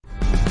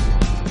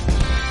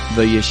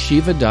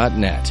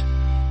theyeshiva.net.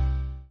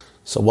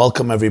 So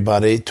welcome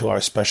everybody to our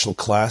special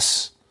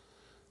class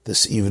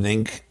this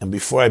evening. And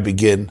before I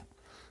begin,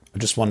 I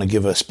just want to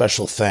give a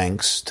special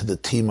thanks to the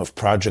team of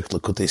Project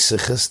Likutei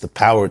Sichos, the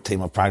power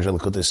team of Project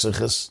Likutei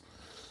Sichos,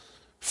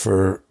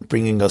 for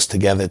bringing us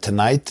together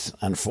tonight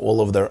and for all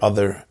of their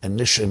other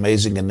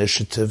amazing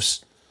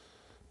initiatives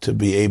to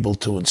be able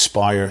to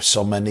inspire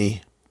so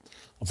many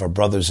of our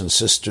brothers and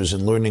sisters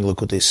in learning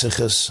Likutei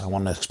Sichos. I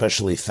want to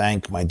especially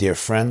thank my dear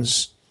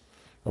friends,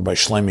 Rabbi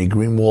Shlomi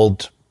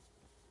Greenwald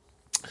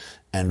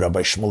and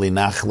Rabbi Shmuley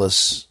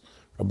Nachlas,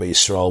 Rabbi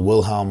Yisrael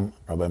Wilhelm,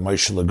 Rabbi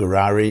Moshe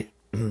Lagarari,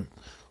 who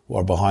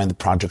are behind the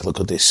Project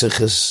Likutei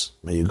Sichos.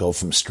 May you go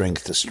from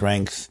strength to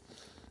strength.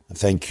 And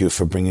thank you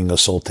for bringing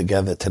us all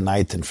together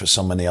tonight and for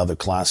so many other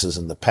classes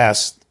in the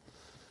past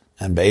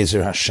and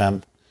Be'ezer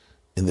Hashem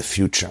in the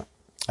future.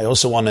 I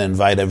also want to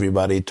invite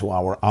everybody to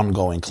our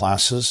ongoing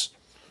classes,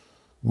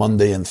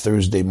 Monday and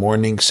Thursday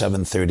morning,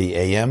 7:30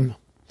 a.m.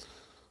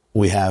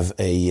 We have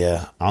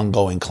a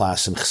ongoing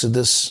class in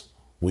Chassidus.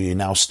 We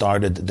now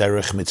started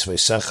Derech Mitzvah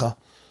Secha,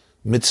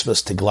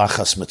 Mitzvahs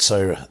Tiglachas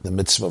Mitzvah, the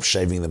mitzvah of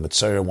shaving the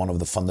Mitzvah, one of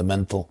the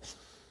fundamental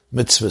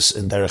mitzvahs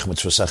in Derech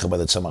Mitzvah Secha by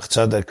the Tzemach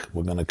Tzedek.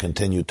 We're going to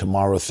continue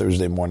tomorrow,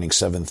 Thursday morning,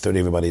 7:30.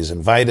 Everybody is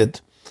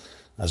invited,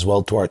 as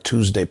well to our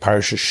Tuesday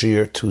Parsha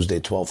Shir, Tuesday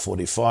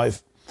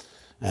 12:45.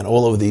 And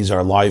all of these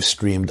are live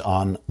streamed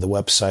on the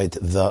website,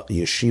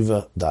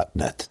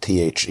 theyeshiva.net,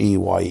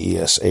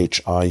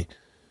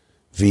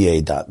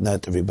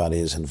 THEYESHIVA.net. Everybody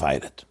is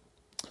invited.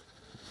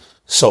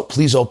 So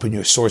please open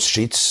your source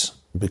sheets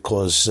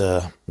because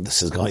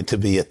this is going to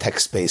be a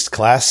text-based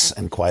class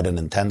and quite an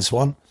intense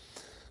one.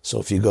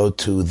 So if you go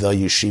to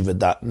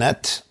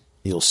theyeshiva.net,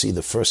 you'll see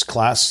the first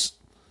class,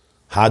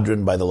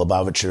 Hadron by the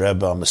Lubavitcher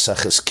Rebbe on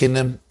Maseches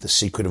Kinim, The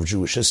Secret of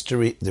Jewish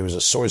History. There is a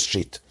source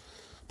sheet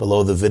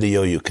below the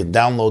video. You can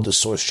download the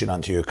source sheet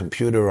onto your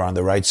computer, or on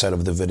the right side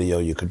of the video,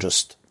 you could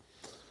just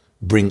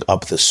bring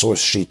up the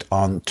source sheet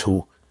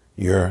onto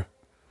your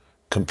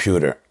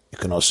computer. You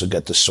can also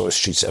get the source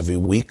sheets every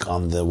week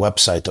on the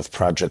website of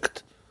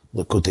Project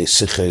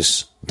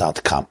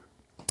LikuteiSichos.com.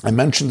 I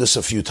mentioned this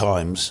a few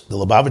times. The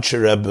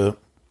Lubavitcher Rebbe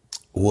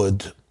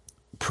would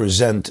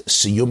present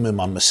siyumim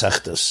on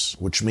Masechtas,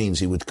 which means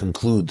he would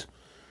conclude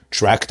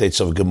tractates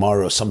of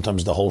Gemara,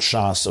 sometimes the whole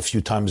Shas, a few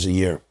times a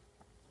year.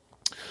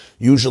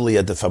 Usually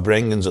at the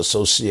Farbrengens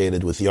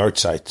associated with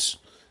yartzites,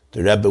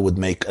 the Rebbe would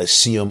make a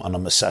siyum on a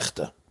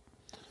Masechta.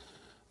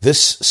 This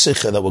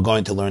Sikha that we're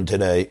going to learn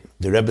today,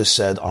 the Rebbe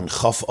said on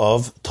Chaf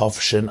Av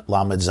Tavshin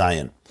Lamed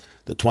Zayin,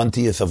 the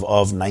 20th of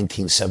Av,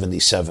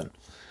 1977.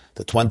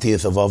 The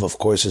 20th of Av, of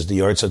course, is the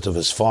yahrzeit of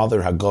his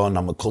father, Hagon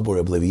HaMekubal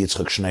Reb Levi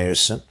Yitzchak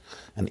Schneerson.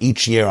 And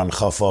each year on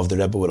Chaf Av, the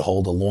Rebbe would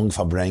hold a long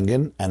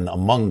Farbrengen, and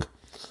among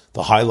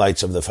the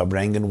highlights of the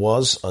Farbrengen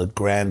was a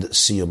grand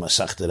siyum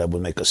Masechta. The Rebbe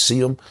would make a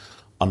siyum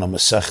on a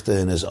Masechta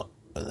and is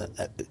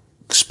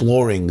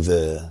exploring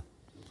the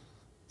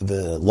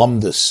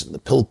lumdus, the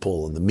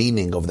pilpul, and the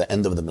meaning of the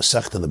end of the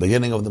Masechta and the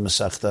beginning of the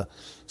Masechta.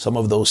 Some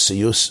of these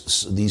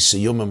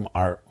siyumim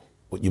are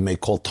what you may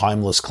call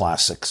timeless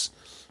classics.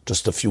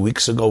 Just a few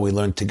weeks ago, we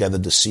learned together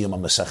the siyum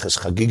on Maseches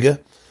Chagiga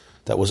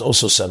that was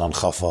also said on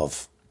Chaf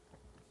Av.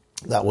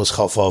 That was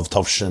Chaf Av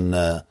Tavshin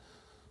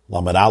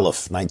Lamed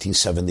Aleph,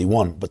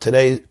 1971. But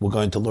today, we're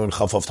going to learn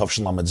Chaf Av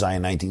Tavshin Lamed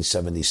Zayin,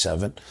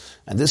 1977.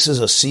 And this is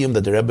a siyum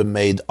that the Rebbe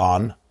made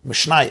on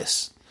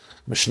Mishnayos.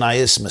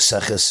 Mishnayos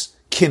Maseches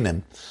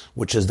Kinim,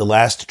 which is the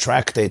last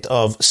tractate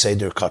of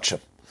Seder Kachim.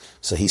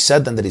 So he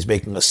said then that he's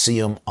making a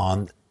siyum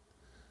on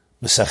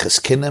Maseches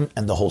Kinim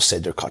and the whole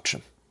Seder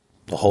Kachim,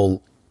 the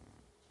whole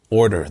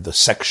order, the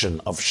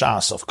section of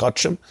Shas of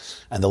Kachim,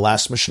 and the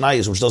last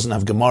Mishnayos, which doesn't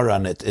have Gemara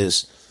on it,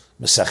 is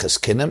Maseches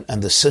Kinim,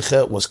 and the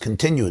Sikha was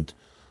continued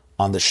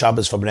on the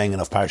Shabbos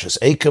Farbrengen of Parshas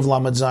Eikev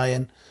Lamed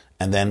Zayin,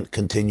 and then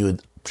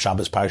continued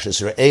Shabbos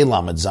Parshas Re'eh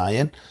Lamed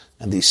Zayin.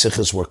 And these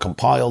sichos were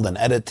compiled and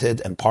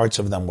edited, and parts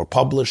of them were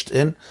published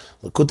in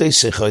Likutei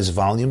Sichos,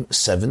 volume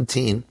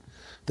 17,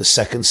 the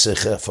second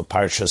sicha for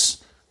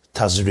Parshas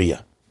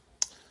Tazria.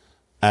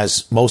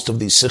 As most of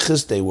these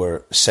sichos, they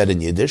were said in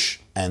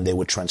Yiddish, and they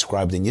were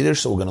transcribed in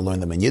Yiddish, so we're going to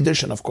learn them in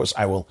Yiddish, and of course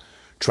I will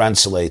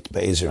translate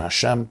Be'ezer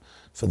Hashem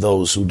for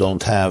those who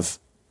don't have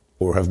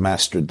or have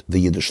mastered the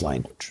Yiddish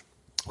language.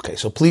 Okay,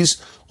 so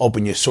please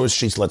open your source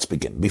sheets, let's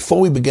begin. Before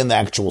we begin the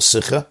actual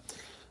sicha,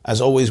 as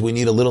always, we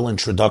need a little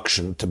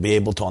introduction to be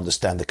able to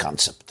understand the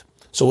concept.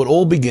 So it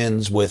all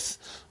begins with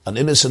an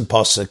innocent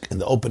pasuk in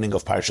the opening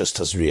of Parshas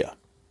Tazria.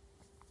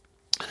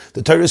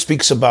 The Torah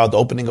speaks about the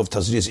opening of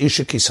Tazria's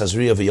Isha ki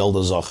Tazria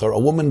v'yolda zachar. A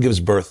woman gives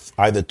birth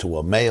either to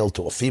a male,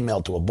 to a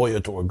female, to a boy, or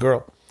to a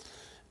girl.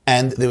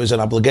 And there is an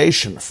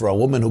obligation for a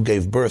woman who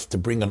gave birth to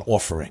bring an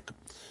offering,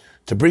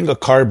 to bring a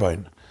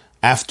carbine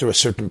after a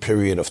certain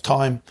period of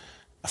time,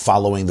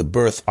 following the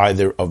birth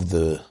either of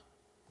the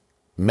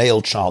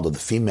male child or the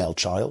female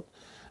child.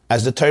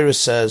 As the Torah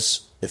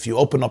says, if you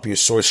open up your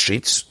source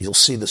sheets, you'll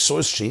see the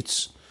source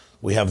sheets.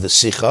 We have the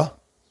Sikha.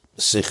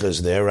 The Sikha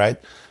is there, right?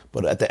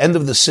 But at the end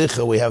of the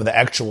Sikha, we have the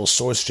actual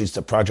source sheets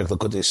that Project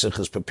Likutei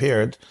Sichos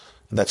prepared,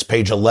 That's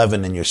page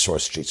 11 in your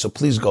source sheet. So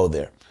please go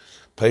there.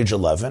 Page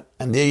 11.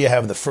 And there you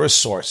have the first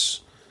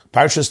source.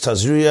 Parshas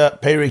Tazria,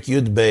 Perik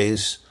Yud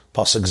Beis,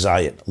 Pasuk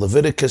Zayin.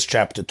 Leviticus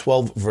chapter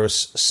 12,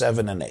 verse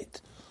 7 and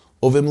 8.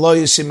 Uvim lo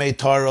yisimei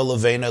tara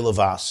levena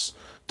levas.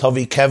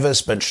 Tavi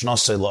keves ben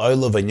shnasei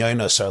la'oila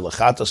v'nyoyna asar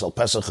lechatas al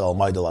pesach al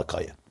maidel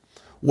hakaya.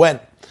 When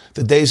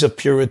the days of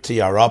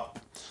purity are up,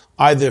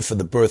 either for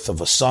the birth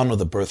of a son or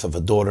the birth of a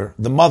daughter,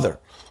 the mother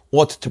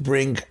ought to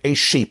bring a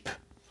sheep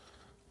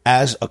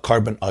as a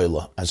carbon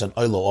oila, as an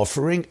oila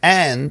offering,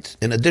 and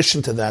in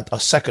addition to that, a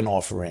second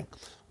offering,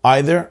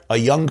 either a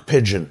young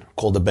pigeon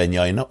called a ben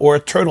yaina or a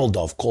turtle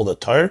dove called a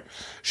tar.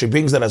 She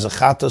brings that as a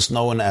chatas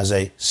known as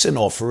a sin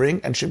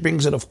offering, and she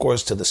brings it, of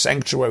course, to the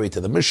sanctuary,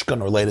 to the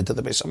Mishkan, or later to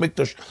the Beis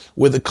HaMikdash,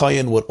 where the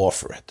kohen would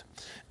offer it.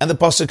 And the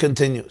pasuk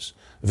continues,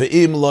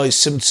 Ve'im loy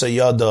simtza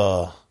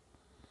yada.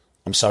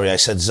 I'm sorry, I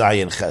said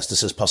Zayin Ches.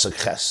 This is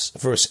pasuk Ches,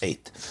 verse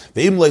 8.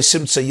 Ve'im loy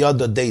simtza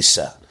yada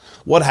deisa.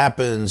 What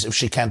happens if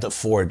she can't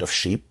afford a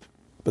sheep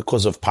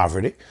because of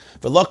poverty?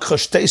 Then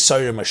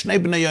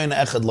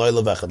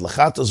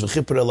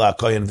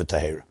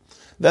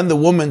the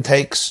woman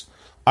takes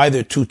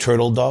either 2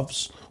 turtle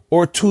doves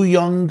or 2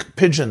 young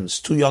pigeons,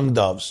 2 young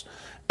doves,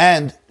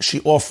 and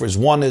she offers,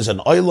 one is an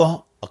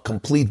oila, a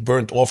complete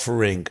burnt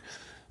offering,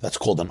 that's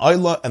called an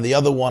oila, and the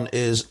other one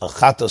is a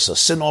chatas, a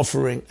sin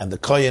offering, and the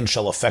kohen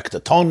shall effect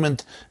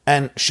atonement,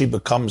 and she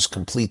becomes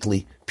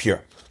completely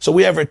pure. So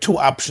we have her 2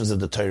 options that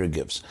the Torah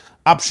gives.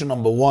 Option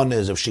number 1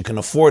 is if she can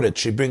afford it,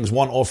 she brings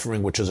one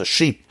offering, which is a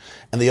sheep,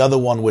 and the other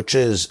one, which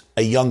is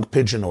a young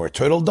pigeon or a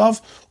turtle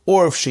dove.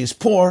 Or if she's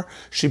poor,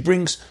 she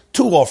brings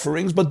 2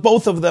 offerings, but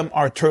both of them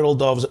are turtle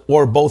doves,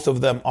 or both of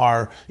them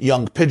are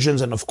young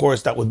pigeons. And of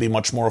course, that would be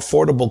much more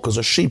affordable because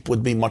a sheep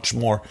would be much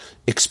more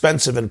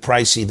expensive and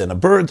pricey than a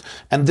bird.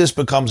 And this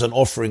becomes an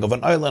offering of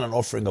an island, an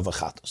offering of a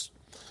chatas.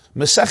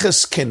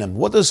 Meseches kinim.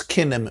 What does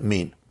kinim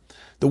mean?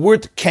 The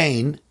word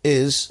kain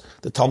is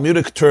the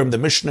Talmudic term, the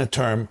Mishnah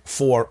term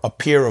for a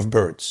pair of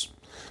birds.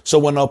 So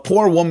when a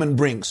poor woman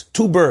brings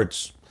 2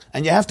 birds,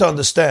 and you have to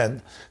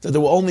understand that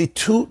there were only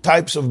 2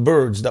 types of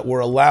birds that were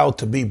allowed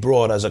to be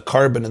brought as a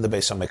carbon in the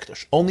Beis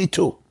HaMikdash. Only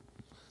 2.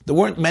 There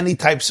weren't many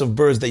types of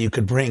birds that you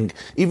could bring,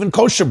 even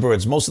kosher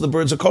birds. Most of the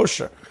birds are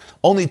kosher.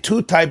 Only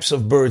 2 types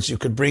of birds you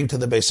could bring to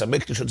the Beis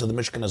HaMikdash or to the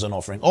Mishkan as an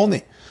offering.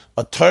 Only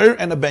a tur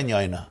and a ben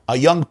yaina. A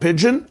young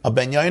pigeon, a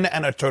ben yaina,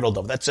 and a turtle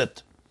dove. That's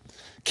it.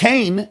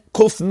 Kain,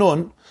 kuf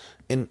nun,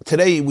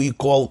 today we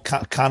call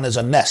kan as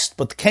a nest,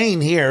 but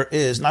kain here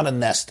is not a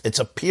nest, it's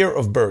a pair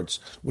of birds,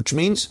 which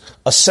means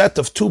a set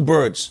of 2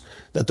 birds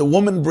that the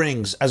woman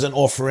brings as an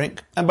offering.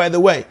 And by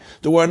the way,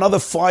 there were another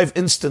 5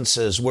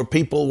 instances where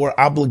people were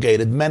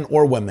obligated, men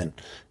or women,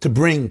 to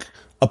bring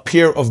a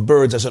pair of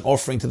birds as an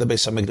offering to the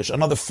Beis HaMikdash.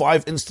 Another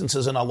 5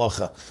 instances in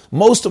halacha.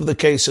 Most of the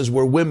cases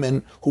were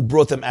women who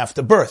brought them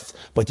after birth.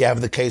 But you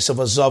have the case of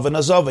a zav and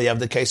a zava. You have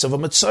the case of a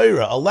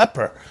mitzayra, a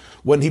leper.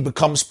 When he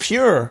becomes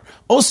pure,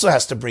 also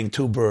has to bring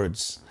 2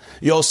 birds.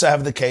 You also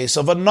have the case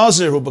of a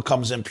nazir who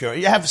becomes impure.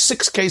 You have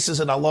 6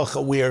 cases in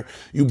halacha where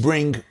you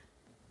bring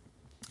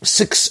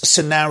 6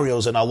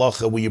 scenarios in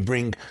halacha where you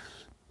bring,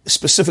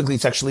 specifically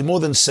it's actually more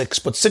than 6,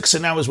 but 6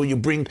 scenarios where you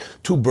bring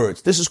 2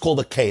 birds. This is called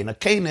a kain. A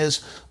kain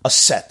is a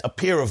set, a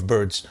pair of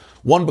birds.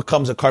 One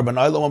becomes a carbon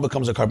oila, one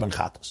becomes a carbon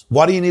chatas.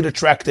 Why do you need a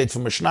tractate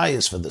from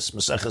Mishnayos for this?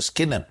 Maseches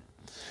kinim.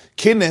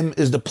 Kinim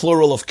is the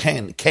plural of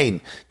kain. Kain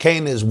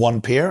is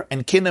 1 pair,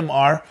 and kinim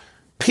are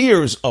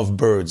pairs of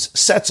birds,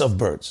 sets of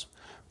birds.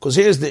 Because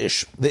here's the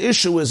issue. The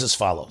issue is as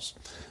follows.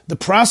 The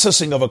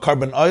processing of a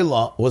carbon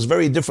oila was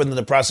very different than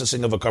the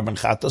processing of a carbon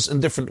chatas in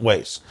different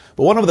ways.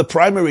 But one of the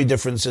primary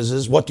differences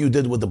is what you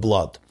did with the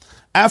blood.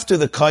 After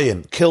the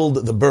kohen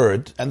killed the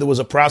bird, and there was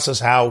a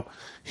process how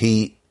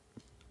he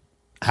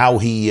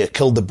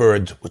killed the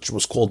bird, which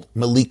was called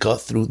melika,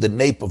 through the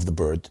nape of the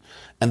bird,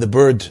 and the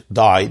bird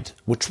died,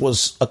 which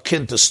was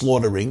akin to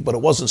slaughtering, but it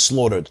wasn't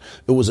slaughtered.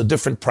 It was a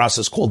different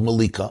process called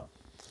melika.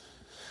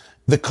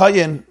 The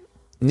kohen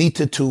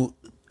needed to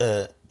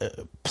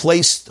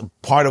place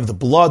part of the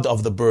blood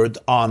of the bird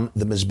on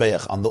the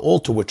mizbeach, on the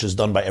altar, which is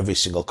done by every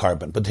single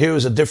carbon. But here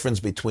is a difference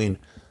between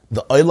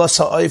the oila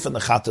sa'if and the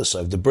chatas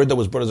sa'if. The bird that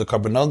was brought as a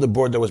carbon oila, the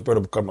bird that was brought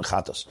as a carbon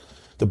chatas.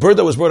 The bird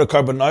that was brought as a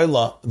carbon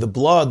oila, the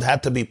blood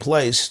had to be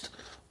placed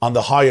on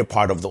the higher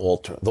part of the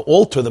altar. The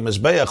altar, the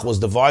mizbeach, was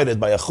divided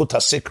by a chut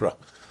hasikra,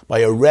 by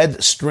a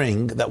red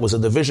string that was a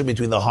division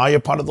between the higher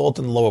part of the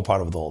altar and the lower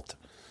part of the altar.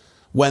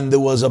 When there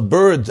was a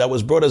bird that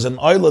was brought as an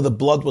oila, the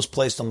blood was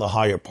placed on the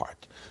higher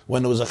part.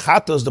 When there was a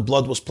chatas, the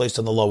blood was placed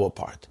on the lower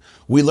part.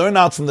 We learn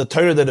out from the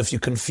Torah that if you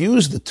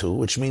confuse the 2,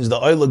 which means the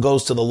oila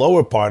goes to the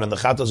lower part and the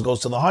chatas goes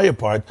to the higher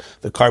part,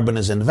 the carbon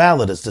is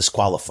invalid, it's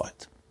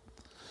disqualified.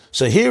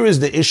 So here is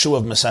the issue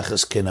of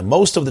Maseches Kinim.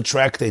 Most of the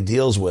tractate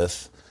deals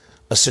with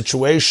a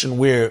situation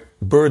where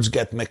birds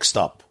get mixed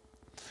up.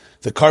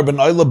 The carbon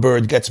oila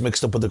bird gets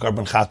mixed up with the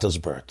carbon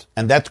chatas bird,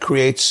 and that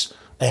creates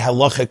a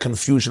halachic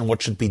confusion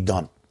what should be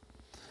done.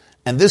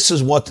 And this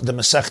is what the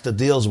Masechta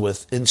deals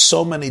with in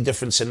so many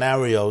different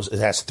scenarios. It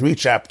has 3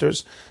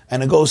 chapters,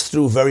 and it goes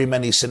through very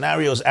many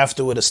scenarios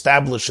after it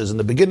establishes in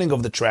the beginning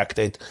of the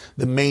tractate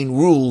the main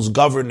rules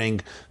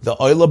governing the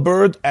Oila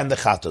bird and the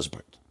Chatas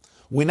bird.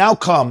 We now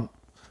come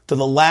to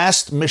the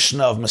last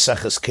Mishnah of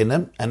Maseches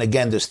Kinim, and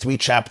again there's 3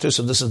 chapters,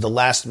 so this is the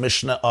last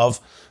Mishnah of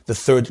the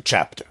 3rd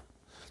chapter.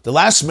 The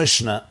last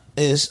Mishnah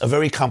is a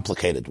very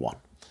complicated one.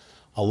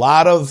 A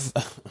lot of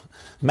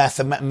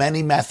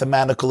many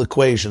mathematical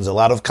equations, a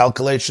lot of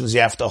calculations you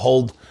have to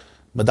hold.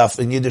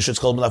 In Yiddish it's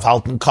called Medaf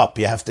Halten Cup.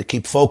 You have to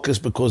keep focus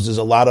because there's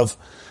a lot of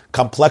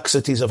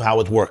complexities of how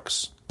it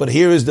works. But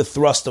here is the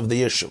thrust of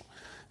the issue,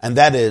 and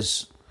that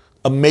is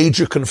a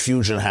major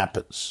confusion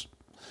happens.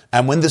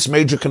 And when this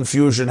major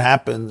confusion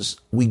happens,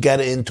 we get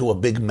into a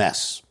big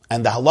mess.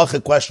 And the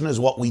halachic question is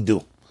what we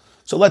do.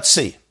 So let's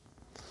see.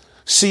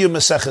 Siyu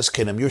Maseches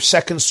Kinim, your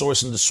second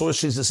source in the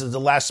sources, this is the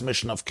last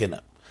mission of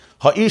Kinim.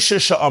 Ha'isha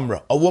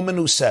sha'amra, a woman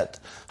who said,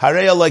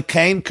 Hareya like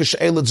Cain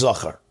k'she'elet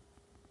zachar.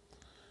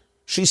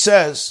 She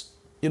says,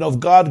 if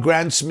God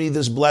grants me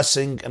this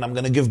blessing and I'm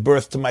going to give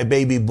birth to my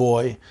baby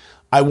boy,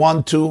 I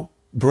want to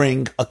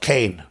bring a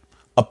cane,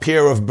 a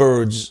pair of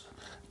birds,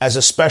 as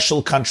a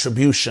special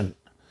contribution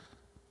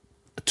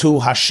to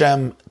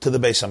Hashem, to the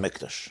Beis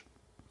HaMikdash.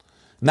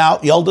 Now,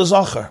 Yalda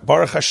Zachar,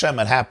 Baruch Hashem,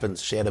 it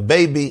happens. She had a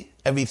baby,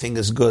 everything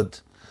is good.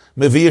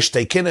 Meviyish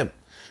Teikinim.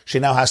 She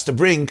now has to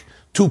bring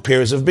 2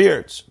 pairs of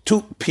birds.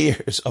 2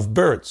 pairs of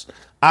birds.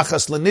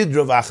 Achas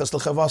lenidra v'achas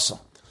lechavasa.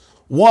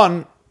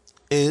 One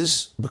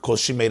is because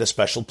she made a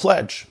special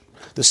pledge.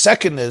 The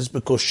second is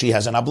because she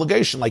has an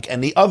obligation, like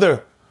any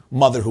other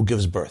mother who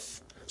gives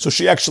birth. So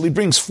she actually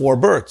brings 4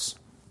 birds.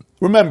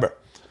 Remember,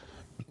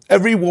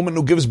 every woman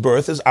who gives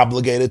birth is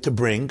obligated to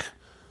bring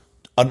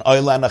an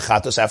oila and a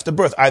chatas after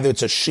birth. Either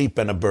it's a sheep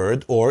and a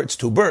bird, or it's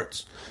 2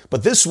 birds.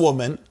 But this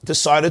woman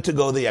decided to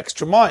go the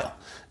extra mile.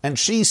 And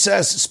she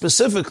says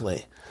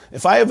specifically,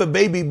 if I have a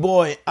baby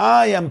boy,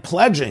 I am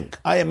pledging,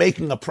 I am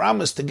making a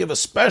promise to give a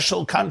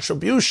special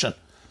contribution,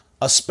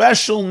 a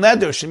special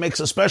neder. She makes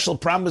a special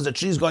promise that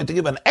she's going to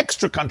give an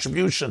extra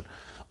contribution,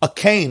 a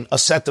cane, a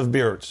set of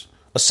birds.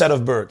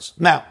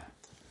 Now,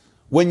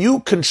 when you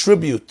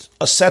contribute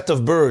a set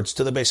of birds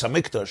to the Beis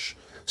HaMikdash,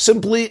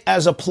 simply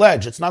as a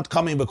pledge, it's not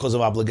coming because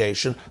of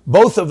obligation,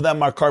 both of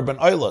them are carbon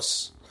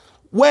oilus.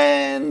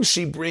 When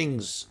she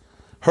brings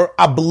her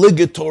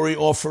obligatory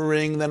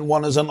offering, then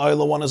one is an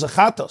oila, one is a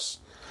chatos.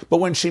 But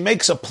when she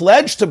makes a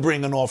pledge to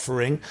bring an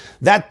offering,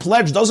 that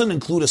pledge doesn't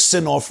include a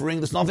sin offering.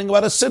 There's nothing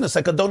about a sin. It's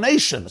like a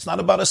donation. It's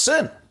not about a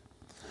sin.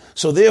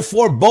 So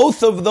therefore,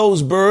 both of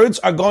those birds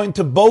are going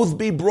to both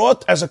be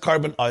brought as a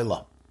carbon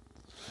oila.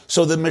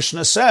 So the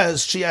Mishnah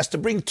says she has to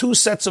bring 2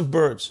 sets of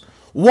birds.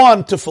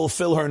 One to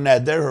fulfill her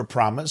neder, her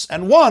promise,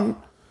 and one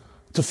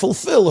to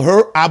fulfill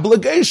her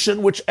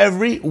obligation, which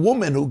every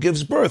woman who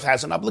gives birth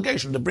has an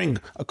obligation to bring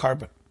a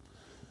carbon.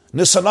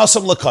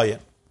 Nisanasam l'koyen.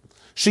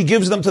 She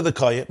gives them to the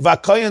kohen.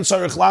 V'koyen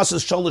tzarich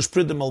lasos sholosh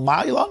pridim el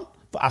ma'ilon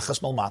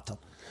v'achas mel matan.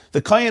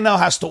 The kohen now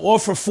has to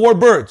offer 4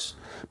 birds,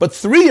 but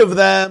 3 of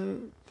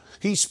them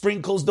he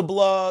sprinkles the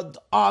blood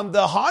on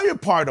the higher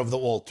part of the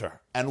altar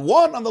and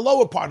 1 on the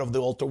lower part of the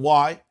altar.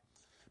 Why?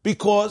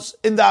 Because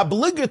in the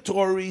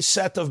obligatory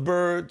set of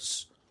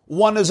birds,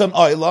 1 is an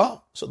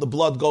oila, so the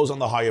blood goes on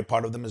the higher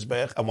part of the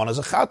mizbech, and 1 is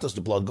a chatas,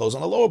 the blood goes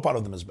on the lower part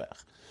of the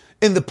mizbech.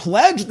 In the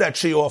pledge that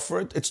she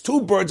offered, it's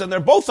 2 birds and they're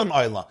both an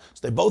oila,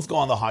 so they both go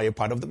on the higher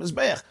part of the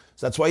mizbech.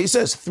 So that's why he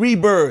says 3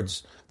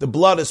 birds, the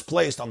blood is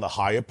placed on the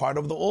higher part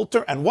of the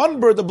altar, and 1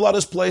 bird, the blood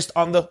is placed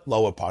on the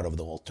lower part of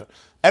the altar.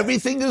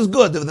 Everything is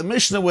good. If the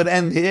Mishnah would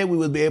end here, we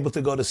would be able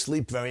to go to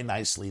sleep very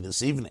nicely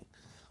this evening.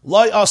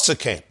 Loi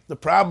asake. The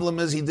problem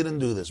is he didn't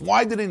do this.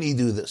 Why didn't he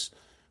do this?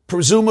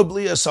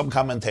 Presumably, as some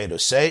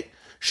commentators say,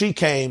 she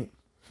came,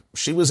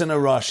 she was in a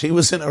rush, he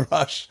was in a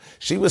rush,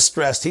 she was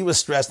stressed, he was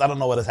stressed, I don't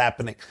know what is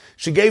happening.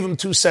 She gave him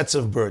 2 sets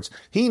of birds.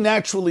 He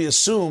naturally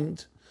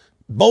assumed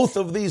both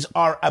of these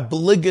are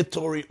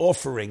obligatory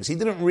offerings. He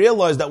didn't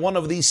realize that one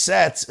of these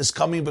sets is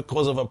coming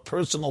because of a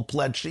personal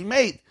pledge she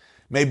made.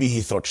 Maybe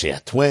he thought she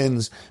had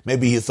twins.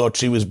 Maybe he thought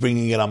she was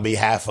bringing it on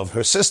behalf of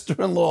her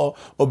sister-in-law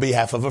or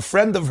behalf of a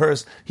friend of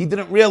hers. He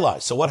didn't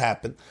realize. So what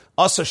happened?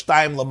 So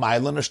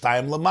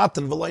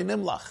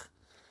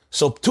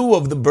 2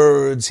 of the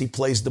birds, he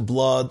placed the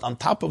blood on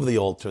top of the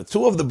altar.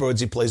 2 of the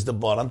birds, he placed the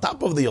blood on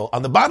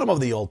the bottom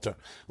of the altar.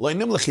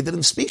 He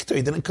didn't speak to her.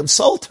 He didn't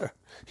consult her.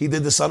 He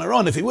did this on her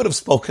own. If he would have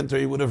spoken to her,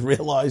 he would have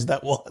realized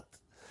that what?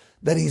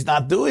 That he's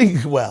not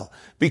doing well.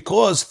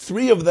 Because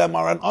 3 of them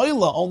are an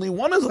oila, only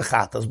 1 is a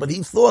chatas, but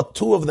he thought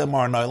 2 of them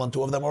are an oila and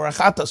 2 of them are a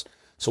chatas.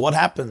 So what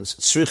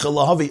happens? So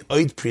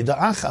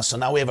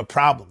now we have a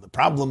problem. The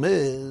problem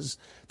is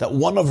that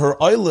one of her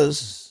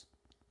oilas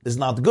is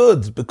not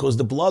good because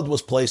the blood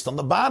was placed on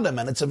the bottom,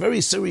 and it's a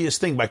very serious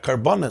thing by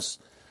karbonis.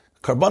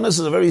 Karbonis is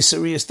a very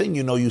serious thing.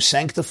 You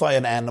sanctify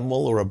an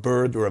animal or a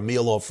bird or a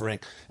meal offering,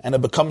 and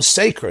it becomes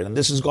sacred. And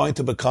this is going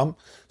to become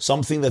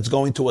something that's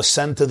going to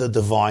ascend to the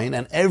divine,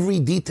 and every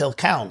detail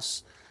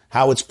counts.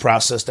 how it's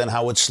processed and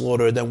how it's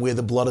slaughtered and where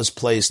the blood is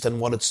placed and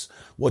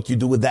what you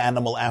do with the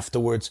animal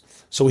afterwards.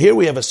 So here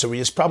we have a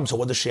serious problem. So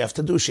what does she have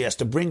to do? She has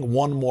to bring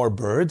one more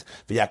bird,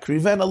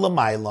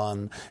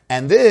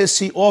 and this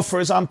he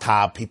offers on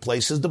top. He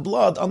places the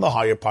blood on the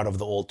higher part of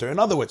the altar. In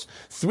other words,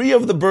 3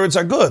 of the birds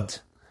are good.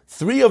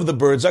 3 of the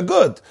birds are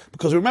good.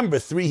 Because remember,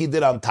 3 he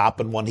did on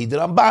top and 1 he did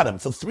on bottom.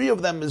 So 3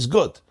 of them is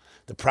good.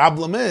 The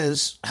problem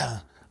is,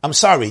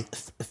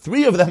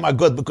 3 of them are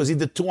good because he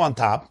did 2 on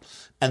top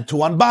and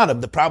 2 on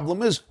bottom. The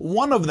problem is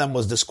 1 of them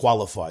was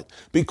disqualified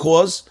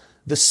because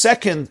the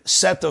second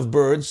set of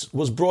birds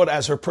was brought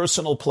as her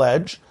personal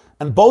pledge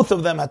and both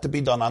of them had to be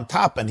done on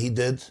top and he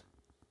did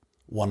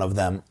 1 of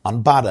them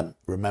on bottom,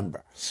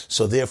 remember.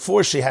 So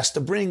therefore she has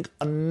to bring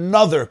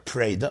another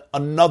preda,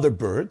 another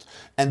bird,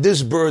 and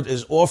this bird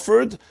is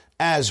offered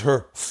as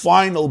her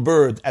final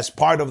bird as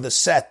part of the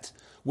set,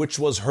 which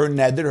was her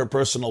neder, her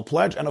personal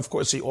pledge, and of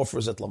course he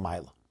offers it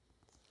l'mayla.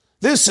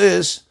 This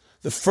is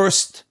the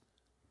first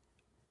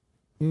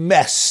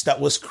mess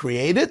that was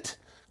created,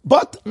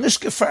 but nish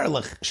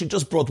geferlich, she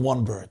just brought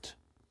 1 bird.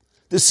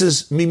 This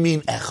is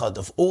mimin echad,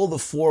 of all the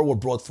 4 were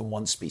brought from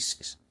 1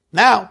 species.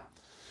 Now,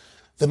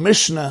 the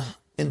Mishnah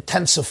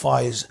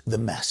intensifies the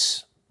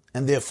mess,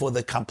 and therefore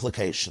the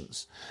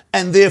complications,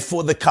 and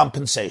therefore the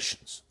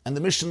compensations. And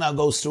the Mishnah now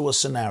goes through a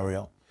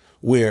scenario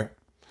where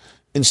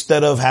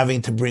instead of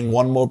having to bring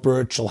 1 more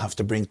bird, she'll have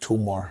to bring 2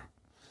 more.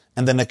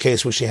 And then a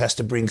case where she has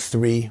to bring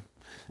 3,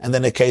 and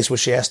then a case where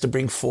she has to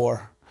bring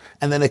 4,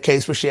 and then a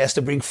case where she has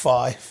to bring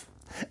 5,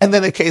 and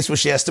then a case where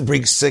she has to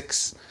bring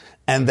 6,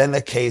 and then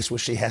a case where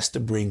she has to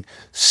bring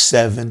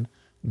 7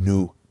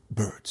 new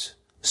birds.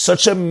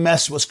 Such a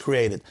mess was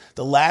created.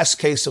 The last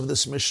case of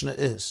this Mishnah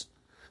is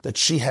that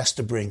she has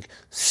to bring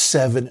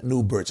 7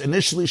 new birds.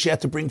 Initially, she had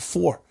to bring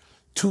 4,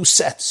 2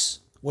 sets,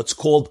 what's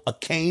called a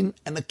cane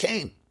and a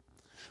cane.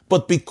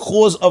 But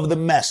because of the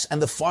mess, and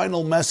the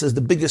final mess is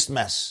the biggest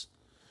mess,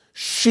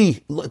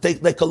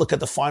 take a look at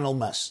the final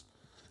mess.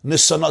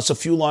 Nisanas, a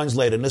few lines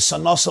later,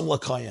 Nisanasam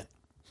lakayin.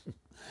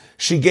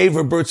 She gave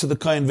her birds to the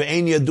kayin,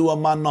 ve'en yadua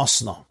ma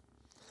nasna.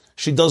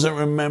 She doesn't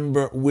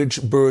remember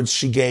which birds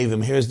she gave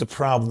him. Here's the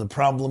problem. The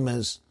problem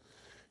is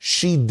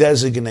she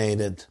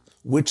designated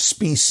which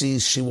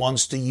species she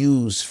wants to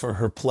use for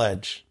her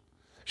pledge.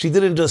 She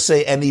didn't just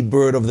say any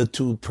bird of the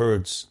 2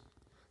 birds,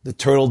 the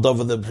turtle dove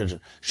or the pigeon.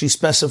 She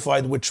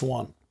specified which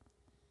one.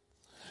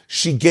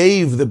 She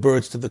gave the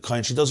birds to the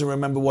kohen. She doesn't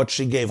remember what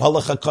she gave.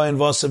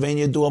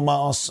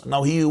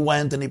 Now he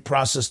went and he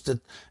processed it,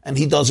 and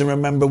he doesn't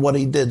remember what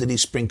he did. Did he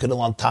sprinkle it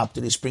on top?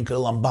 Did he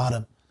sprinkle it on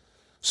bottom?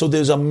 So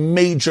there's a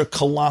major,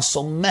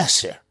 colossal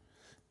mess here.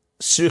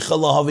 She has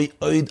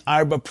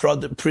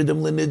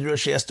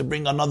to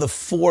bring another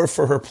 4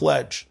 for her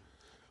pledge.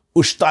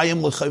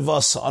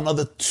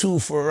 Another 2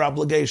 for her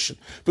obligation.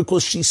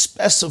 Because she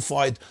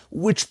specified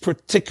which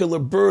particular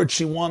bird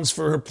she wants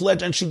for her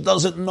pledge, and she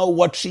doesn't know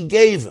what she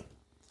gave him.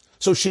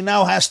 So she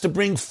now has to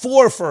bring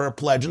 4 for her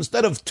pledge.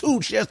 Instead of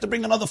 2, she has to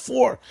bring another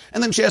 4.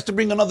 And then she has to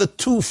bring another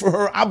 2 for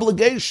her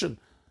obligation.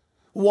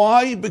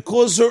 Why?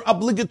 Because her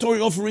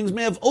obligatory offerings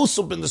may have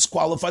also been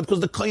disqualified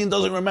because the kohen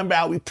doesn't remember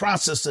how he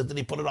processed it. Did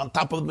he put it on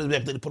top of the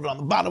mizbech? Did he put it on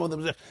the bottom of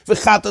the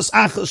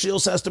mizbech? She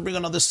also has to bring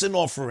another sin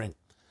offering.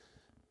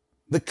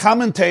 The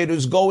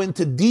commentators go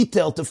into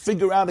detail to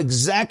figure out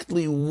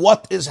exactly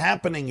what is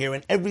happening here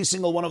in every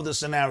single one of the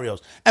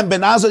scenarios. And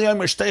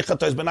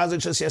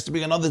Benazai says she has to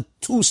bring another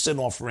 2 sin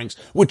offerings,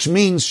 which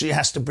means she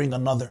has to bring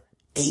another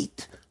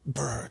 8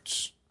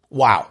 birds.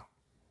 Wow.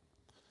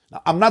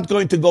 Now, I'm not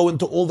going to go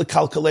into all the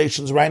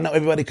calculations right now.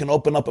 Everybody can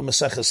open up a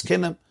Maseches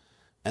Kinim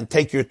and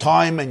take your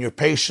time and your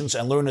patience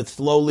and learn it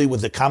slowly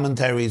with the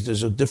commentaries.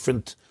 There's a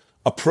different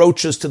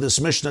approaches to this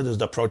Mishnah. There's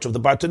the approach of the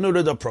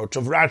Bartanura, the approach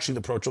of Rashi, the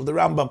approach of the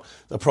Rambam,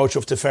 the approach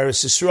of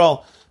Tiferes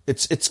Yisrael.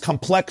 It's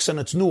complex and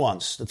it's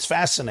nuanced. It's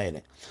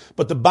fascinating.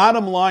 But the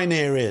bottom line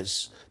here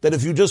is that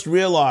if you just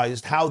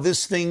realized how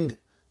this thing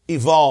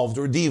evolved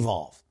or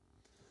devolved,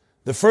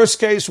 the first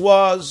case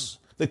was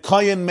the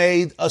kohen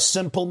made a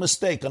simple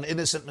mistake, an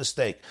innocent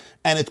mistake,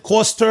 and it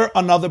cost her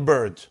another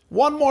bird.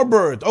 1 more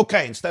bird.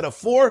 Okay, instead of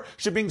 4,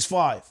 she brings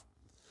 5.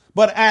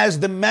 But as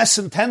the mess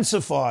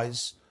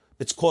intensifies,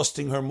 it's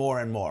costing her more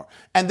and more.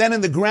 And then in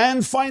the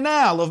grand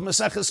finale of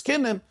Maseches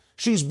Kinim,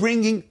 she's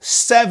bringing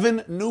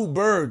 7 new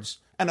birds.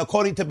 And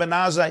according to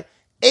Benazai,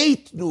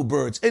 8 new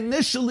birds.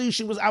 Initially,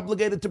 she was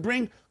obligated to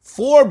bring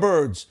 4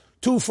 birds.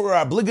 2 for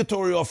her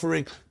obligatory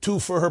offering, 2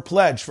 for her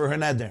pledge, for her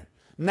neder.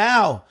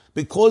 Now,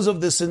 because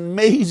of this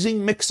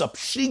amazing mix-up,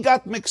 she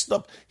got mixed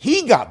up,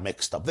 he got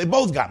mixed up, they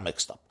both got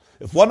mixed up.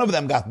 If one of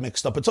them got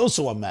mixed up, it's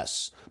also a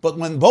mess. But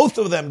when both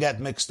of them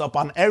get mixed up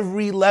on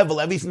every level,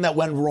 everything that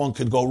went wrong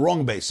could go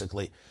wrong,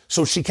 basically.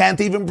 So she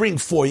can't even bring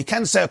 4. You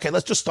can't say, okay,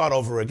 let's just start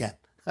over again.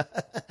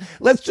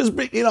 Let's just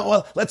bring,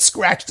 let's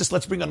scratch this,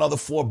 let's bring another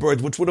 4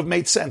 birds, which would have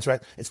made sense,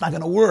 right? It's not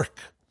going to work.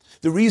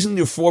 The reason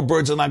your 4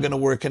 birds are not going to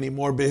work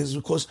anymore is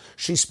because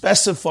she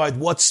specified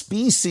what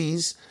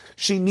species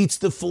she needs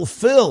to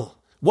fulfill,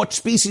 what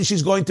species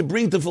she's going to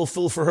bring to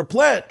fulfill for her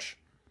pledge.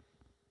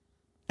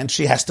 And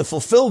she has to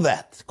fulfill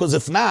that, because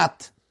if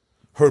not,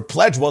 her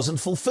pledge wasn't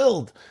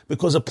fulfilled,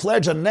 because a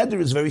pledge on neder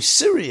is very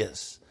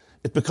serious.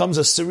 It becomes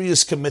a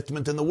serious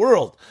commitment in the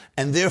world,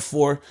 and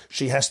therefore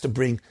she has to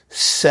bring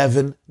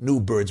 7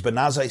 new birds. But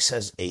Nazai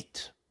says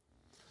 8.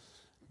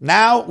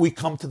 Now we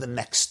come to the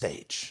next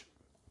stage.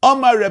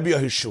 Amar Rabbi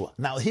Yehoshua.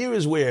 Now here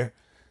is where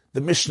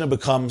the Mishnah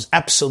becomes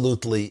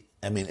absolutely,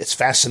 it's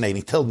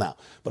fascinating till now,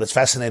 but it's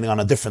fascinating on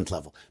a different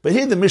level. But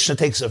here the Mishnah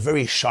takes a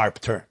very sharp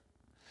turn.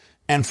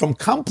 And from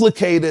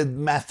complicated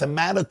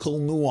mathematical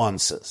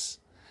nuances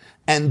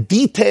and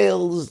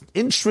detailed,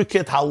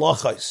 intricate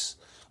halachos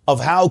of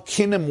how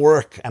kinim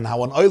work, and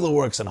how an oila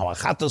works, and how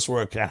achatas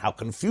work, and how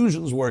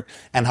confusions work,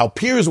 and how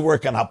peers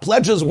work, and how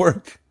pledges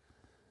work,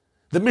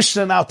 the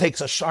Mishnah now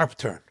takes a sharp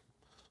turn.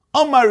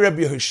 Amar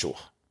Rabbi Yehoshua.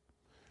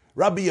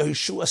 Rabbi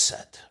Yehoshua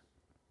said,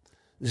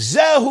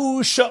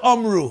 Zehu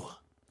she'amru.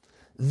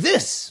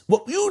 This,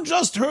 what you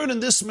just heard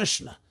in this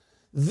Mishnah,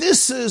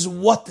 this is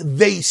what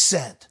they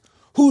said.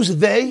 Who's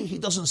they? He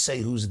doesn't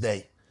say who's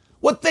they.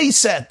 What they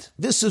said,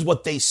 this is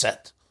what they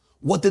said.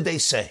 What did they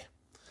say?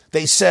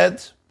 They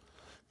said,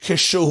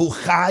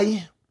 Kishehu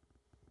chai,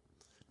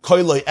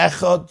 koiloi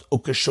echad,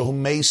 ukeshehu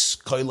meis,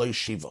 koiloi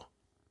shiva.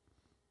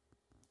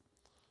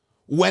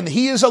 When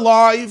he is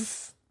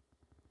alive,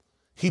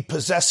 he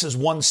possesses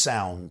one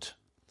sound.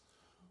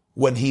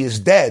 When he is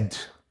dead,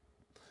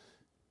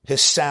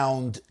 his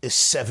sound is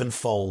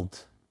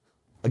 7-fold.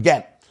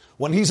 Again,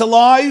 when he's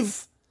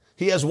alive,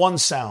 he has one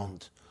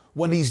sound.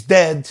 When he's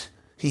dead,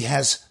 he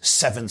has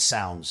 7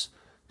 sounds.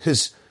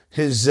 His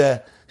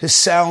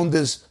sound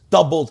is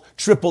doubled,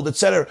 tripled,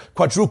 etc.,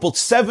 quadrupled,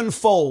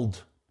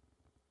 7-fold.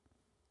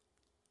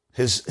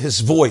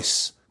 His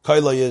voice,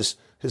 kaila is,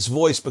 his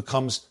voice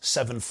becomes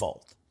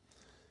 7-fold.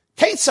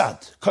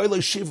 Ketzad,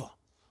 kaila shiva.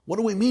 What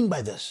do we mean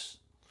by this?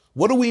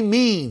 What do we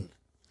mean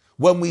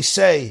when we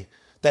say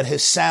that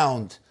his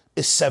sound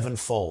is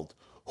 7-fold?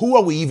 Who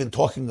are we even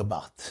talking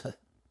about?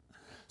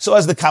 So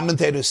as the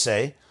commentators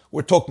say,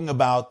 we're talking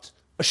about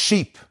a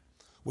sheep.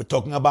 We're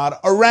talking about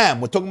a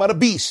ram. We're talking about a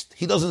beast.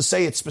 He doesn't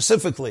say it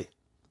specifically.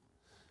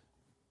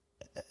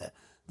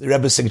 The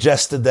Rebbe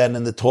suggested then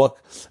in the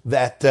talk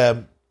that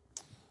the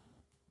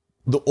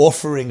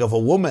offering of a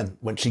woman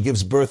when she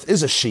gives birth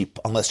is a sheep.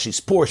 Unless she's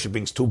poor, she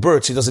brings 2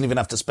 birds. He doesn't even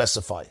have to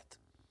specify it.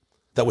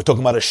 That we're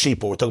talking about a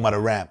sheep or we're talking about a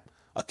ram,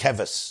 a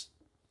keves.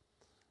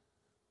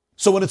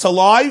 So when it's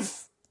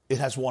alive, it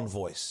has 1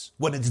 voice.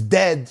 When it's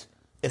dead,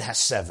 it has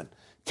 7.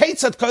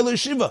 Ketzat kaila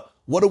shiva.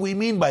 What do we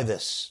mean by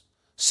this?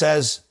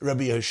 Says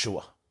Rabbi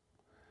Yehoshua.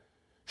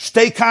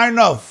 Shtei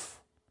karnov.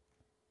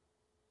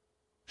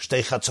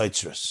 Shtei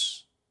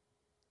chatzotzros.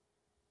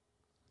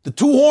 The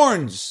 2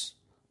 horns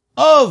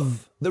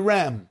of the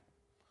ram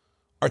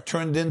are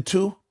turned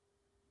into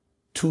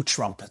 2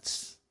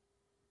 trumpets.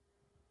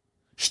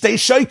 Shtei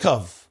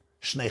shoykov.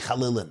 Shnei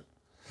chalilin.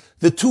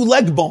 The 2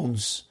 leg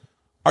bones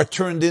are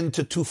turned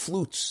into 2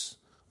 flutes.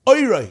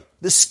 Oiroi,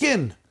 the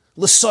skin,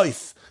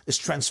 l'soif, is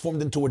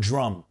transformed into a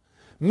drum.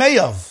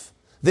 Meyav,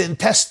 the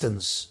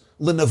intestines,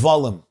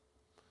 l'nevalim,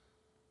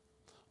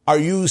 are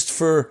used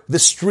for the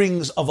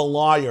strings of a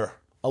lyre.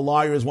 A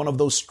lyre is one of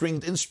those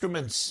stringed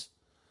instruments.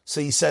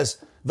 So he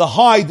says, the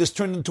hide is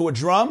turned into a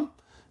drum,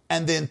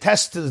 and the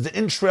intestines, the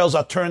entrails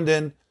are turned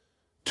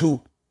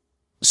into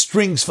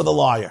strings for the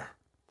lyre.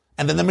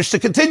 And then the Mishnah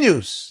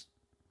continues.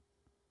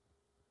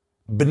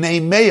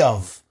 B'nei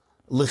meyav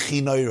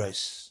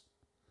l'chinoires.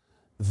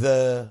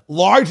 The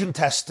large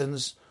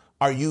intestines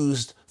are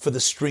used for the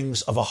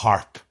strings of a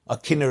harp. A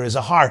kinnor is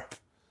a harp.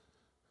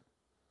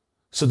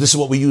 So this is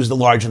what we use the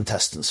large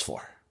intestines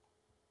for.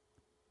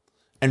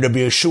 And Rabbi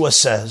Yehoshua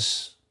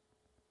says,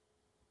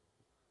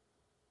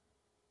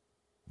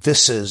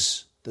 this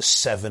is the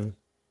 7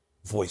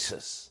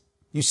 voices.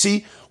 You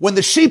see, when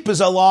the sheep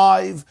is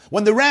alive,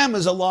 when the ram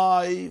is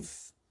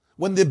alive,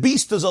 when the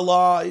beast is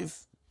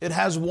alive, it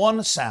has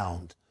 1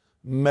 sound.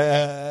 Meh.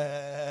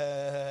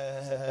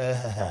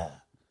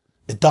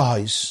 It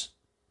dies,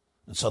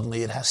 and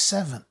suddenly it has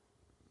 7.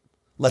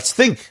 Let's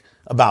think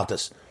about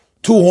this.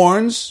 2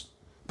 horns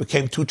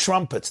became 2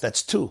 trumpets.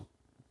 That's 2.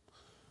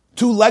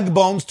 2 leg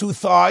bones, 2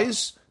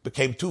 thighs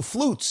became 2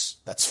 flutes.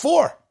 That's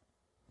 4.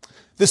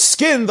 The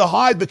skin, the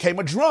hide became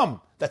a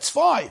drum. That's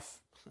 5.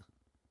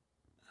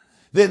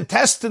 The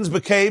intestines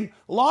became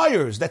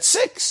lyres. That's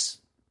 6.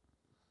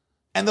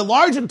 And the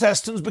large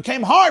intestines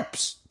became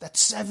harps. That's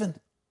 7.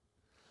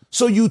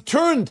 So you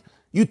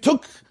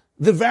took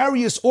the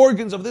various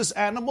organs of this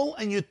animal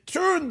and you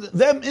turned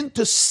them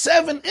into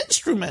 7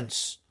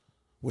 instruments,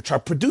 which are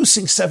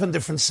producing 7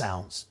 different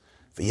sounds.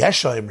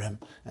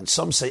 And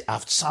some say,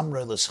 the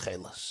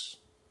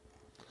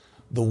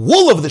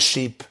wool of the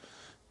sheep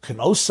can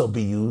also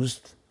be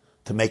used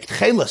to make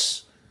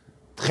tchelas.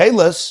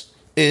 Tchelas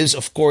is,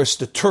 of course,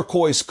 the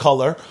turquoise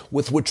color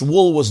with which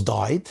wool was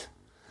dyed.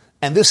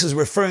 And this is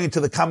referring to,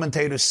 the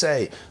commentators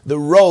say, the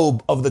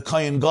robe of the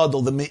Kohen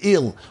Gadol, the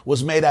Me'il,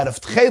 was made out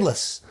of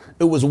tchelas.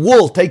 It was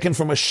wool taken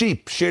from a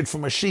sheep, sheared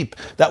from a sheep,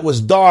 that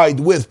was dyed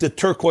with the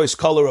turquoise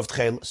color of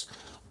tchelas.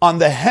 On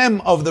the hem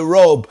of the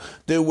robe,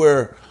 there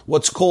were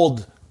what's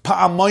called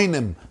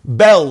pa'amoinim,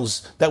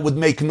 bells that would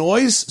make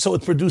noise, so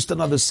it produced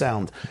another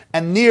sound.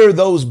 And near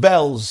those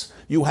bells,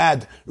 you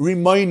had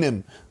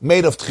rimoinim,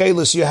 made of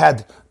tchelis, you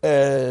had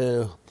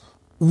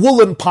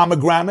woolen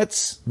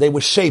pomegranates. They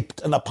were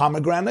shaped in a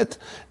pomegranate,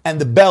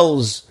 and the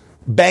bells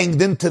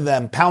banged into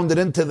them, pounded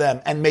into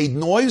them, and made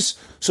noise.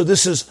 So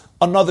this is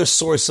another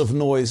source of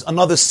noise,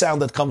 another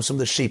sound that comes from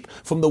the sheep,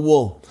 from the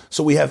wool.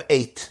 So we have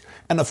 8.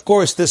 And of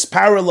course, this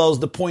parallels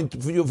the point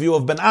of view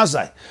of Ben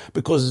Azai,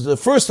 because the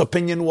first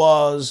opinion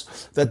was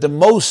that the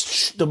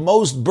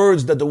most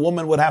birds that the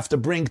woman would have to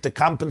bring to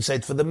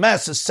compensate for the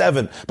mess is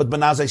 7, but Ben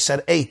Azai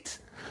said 8.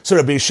 So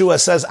Rabbi Yeshua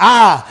says,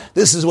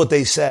 this is what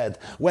they said.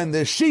 When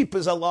the sheep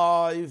is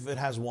alive, it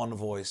has one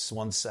voice,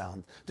 one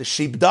sound. The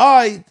sheep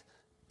died,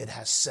 it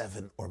has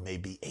 7 or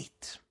maybe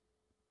 8.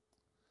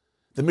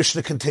 The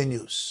Mishnah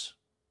continues.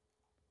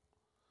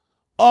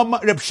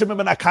 Reb Shimon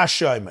ben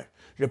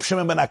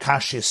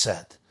Akashi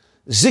said,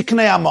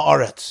 Ziknei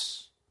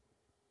Amaretz,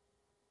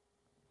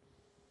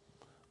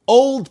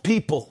 old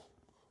people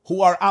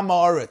who are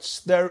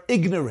Amaretz, they're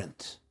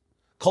ignorant.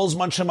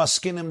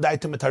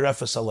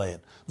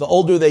 The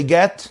older they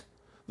get,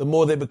 the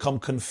more they become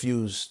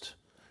confused.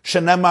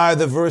 Shenemar,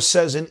 the verse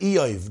says in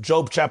Iyov,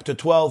 Job chapter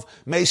 12,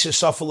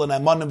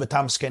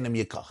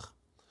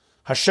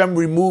 Hashem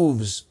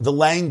removes the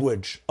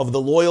language of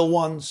the loyal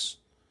ones,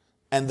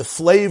 and the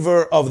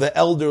flavor of the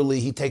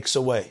elderly he takes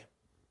away.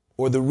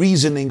 Or the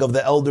reasoning of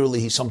the elderly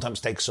he sometimes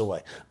takes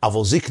away.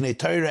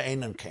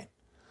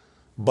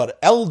 But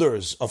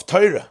elders of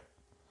Torah,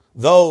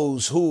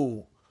 those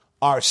who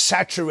are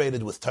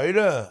saturated with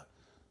Torah,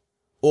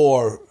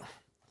 or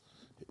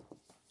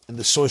in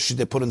the source sheet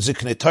they put in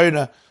Ziknei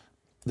Torah,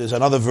 there's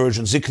another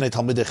version, Ziknei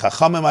Talmidei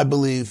Chachamim, I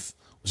believe,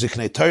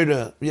 Ziknei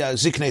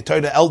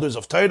Torah, elders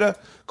of Torah,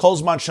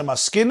 Kolzman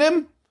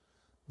Shemaskinim,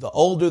 the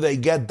older they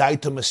get,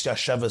 Daitum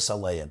Yasheves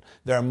Alein,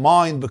 their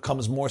mind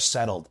becomes more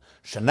settled.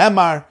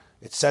 Shenemar,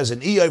 it says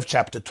in Iyov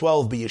chapter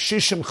 12,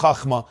 B'yeshishim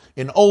Chachma,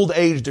 in old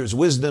age there's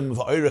wisdom,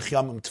 V'oirech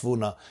Yamim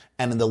Tvuna,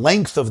 and in the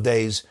length of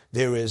days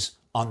there is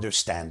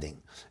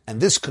understanding.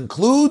 And this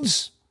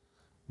concludes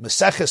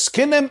Meseches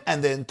Kinim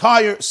and the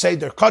entire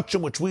Seder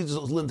Kachim, which we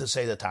learn to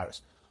say the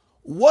Taras.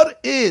 What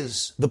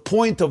is the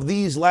point of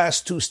these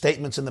last 2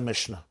 statements in the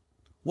Mishnah?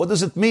 What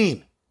does it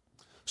mean?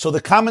 So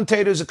the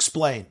commentators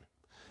explain.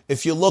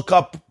 If you look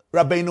up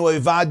Rabbeinu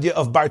Ovadia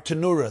of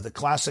Bartanura, the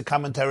classic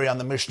commentary on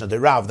the Mishnah, the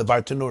Rav, the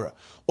Bartanura,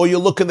 or you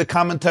look in the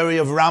commentary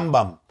of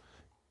Rambam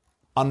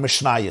on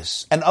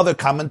Mishnayos and other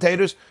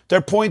commentators,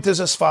 their point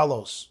is as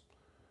follows.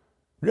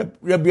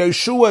 Rabbi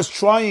Yeshua is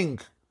trying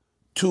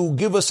to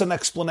give us an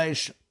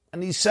explanation.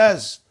 And he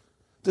says,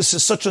 this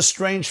is such a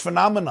strange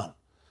phenomenon.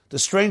 The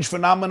strange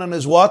phenomenon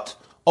is what?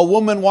 A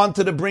woman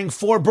wanted to bring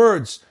 4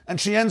 birds, and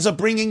she ends up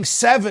bringing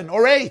 7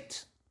 or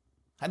 8.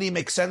 How do you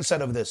make sense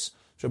out of this?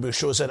 Rabbi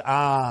Yeshua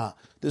said,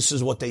 this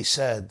is what they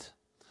said.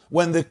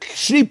 When the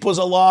sheep was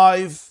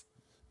alive,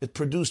 it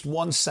produced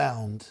one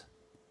sound.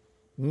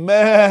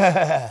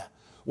 Meh.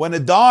 When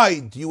it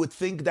died, you would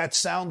think that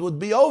sound would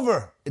be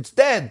over. It's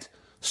dead.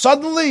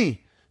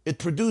 Suddenly, it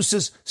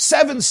produces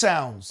 7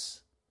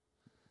 sounds.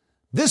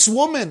 This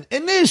woman,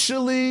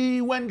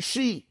 initially, when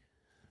she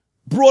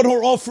brought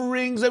her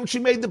offerings and she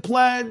made the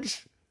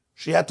pledge,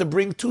 she had to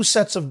bring 2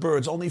 sets of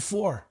birds, only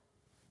 4.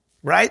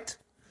 Right?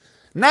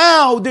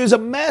 Now, there's a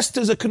mess,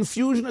 there's a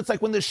confusion. It's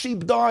like when the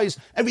sheep dies,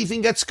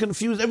 everything gets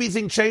confused,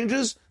 everything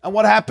changes. And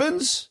what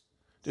happens?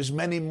 There's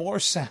many more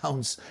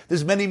sounds.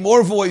 There's many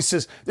more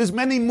voices. There's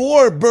many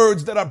more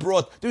birds that are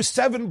brought. There's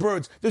 7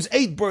 birds. There's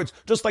 8 birds.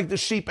 Just like the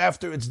sheep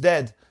after it's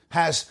dead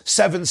has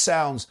 7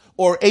 sounds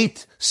or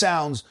 8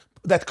 sounds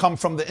that come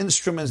from the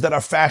instruments that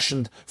are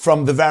fashioned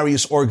from the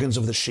various organs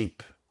of the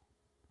sheep.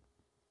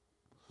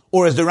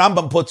 Or as the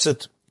Rambam puts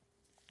it,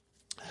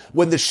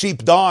 when the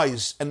sheep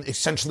dies and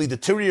essentially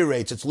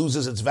deteriorates, it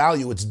loses its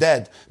value, it's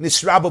dead.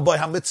 Nisraba by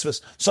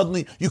ha-mitzvahs.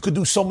 Suddenly you could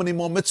do so many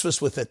more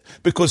mitzvahs with it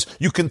because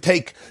you can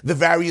take the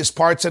various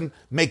parts and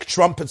make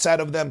trumpets out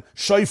of them,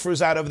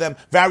 shofars out of them,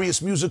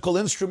 various musical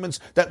instruments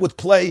that would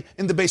play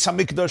in the Beis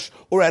HaMikdash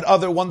or at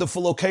other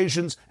wonderful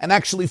occasions and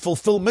actually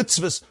fulfill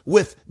mitzvahs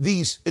with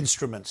these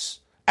instruments.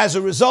 As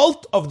a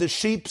result of the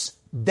sheep's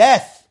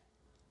death,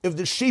 if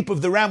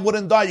the ram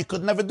wouldn't die, you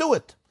could never do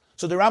it.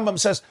 So the Rambam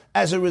says,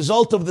 as a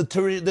result of the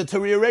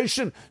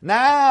deterioration,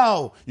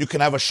 now you can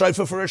have a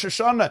shofar for Rosh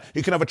Hashanah,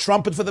 you can have a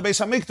trumpet for the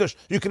Beis HaMikdash,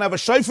 you can have a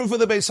shofar for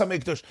the Beis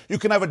HaMikdash, you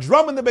can have a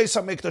drum in the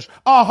Beis HaMikdash,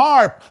 a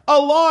harp, a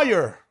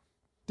lyre.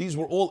 These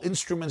were all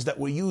instruments that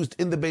were used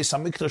in the Beis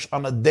HaMikdash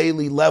on a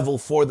daily level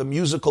for the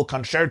musical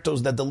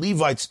concertos that the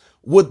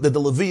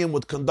Levium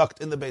would conduct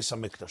in the Beis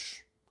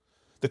HaMikdash.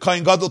 The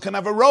Kohen Gadol can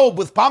have a robe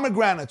with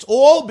pomegranates,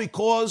 all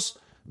because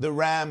the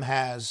ram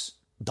has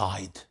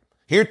died.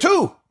 Here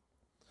too,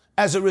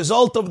 as a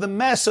result of the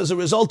mess, as a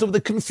result of the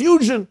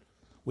confusion,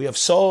 we have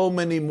so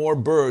many more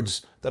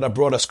birds that have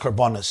brought us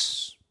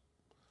karbanos.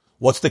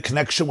 What's the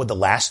connection with the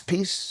last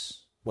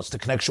piece?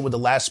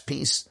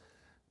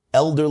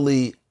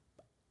 Elderly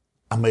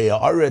Amei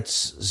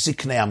Haaretz,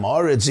 Ziknei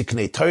Amaretz,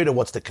 Ziknei Torah,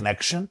 what's the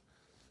connection?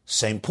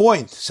 Same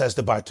point, says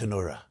the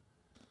Bartanura.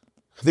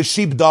 The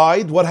sheep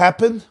died, what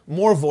happened?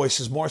 More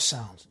voices, more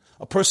sounds.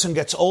 A person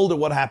gets older,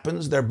 what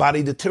happens? Their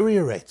body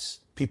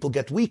deteriorates. People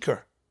get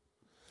weaker.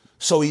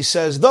 So he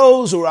says,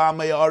 those who are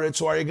Amei Aretz,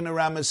 who are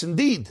ignoramus,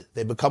 indeed,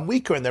 they become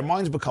weaker and their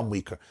minds become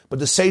weaker. But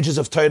the sages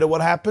of Torah,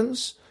 what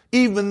happens?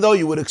 Even though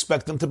you would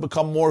expect them to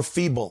become more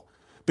feeble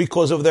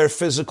because of their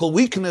physical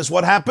weakness,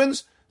 what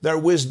happens? Their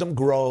wisdom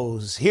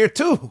grows. Here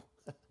too.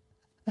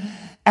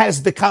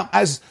 As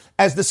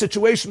the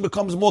situation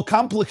becomes more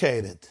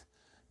complicated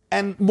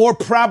and more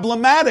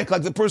problematic,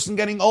 like the person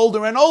getting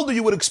older and older,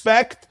 you would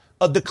expect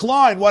a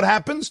decline. What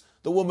happens?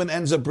 The woman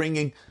ends up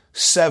bringing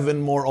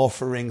 7 more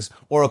offerings,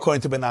 or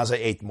according to Ben Azai,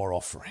 8 more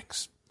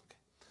offerings.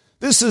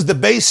 This is the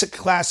basic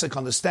classic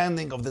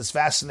understanding of this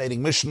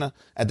fascinating Mishnah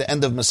at the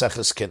end of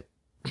Maseches Kin.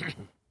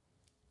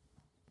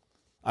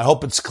 I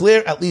hope it's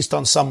clear, at least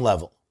on some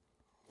level.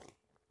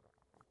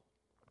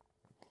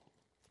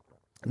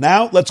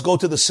 Now, let's go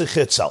to the Sikh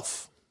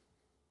itself.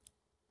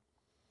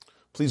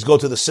 Please go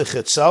to the Sikh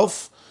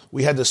itself.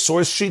 We had the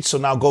source sheet, so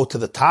now go to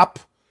the top.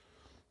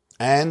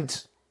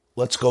 And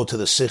let's go to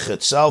the Sikh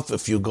itself.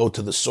 If you go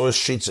to the source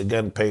sheets,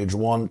 again, page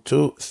 1,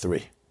 2,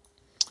 3.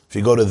 If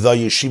you go to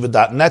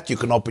theyeshiva.net, you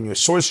can open your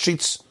source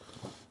sheets.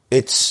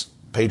 It's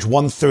page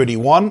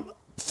 131,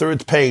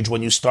 third page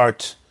when you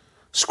start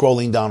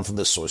scrolling down from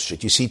the source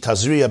sheet. You see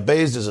Tazriya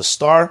Beis, there's a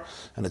star,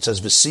 and it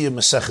says V'siyah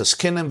Meseches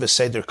Kinim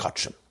V'seder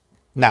Kachim.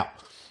 Now,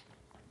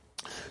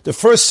 the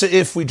first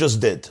seif we just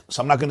did,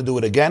 so I'm not going to do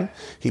it again.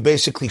 He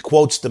basically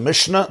quotes the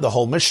Mishnah, the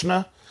whole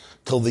Mishnah,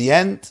 till the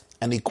end,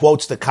 and he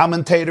quotes the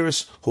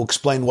commentators who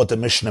explain what the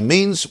Mishnah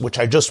means, which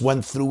I just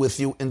went through with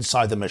you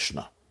inside the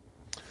Mishnah.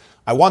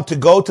 I want to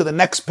go to the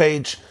next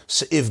page,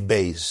 Seif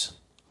Beis.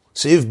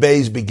 Seif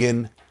Beis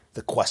begin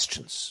the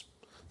questions.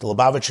 The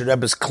Lubavitcher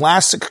Rebbe's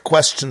classic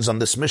questions on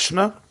this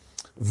Mishnah,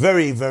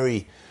 very,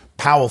 very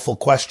powerful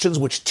questions,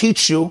 which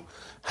teach you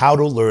how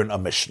to learn a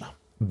Mishnah.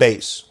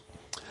 Beis.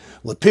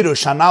 According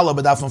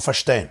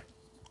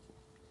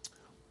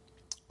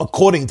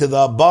to the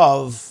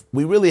above,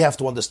 we really have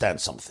to understand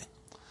something.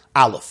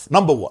 Aleph,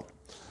 number 1.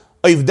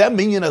 Auf dem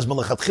Minyan as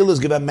Malachatchil is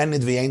given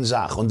menit wie ein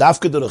Sach und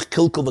dafke durch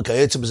Kilkel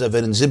v'kayetze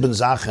werden 7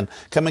 Sachen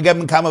kann man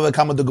geben kama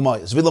v'kama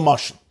Dugmayas. Wie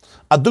Lamoschen.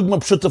 A Dugma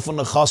Pschutte von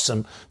der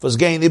Chassim was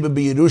gehen ibe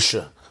bei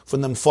Yerusha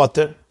von dem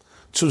Vater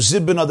zu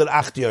 7 oder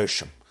 8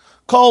 Jörschem.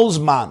 Kols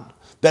Mann,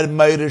 der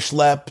Meure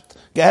schleppt,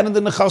 gehören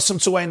den Chassim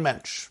zu ein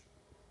Mensch.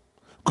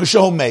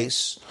 Kusho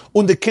Meis,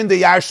 und die Kinder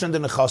jahrschen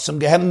den Chassim,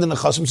 gehören den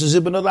Chassim zu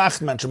 7 oder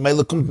 8 Menschen.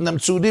 Meile kommt in dem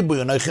zu Ribu,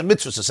 und euch in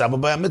Mitzvahs, das ist aber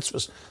bei einem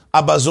Mitzvahs.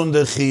 Aber so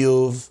der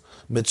Chiyuv,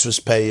 Mitzvahs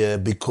Peye,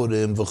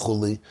 Bikurim,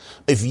 V'chuli.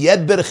 If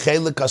jeder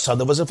Chelik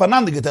Asada was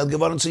aufeinander geteilt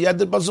geworden zu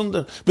jeder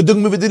Basunder.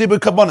 Bedungen wir wieder Ribu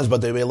Kabonis,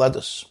 but they will let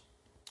us.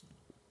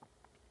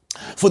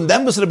 Von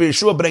dem, was Rabbi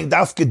Yeshua bringt,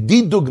 Dafke,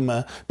 die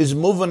Dugme, ist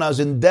moving as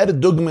in der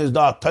Dugme ist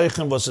da ein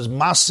Teichen, was ist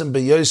Massen bei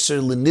Jösser,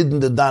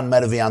 Leniden de Dan,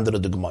 mehr wie andere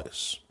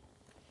Dugmeis.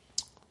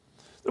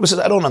 Rabbi says,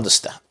 I don't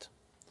understand.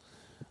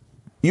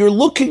 You're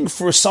looking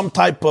for some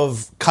type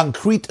of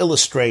concrete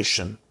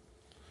illustration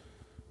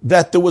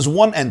that there was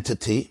one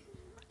entity,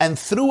 and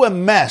through a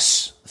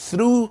mess,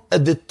 through a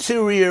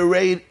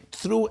deteriorating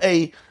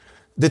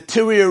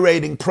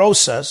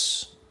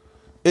process,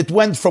 it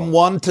went from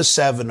 1 to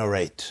 7 or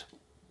 8.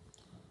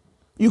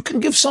 You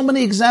can give so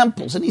many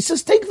examples. And he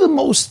says, take the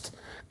most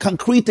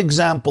concrete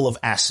example of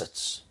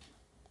assets.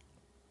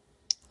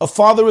 A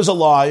father is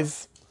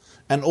alive,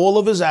 and all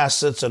of his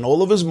assets and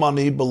all of his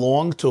money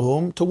belong to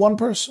whom? To one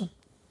person.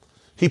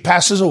 He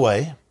passes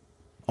away,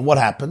 and what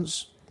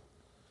happens?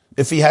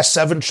 If he has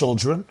 7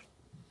 children,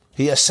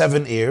 he has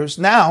 7 heirs.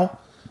 Now,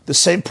 the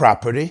same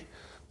property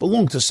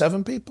belongs to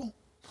 7 people.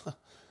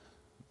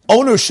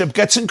 Ownership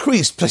gets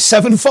increased by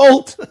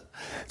 7-fold.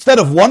 Instead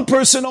of one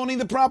person owning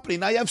the property,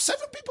 now you have 7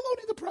 people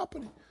owning the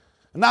property.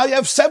 Now you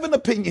have 7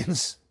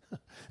 opinions.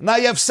 Now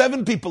you have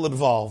 7 people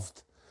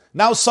involved.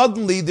 Now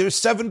suddenly there's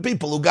 7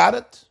 people who got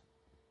it.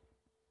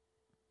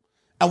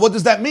 And what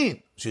does that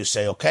mean? So you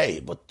say,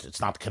 okay, but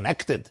it's not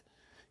connected.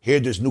 Here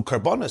there's new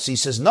karbonas. He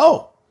says,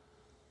 no.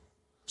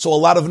 So a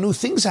lot of new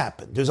things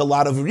happen. There's a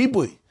lot of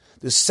ribui.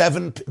 There's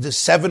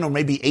 7 or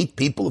maybe 8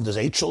 people, if there's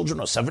 8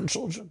 children or 7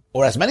 children,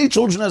 or as many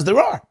children as there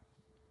are.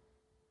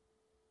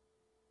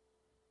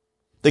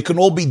 They can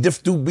all be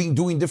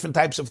doing different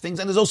types of things,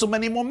 and there's also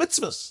many more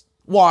mitzvahs.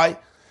 Why?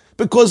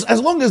 Because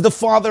as long as the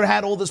father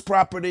had all this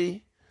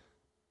property,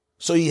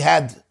 so he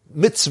had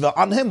mitzvah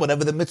on him,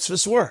 whatever the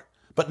mitzvahs were.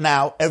 But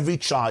now every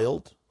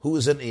child who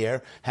is an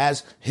heir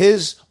has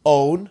his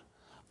own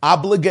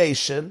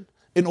obligation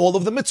in all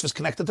of the mitzvahs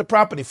connected to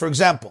property. For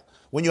example,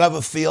 when you have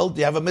a field,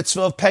 you have a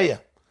mitzvah of payah.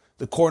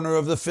 The corner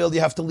of the field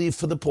you have to leave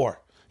for the poor.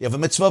 You have a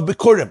mitzvah of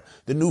bikurim,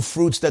 the new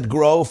fruits that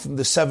grow from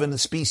the 7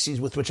 species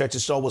with which Eretz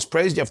Yisrael was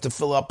praised. You have to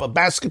fill up a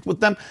basket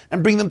with them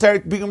and bring them to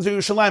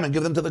Yerushalayim and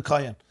give them to the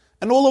Kohen.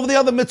 And all of the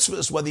other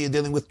mitzvahs, whether you're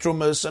dealing with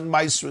trumas and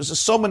maasros, there's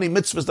so many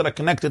mitzvahs that are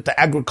connected to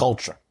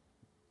agriculture.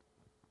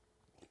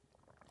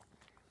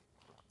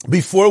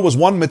 Before it was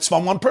one mitzvah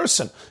on one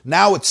person.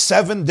 Now it's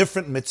 7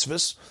 different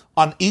mitzvahs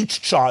on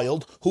each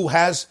child who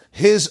has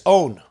his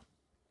own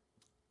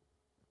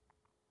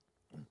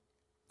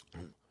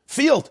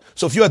field.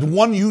 So if you had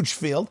one huge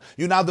field,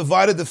 you now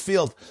divided the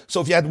field.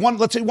 So if you had one,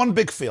 let's say one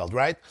big field,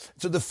 right?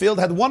 So the field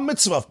had one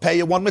mitzvah of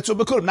payah, one mitzvah of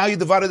bikurim. Now you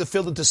divided the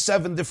field into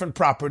 7 different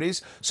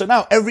properties. So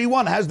now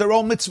everyone has their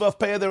own mitzvah of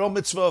payah, their own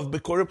mitzvah of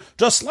bikurim,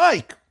 just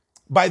like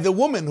by the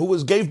woman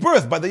who gave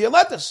birth, by the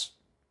yeletis.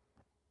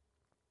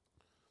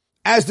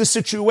 As the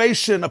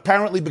situation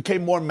apparently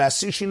became more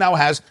messy, she now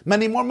has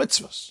many more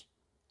mitzvahs.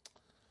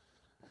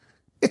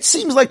 It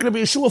seems like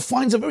Rabbi Yeshua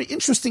finds a very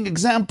interesting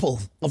example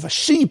of a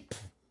sheep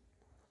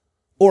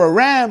or a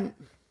ram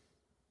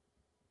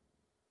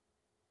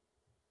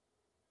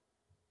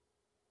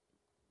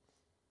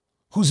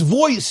whose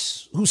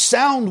voice, whose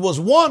sound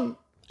was 1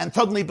 and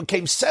suddenly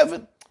became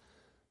 7.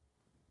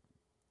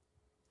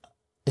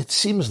 It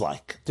seems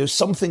like there's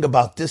something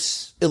about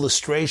this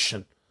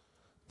illustration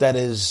that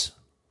is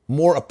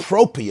more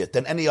appropriate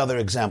than any other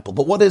example.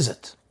 But what is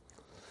it?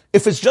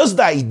 If it's just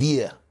the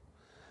idea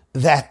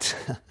that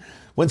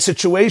when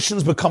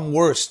situations become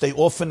worse, they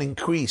often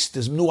increase,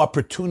 there's new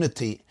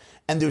opportunity,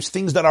 and there's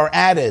things that are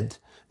added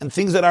and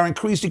things that are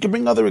increased, you can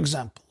bring other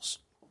examples.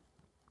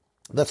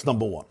 That's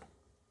number 1.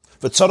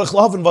 V'tzarech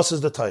lahavin, was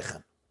is the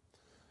teichen?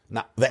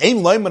 Now, the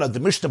ein Leimer of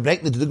the Mishnah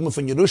bringt nicht die Dugma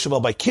von Yerusha,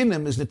 weil bei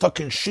Kinim ist nicht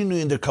taken Shinu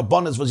in der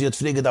Kabbanis, was sie hat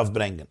Friege darf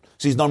bringen.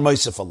 Sie ist noch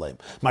Meisef allein.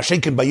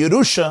 Maschenken bei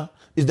Yerusha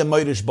is the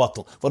Meirish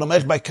bottle. Von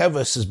echt bei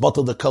Keves is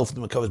bottle the Kelf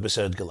the Keves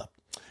beseret gelebt.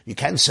 You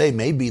can say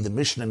maybe the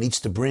Mishnah needs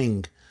to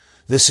bring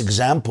this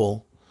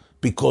example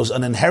because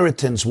an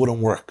inheritance wouldn't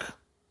work.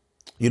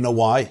 You know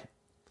why?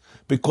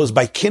 Because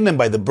by Kinim,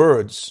 by the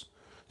birds,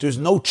 there's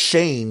no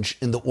change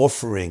in the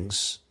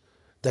offerings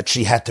that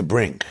she had to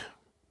bring.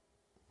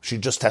 She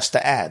just has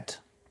to add.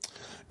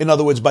 In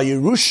other words, by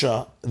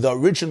Yerusha, the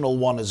original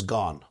one is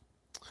gone.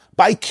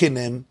 By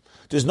Kinim,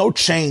 there's no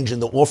change in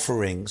the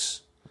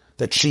offerings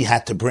that she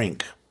had to bring.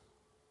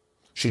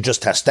 She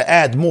just has to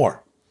add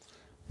more.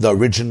 The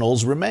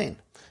originals remain.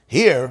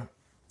 Here,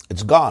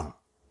 it's gone.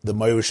 The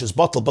Meirish is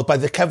bottled, but by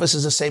the Keves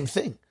is the same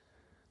thing.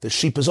 The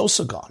sheep is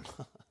also gone.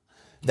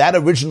 That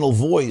original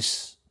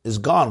voice is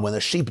gone. When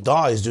a sheep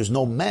dies, there's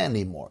no man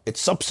anymore.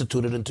 It's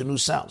substituted into new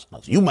sounds. Now,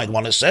 you might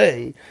want to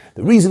say,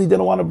 the reason he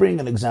didn't want to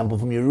bring an example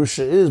from Yerusha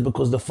is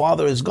because the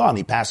father is gone.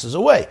 He passes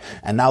away.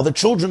 And now the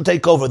children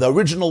take over. The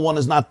original one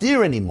is not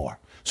there anymore.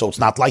 So it's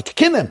not like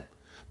Kinim.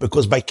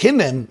 Because by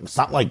Kinim, it's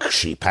not like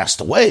she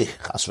passed away.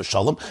 Chas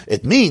v'shalom.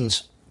 It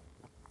means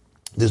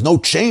there's no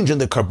change in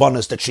the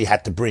karbanos that she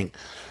had to bring.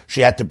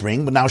 She had to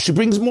bring, but now she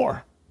brings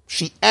more.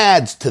 She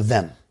adds to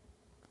them.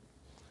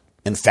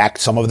 In fact,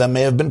 some of them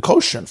may have been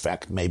kosher. In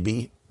fact,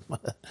 maybe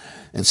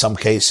in some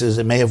cases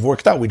it may have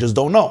worked out. We just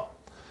don't know.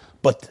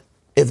 But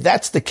if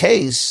that's the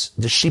case,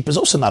 the sheep is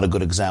also not a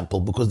good example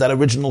because that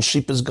original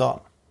sheep is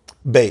gone.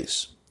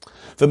 Beis.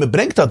 Wenn man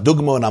bringt das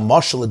Dugma und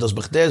Amoshel, das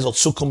Bechder soll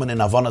zukommen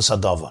in Avanas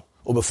Hadavar.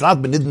 Und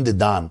befragt benitten die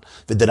Dan,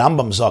 wie der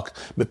Rambam sagt,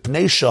 mit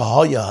Pnei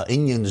Shahaya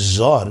Inyan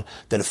Zor,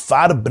 der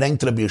Pfarr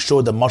bringt Rabbi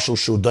Yeshua der Moshel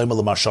Shu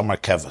Doimel Mashomar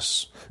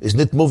Keves. Ist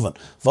nicht moving.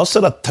 Was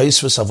hat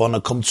Teisves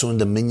Havana kommt zu in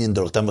der Minyan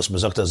durch dem, was man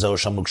sagt,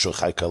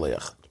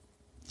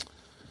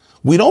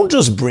 we don't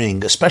just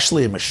bring,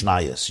 especially in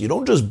Mishnayos, you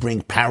don't just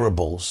bring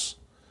parables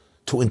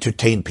to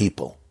entertain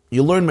people.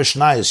 You learn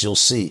Mishnayos, you'll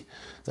see.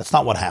 That's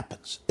not what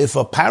happens. If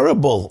a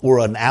parable or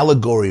an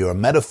allegory or a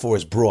metaphor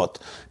is brought,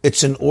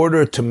 it's in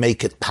order to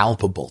make it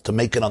palpable, to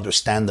make it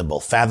understandable,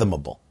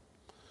 fathomable,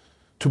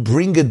 to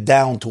bring it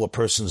down to a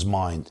person's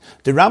mind.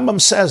 The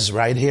Rambam says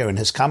right here in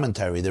his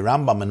commentary, the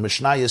Rambam in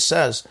Mishnayos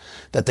says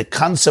that the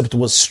concept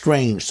was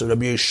strange, so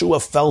Rabbi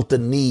Yeshua felt the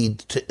need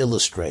to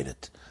illustrate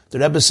it. The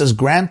Rebbe says,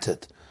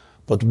 granted,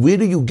 but where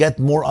do you get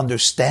more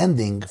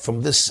understanding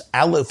from this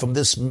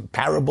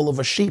parable of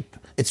a sheep?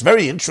 It's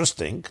very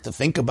interesting to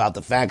think about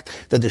the fact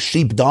that the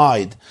sheep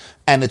died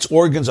and its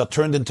organs are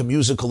turned into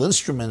musical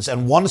instruments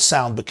and one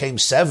sound became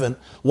 7,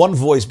 one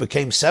voice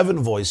became 7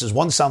 voices,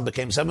 one sound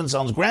became 7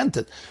 sounds,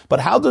 granted.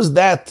 But how does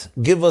that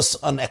give us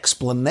an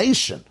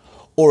explanation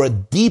or a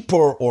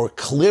deeper or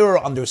clearer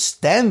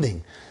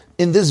understanding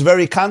in this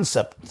very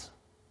concept?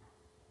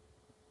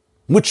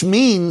 Which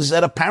means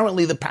that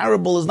apparently the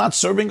parable is not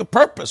serving a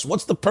purpose.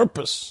 What's the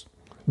purpose?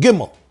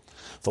 Gimel.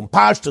 From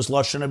Pashtus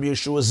Lashon Rabbi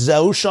Yeshua,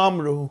 Zeu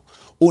Shamru,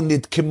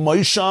 Unit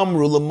Kimoy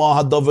Shamru,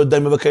 Lema Hadover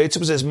Dem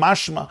V'Keitzim, says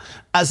Mashma,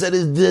 as it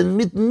is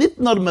nit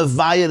nor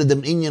mevayer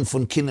dem Inyan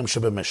von Kinim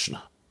Shebe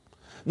Mishnah.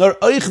 Nor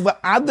euch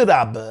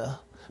ve'adrabe,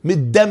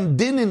 mit dem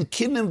Dinnen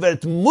Kinim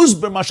wird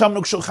Musber Masham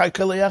no Gshul Chai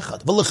Kele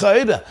Yechad.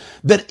 V'lechaire,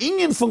 der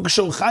Inyan von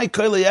Gshul Chai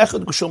Kele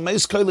Yechad, Gshul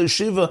Meis Kele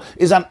Shiva,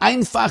 is an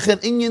einfacher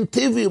Inyan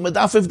Tivi, und man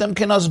darf auf dem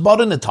kein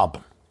Asbar nicht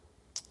haben.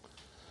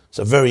 It's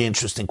a very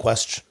interesting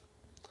question.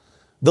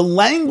 The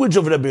language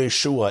of Rabbi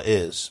Yeshua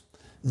is,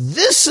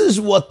 this is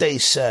what they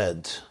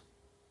said.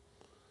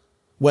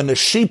 When a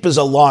sheep is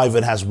alive,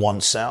 it has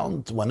one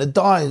sound. When it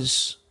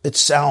dies, its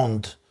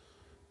sound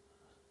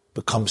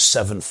becomes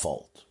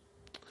 7-fold.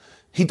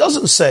 He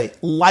doesn't say,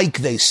 like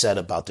they said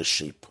about the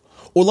sheep,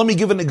 Or let me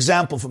give an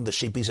example from the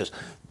sheep. He says,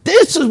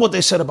 this is what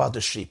they said about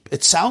the sheep.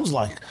 It sounds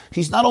like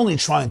he's not only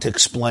trying to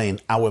explain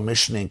our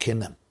Mishnah in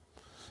Kinnem,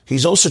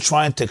 he's also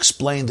trying to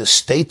explain the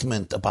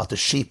statement about the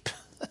sheep.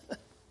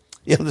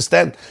 You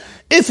understand?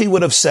 If he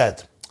would have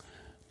said,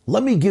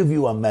 let me give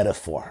you a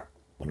metaphor.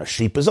 When a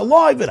sheep is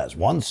alive, it has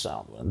one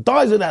sound. When it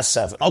dies, it has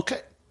seven.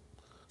 Okay.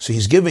 So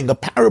he's giving a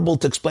parable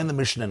to explain the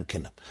Mishnah in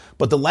Kinnem.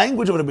 But the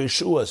language of Rabbi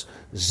Yeshua is,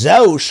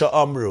 Zeu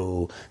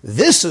sha'amru,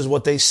 this is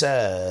what they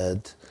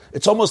said.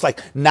 It's almost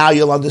like, now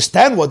you'll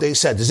understand what they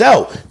said.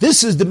 Zeu,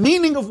 this is the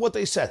meaning of what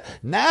they said.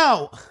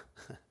 Now,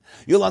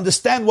 you'll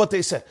understand what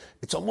they said.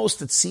 It's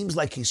almost, it seems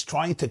like he's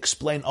trying to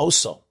explain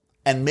also,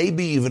 and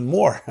maybe even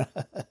more,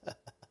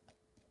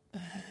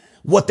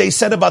 what they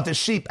said about the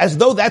sheep, as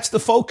though that's the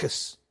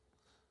focus.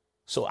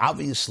 So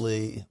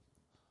obviously,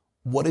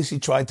 what is he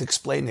trying to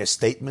explain here?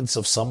 Statements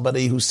of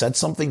somebody who said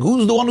something?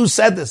 Who's the one who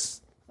said this?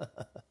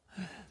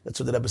 That's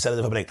what the Rebbe said at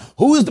the beginning.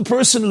 Who is the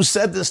person who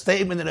said this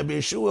statement? And Rabbi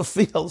Yeshua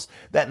feels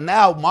that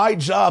now my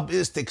job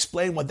is to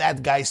explain what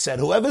that guy said.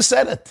 Whoever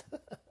said it,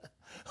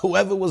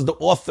 whoever was the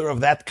author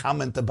of that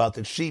comment about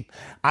the sheep,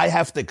 I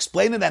have to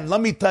explain it. And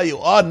let me tell you,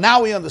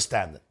 now we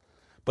understand it.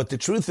 But the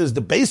truth is,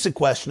 the basic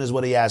question is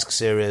what he asks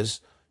here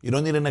is, you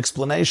don't need an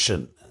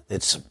explanation.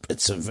 It's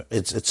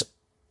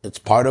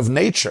part of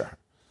nature.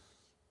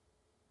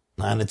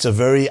 And it's a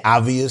very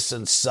obvious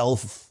and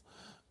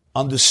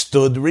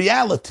self-understood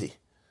reality.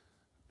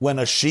 When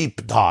a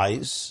sheep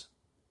dies,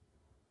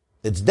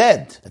 it's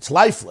dead, it's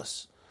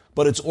lifeless.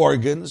 But its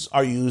organs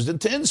are used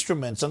into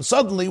instruments, and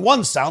suddenly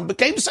one sound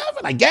became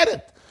seven. I get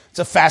it. It's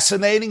a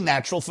fascinating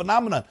natural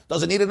phenomenon.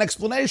 Doesn't need an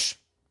explanation.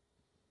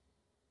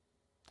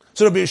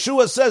 So Rabbi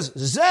Yeshua says,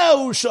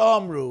 Zeu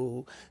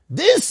shamru.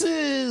 This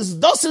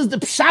is the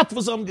pshat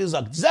was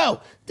gesagt. Zeu.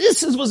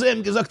 This is was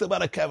gesagt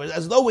about a kever.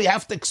 As though we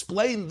have to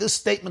explain this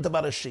statement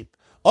about a sheep.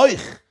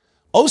 Oich.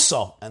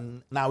 Also,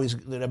 and now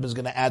the Rebbe is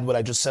going to add what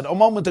I just said a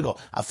moment ago.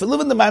 Since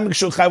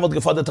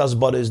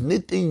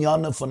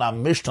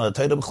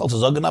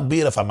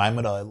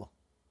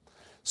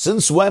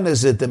when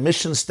is it the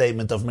mission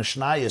statement of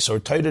Mishnayos or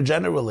Torah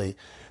generally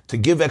to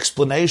give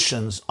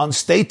explanations on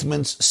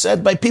statements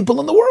said by people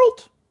in the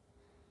world?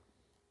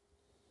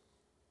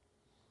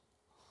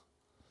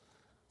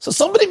 So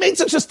somebody made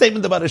such a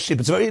statement about a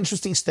sheep. It's a very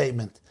interesting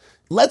statement.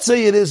 Let's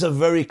say it is a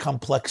very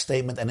complex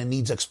statement and it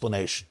needs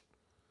explanation.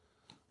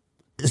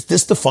 Is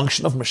this the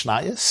function of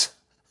Mishnayos?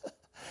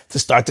 To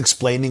start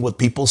explaining what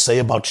people say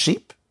about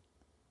sheep?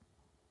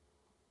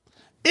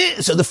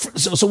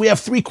 So we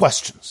have three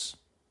questions.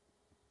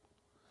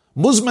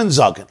 Muzman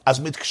zagen, as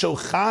mit ksho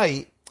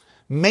chai,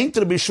 meint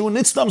Rabbi Yeshua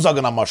nicht stam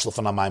zagen am Mashal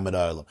von Amayim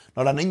Eilem,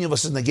 nor an Inyan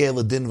was in the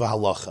Gele Din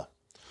v'Halacha.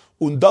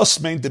 Und das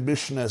meint der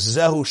Mishnah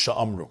Zehu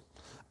sha'amru.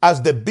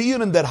 As the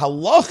Biur in der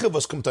Halacha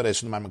was kommt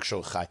reis von Amayim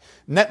ksho chai,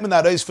 net men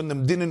a reis von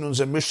dem Din in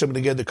unser Mishnah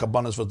mit der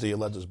Kabbanas was die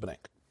Yeledes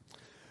bringt.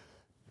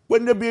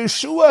 When Rabbi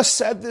Yeshua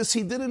said this,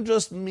 he didn't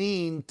just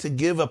mean to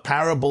give a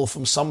parable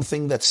from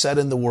something that's said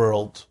in the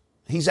world.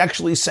 He's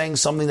actually saying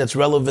something that's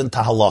relevant to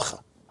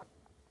halacha.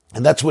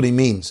 And that's what he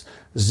means.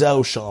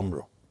 Zeu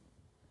sha'amru.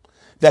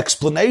 The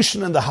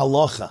explanation in the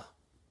halacha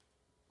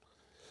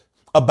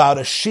about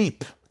a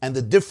sheep and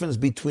the difference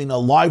between a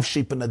live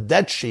sheep and a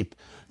dead sheep,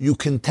 you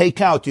can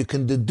take out, you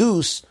can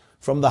deduce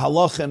from the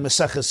halacha in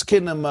Maseches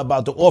Kinnem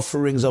about the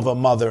offerings of a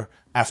mother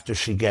after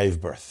she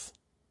gave birth.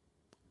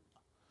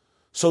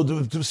 So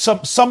to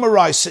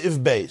summarize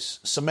Seif Beis,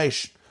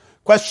 summation.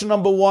 Question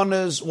number one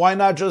is, why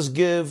not just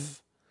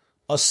give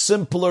a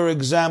simpler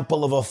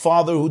example of a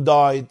father who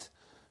died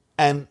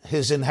and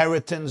his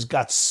inheritance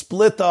got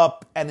split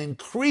up and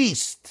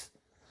increased.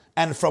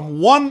 And from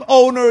one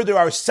owner, there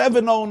are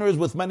 7 owners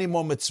with many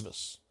more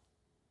mitzvahs.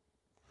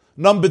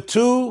 Number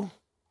 2,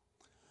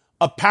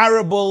 a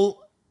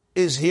parable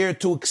is here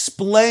to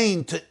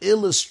explain, to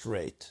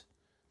illustrate,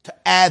 to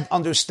add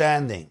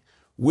understanding.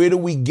 Where do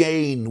we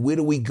gain? Where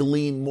do we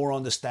glean more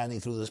understanding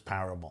through this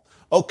parable?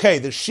 Okay,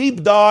 the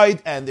sheep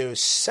died and there's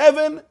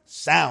 7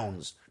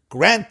 sounds.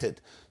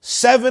 Granted,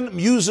 7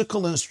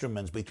 musical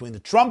instruments between the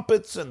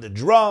trumpets and the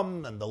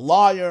drum and the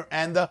lyre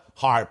and the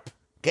harp.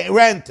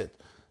 Granted.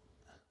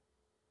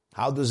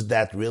 How does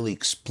that really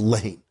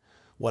explain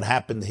what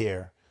happened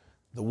here?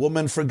 The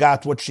woman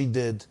forgot what she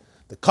did.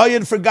 The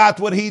Kohen forgot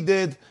what he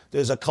did.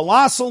 There's a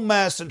colossal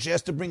mess and she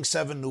has to bring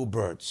 7 new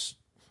birds.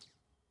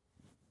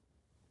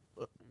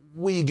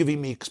 Will you give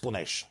me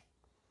explanation?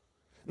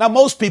 Now,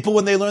 most people,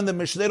 when they learn the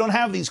Mishnah, they don't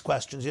have these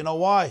questions. You know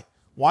why?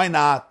 Why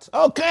not?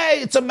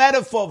 Okay, it's a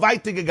metaphor.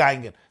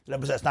 Weitergegangen. The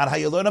Rebbe says, that's not how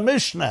you learn a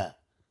Mishnah.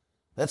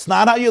 That's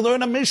not how you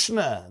learn a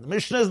Mishnah. The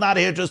Mishnah is not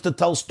here just to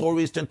tell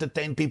stories, to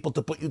entertain people,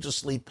 to put you to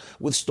sleep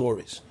with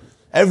stories.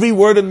 Every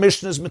word in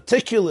Mishnah is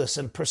meticulous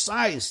and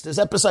precise. There's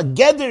a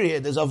geder here.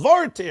 There's a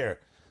vort here.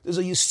 There's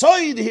a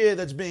yisoid here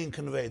that's being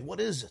conveyed.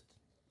 What is it?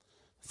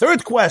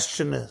 Third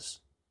question is,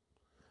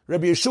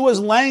 Rabbi Yeshua's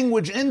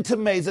language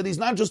intimates that he's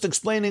not just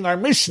explaining our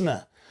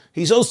Mishnah.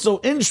 He's also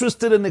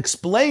interested in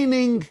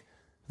explaining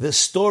the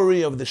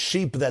story of the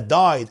sheep that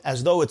died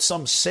as though it's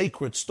some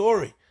sacred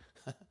story.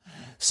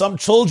 some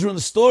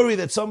children's story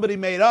that somebody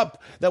made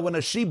up, that when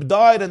a sheep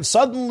died and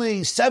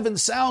suddenly 7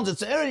 sounds,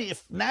 it's a very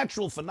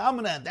natural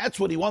phenomenon. That's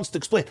what he wants to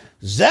explain.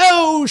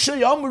 Zeu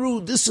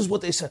sheyamru, this is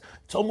what they said.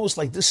 It's almost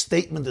like this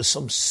statement is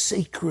some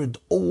sacred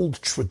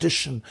old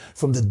tradition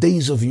from the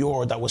days of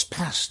yore that was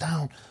passed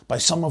down by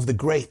some of the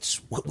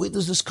greats. Where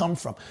does this come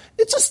from?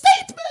 It's a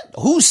statement.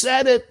 Who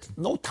said it?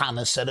 No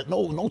Tana said it.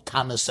 No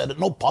Tana said it.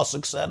 No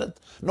Pasuk said it.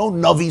 No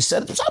Navi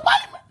said it. It's a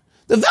Maimer.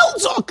 The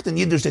Welt sagt, in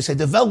Yiddish they say,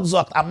 the Welt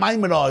sagt, a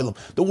Maimer Oilam.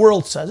 The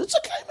world says, it's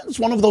okay, man. It's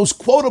one of those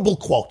quotable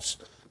quotes.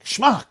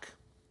 Geschmack.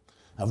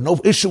 I have no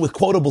issue with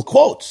quotable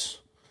quotes.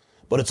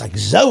 But it's like,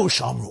 Zeu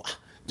Shamru.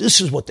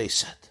 This is what they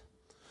said.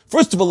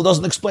 First of all, it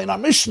doesn't explain our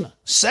Mishnah.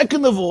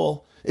 Second of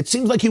all, it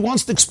seems like he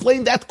wants to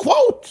explain that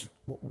quote.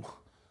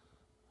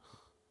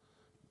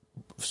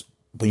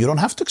 But you don't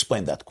have to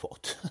explain that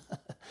quote.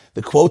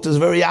 The quote is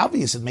very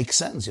obvious. It makes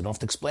sense. You don't have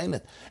to explain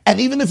it. And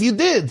even if you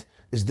did,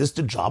 is this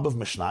the job of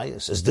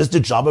Mishnayos? Is this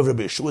the job of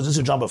Rabbi Yeshua? Is this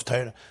the job of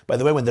Torah? By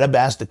the way, when the Rebbe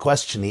asked the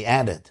question, he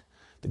added,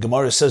 the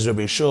Gemara says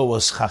Rabbi Yeshua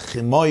was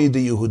Chachimoi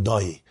de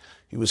Yehudai.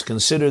 He was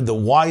considered the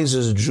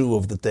wisest Jew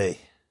of the day.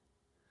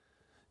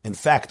 In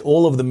fact,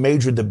 all of the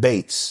major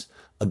debates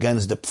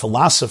against the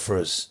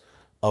philosophers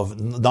of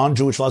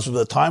non-Jewish philosophers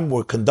of the time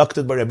were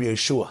conducted by Rabbi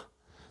Yeshua.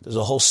 There's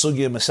a whole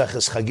sugya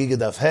Maseches Chagiga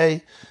Daf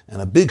Hey,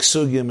 and a big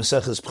sugya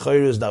Maseches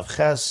Pcheiros Daf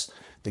Ches,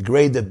 the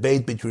great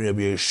debate between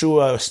Rabbi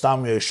Yeshua,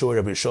 Stam Yeshua,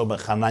 Rabbi Yeshua ben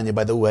Chananya.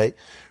 By the way,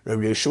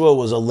 Rabbi Yeshua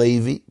was a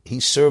Levi. He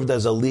served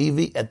as a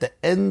Levi at the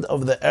end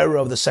of the era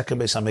of the second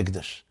Beis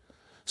HaMikdash.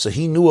 So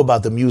he knew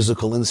about the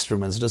musical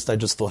instruments. I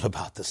just thought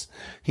about this.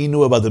 He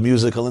knew about the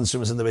musical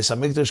instruments in the Beis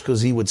HaMikdash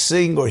because he would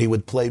sing or he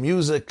would play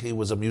music. He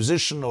was a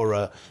musician or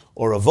a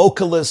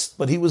vocalist,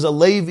 but he was a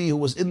Levi who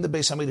was in the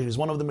Beis HaMikdash. He was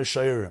one of the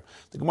Meshayrim.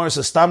 The Gemara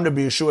says, Stam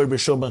Rabbi Yeshua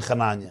ben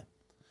Chananya.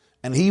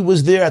 And he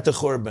was there at the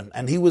Churban,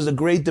 and he was a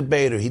great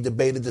debater. He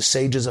debated the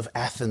sages of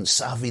Athens,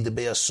 Savi de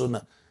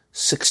Beasuna,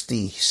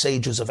 60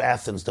 sages of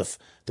Athens,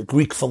 the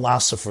Greek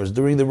philosophers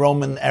during the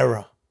Roman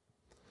era.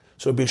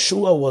 So Rabbi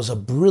Yeshua was a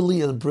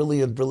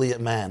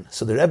brilliant man.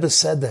 So the Rebbe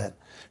said that.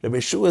 Rabbi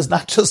Yeshua is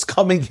not just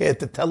coming here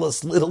to tell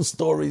us little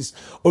stories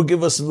or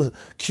give us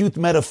cute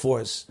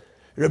metaphors.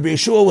 Rabbi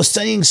Yeshua was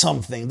saying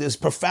something. There's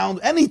profound,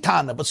 any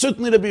Tana, but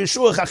certainly Rabbi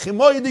Yeshua,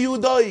 Chachimoi de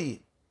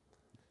Yehudai.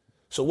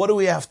 So what do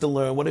we have to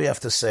learn? What do we have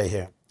to say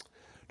here?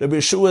 Rabbi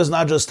Yeshua is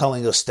not just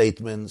telling us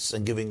statements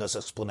and giving us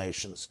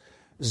explanations.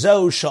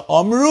 Zeu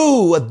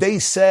sha'amru, what they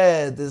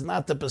said is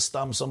not the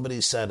pestam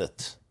somebody said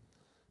it.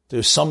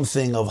 There's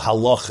something of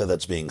halacha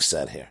that's being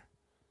said here.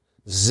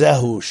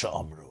 Zehu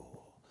sha'amru.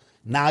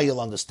 Now you'll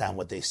understand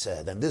what they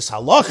said. And this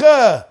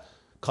halacha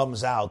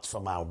comes out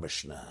from our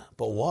Mishnah.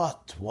 But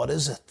what? What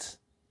is it?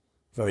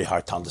 Very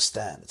hard to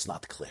understand. It's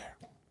not clear.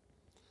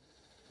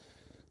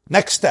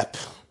 Next step.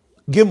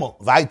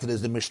 Gimel, weiter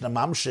is the Mishnah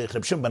Mamshech,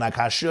 Reb Shimon ben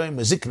Akashiyah,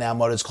 Mezikne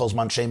Amoritz, Kol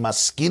Zman Shei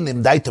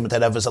Maskinim, Daitem et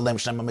Ereves Alem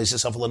Shneim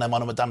Amesis Afel Onem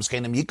Onem Etam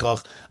Skenim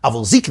Yikoch,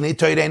 Aval Zikne,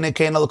 Toireine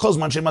Kein, Al Kol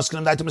Zman Shei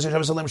Maskinim, Daitem et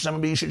Ereves Alem Shneim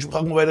Amesis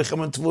Afel Onem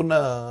Onem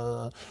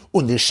Tvuna,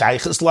 und die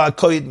Scheiches La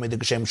Koid, mit der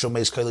Geshem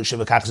Shomeis Koil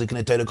Shiva Kach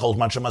Zikne, Toire Kol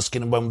Zman Shei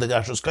Maskinim, Bom de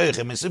Gashos Koich,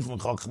 Emesif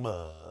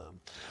Chochma.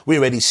 We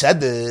already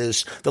said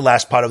this. The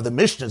last part of the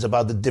Mishnah is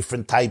about the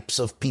different types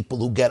of people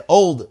who get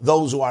old.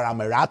 Those who are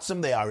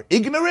Amiratzim, they are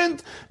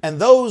ignorant, and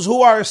those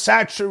who are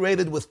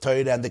saturated with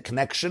Torah. And the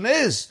connection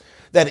is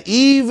that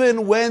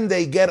even when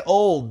they get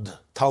old,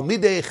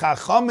 Talmidei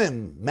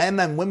Chachamim, men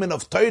and women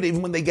of Torah,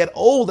 even when they get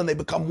old and they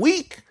become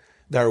weak,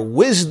 their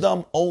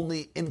wisdom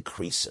only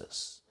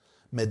increases.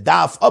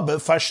 Medaf Abba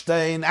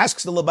Fashtain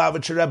asks the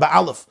Lubavitcher Rebbe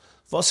Aleph,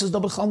 was ist da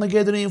bechal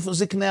negederin von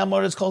Ziknei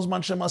Amoritz Kol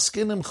Zman Shei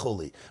Maskinim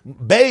Chuli?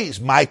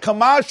 Beis, my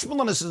Kamashmel,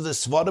 and this is the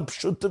Svara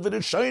Pshuta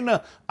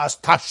V'Rishoina, as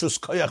Tashus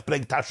Koyach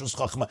breng Tashus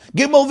Chochma.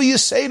 Gimel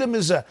v'Yiseirim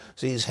is a,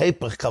 so he's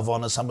Hepech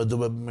Kavonas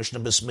Hamadu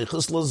Mishnah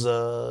Besmichus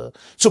Laza.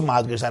 Zum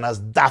Madger sein,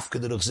 as Dafke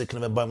durch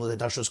Ziknei V'Baim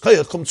Tashus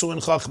Koyach, kommt zu in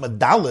Chochma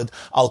Dalet,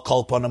 al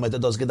Kolponem,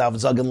 et das gedacht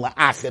sagen,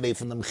 La'achere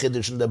von dem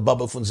Chiddish und der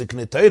Baba von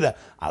Ziknei Teure,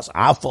 as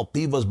Afal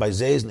Pivos bei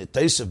Zeis,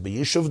 Nitesef,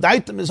 B'Yishuv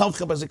Daitem, is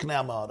Havche bei Ziknei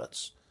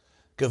Amoritz.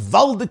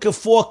 Gewaldike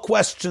 4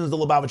 questions the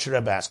Lubavitcher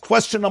Rebbe asked.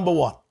 Question number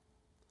 1.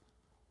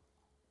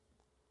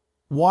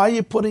 Why are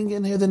you putting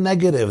in here the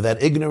negative,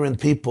 that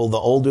ignorant people, the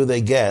older they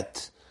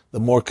get, the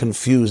more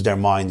confused their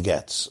mind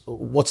gets?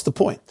 What's the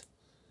point?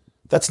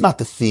 That's not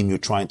the theme you're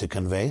trying to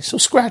convey, so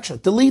scratch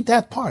it. Delete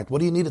that part. What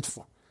do you need it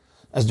for?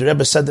 As the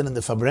Rebbe said it in the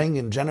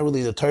Fabrengen,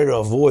 generally the Torah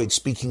avoids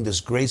speaking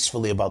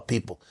disgracefully about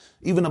people.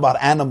 Even about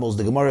animals,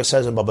 the Gemara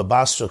says in Baba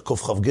Basra,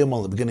 Kuf Chav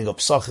Gimel, the beginning of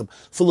Psachim,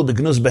 full of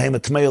begnus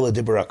behemet tmeil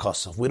edibur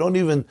akasav. We don't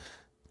even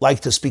like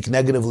to speak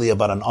negatively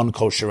about an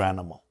unkosher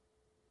animal.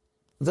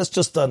 That's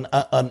just an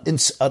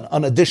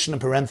addition in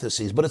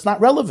parentheses, but it's not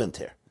relevant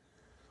here.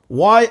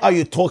 Why are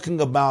you talking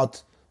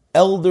about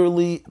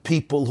elderly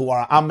people who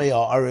are amei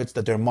ha'aretz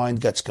that their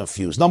mind gets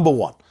confused? Number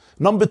 1.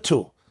 Number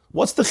 2.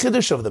 What's the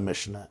chiddush of the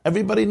Mishnah?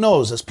 Everybody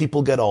knows as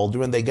people get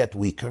older and they get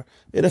weaker,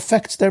 it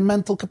affects their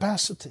mental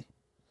capacity.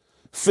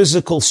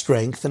 physical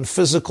strength and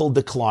physical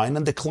decline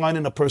and decline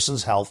in a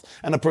person's health,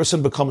 and a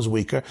person becomes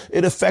weaker,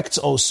 it affects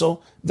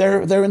also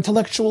their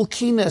intellectual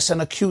keenness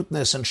and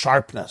acuteness and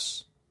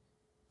sharpness.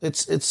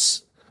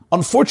 It's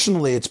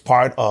unfortunately, it's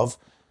part of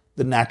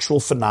the natural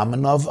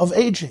phenomenon of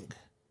aging.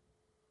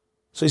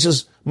 So he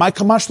says, my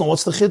kamashlan,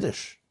 what's the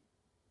chiddush?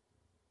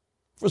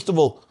 First of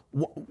all,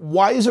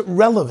 why is it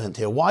relevant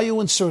here? Why are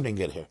you inserting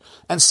it here?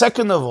 And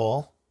second of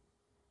all,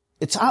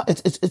 it's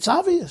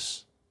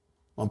obvious.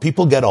 When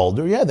people get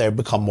older, they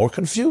become more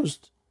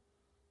confused.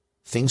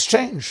 Things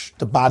change.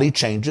 The body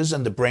changes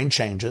and the brain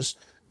changes.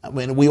 I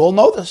mean, we all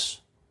know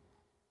this.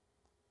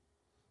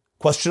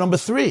 Question number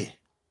 3.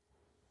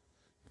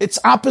 It's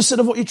opposite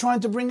of what you're trying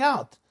to bring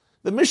out.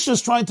 The Mishnah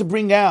is trying to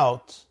bring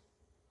out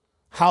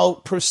how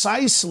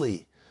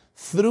precisely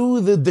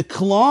through the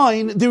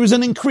decline there is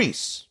an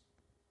increase.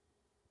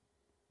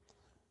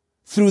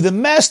 Through the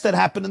mess that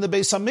happened in the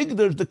Beis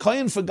Hamikdash, the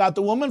Kohen forgot,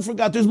 the woman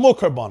forgot, there's more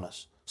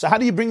karbanos. So how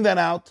do you bring that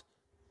out?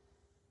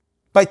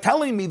 By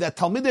telling me that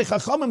Talmidei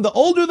Chachamim, the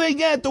older they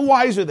get, the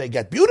wiser they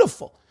get.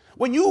 Beautiful.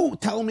 When you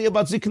tell me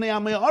about Ziknei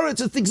Amei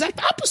Haaretz, it's the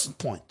exact opposite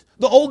point.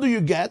 The older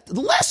you get, the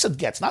less it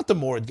gets, not the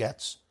more it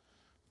gets.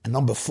 And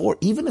number 4,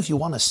 even if you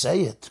want to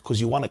say it, because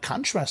you want to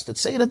contrast it,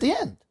 say it at the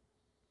end.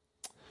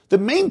 The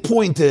main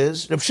point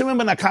is, Reb Shimon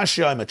ben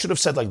Akashya, it should have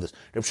said like this,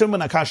 Reb Shimon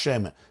ben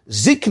Akashya,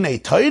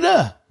 Ziknei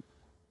Torah,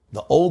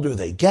 the older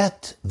they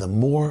get, the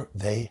more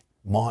their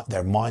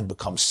mind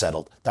becomes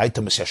settled.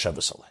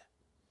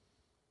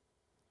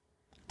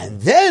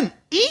 And then,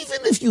 even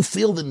if you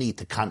feel the need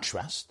to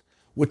contrast,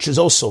 which is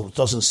also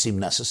doesn't seem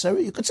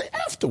necessary, you could say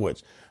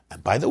afterwards.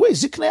 And by the way,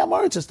 Ziknei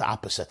Amaretz is the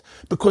opposite.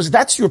 Because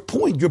that's your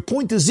point. Your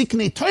point is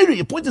Ziknei Torah.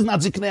 Your point is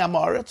not Ziknei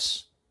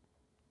Amaretz.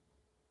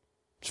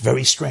 It's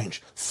very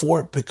strange.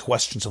 4 big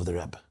questions of the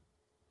Rebbe.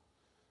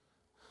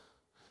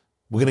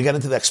 We're going to get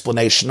into the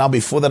explanation. Now,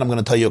 before that, I'm going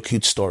to tell you a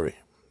cute story.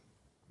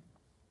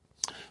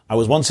 I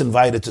was once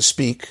invited to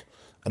speak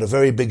at a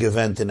very big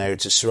event in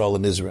Eretz Yisrael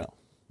in Israel.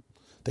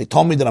 They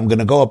told me that I'm going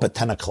to go up at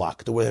 10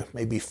 o'clock. There were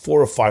maybe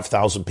 4,000 or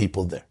 5,000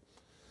 people there.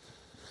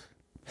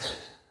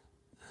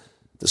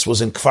 This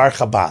was in Kfar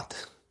Chabad.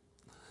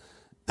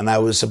 And I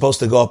was supposed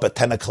to go up at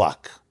 10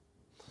 o'clock.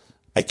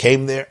 I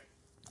came there.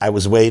 I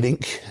was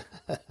waiting.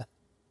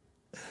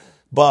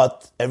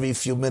 But every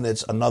few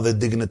minutes, another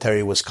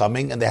dignitary was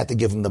coming, and they had to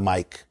give him the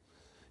mic.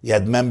 You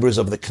had members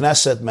of the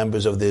Knesset,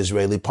 members of the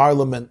Israeli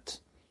parliament,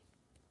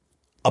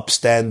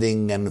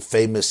 upstanding and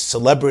famous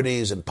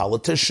celebrities and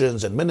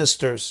politicians and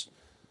ministers.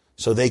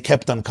 So they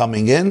kept on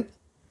coming in.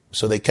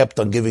 So they kept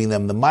on giving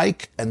them the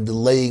mic and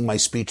delaying my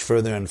speech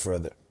further and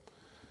further.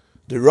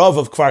 The Rav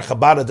of Kfar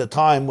Chabad at the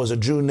time was a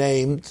Jew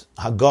named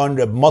Hagon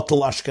Reb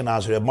Motel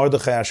Ashkenazi, Reb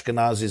Mordechai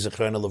Ashkenazi,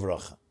 Zechrona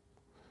Livracha.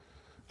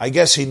 I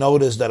guess he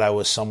noticed that I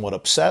was somewhat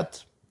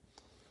upset.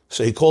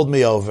 So he called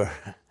me over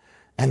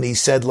and he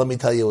said, let me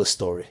tell you a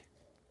story.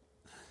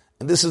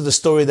 And this is the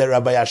story that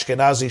Rabbi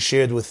Ashkenazi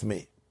shared with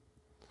me.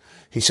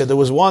 He said there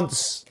was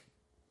once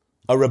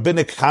a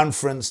rabbinic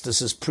conference.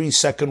 This is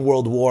pre-Second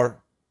World War.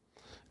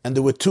 And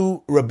there were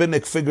 2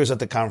 rabbinic figures at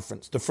the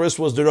conference. The first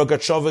was the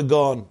Rogatchover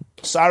Gaon,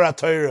 Sara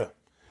Torah,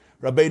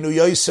 Rabbeinu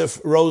Yosef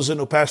Rosen,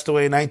 who passed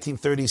away in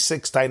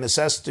 1936, Tainus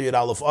Esther, Yud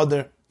Aleph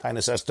Adar,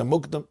 Tainus Esther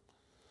Mukdam,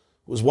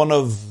 was one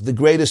of the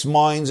greatest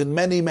minds in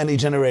many, many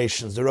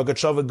generations. The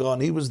Rogatchover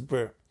Gaon, he was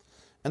there.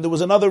 And there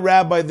was another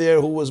rabbi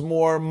there who was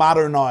more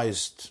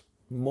modernized,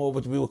 more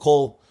what we would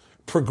call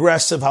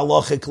progressive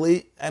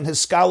halachically, and his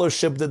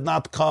scholarship did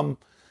not come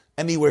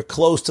anywhere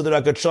close to the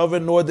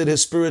Rogatchover, nor did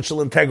his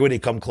spiritual integrity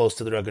come close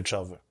to the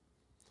Rogatchover.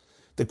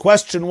 The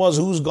question was,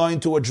 who's going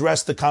to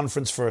address the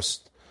conference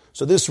first?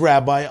 So this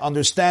rabbi,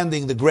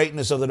 understanding the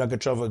greatness of the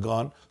Rogatchover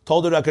Gaon,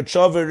 told the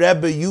Rogatchover,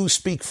 Rebbe, you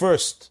speak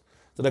first.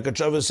 The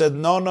Rogatchover said,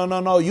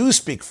 no, you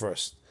speak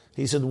first.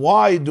 He said,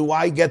 why do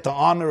I get the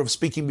honor of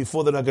speaking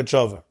before the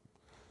Rogatchover?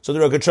 So the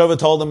Rogatchover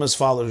told him as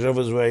follows. Rogatchover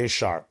was very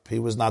sharp. He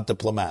was not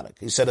diplomatic.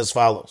 He said as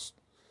follows.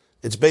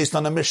 It's based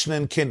on a Mishnah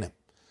in Kinnim.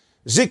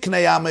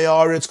 Ziknei Amei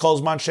Haaretz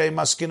calls man shei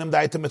maskinim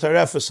daitem et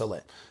harefes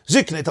aleim.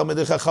 Ziknei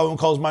Talmidei Chachamim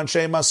calls man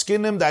shei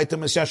maskinim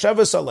daitem es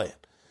yasheves aleim.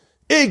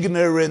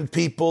 Ignorant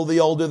people,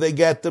 the older they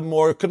get, the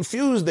more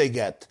confused they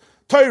get.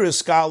 Torah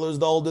scholars,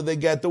 the older they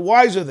get, the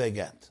wiser they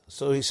get.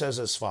 So he says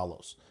as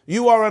follows.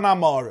 You are an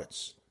Am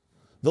Haaretz.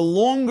 The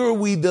longer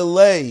we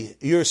delay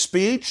your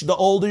speech, the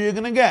older you're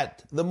going to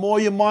get. The more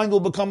your mind will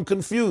become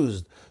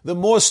confused. The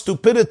more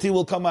stupidity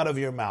will come out of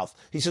your mouth.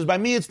 He says, by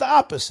me, it's the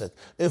opposite.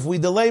 If we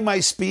delay my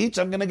speech,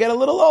 I'm going to get a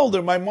little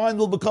older. My mind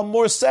will become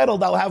more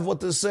settled. I'll have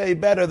what to say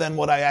better than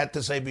what I had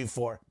to say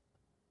before.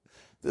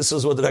 This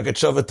is what the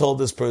Rogatchover told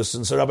this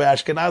person. So Rabbi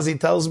Ashkenazi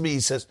tells me, he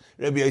says,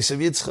 Rabbi Yosef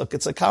Yitzchak,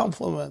 it's a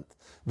compliment.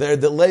 They're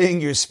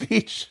delaying your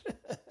speech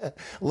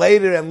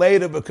later and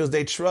later because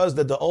they trust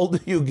that the older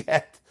you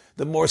get,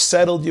 the more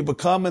settled you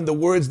become, and the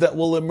words that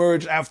will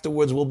emerge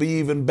afterwards will be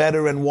even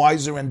better and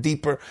wiser and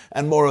deeper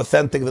and more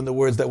authentic than the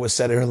words that were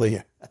said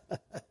earlier.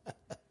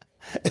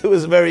 It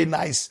was a very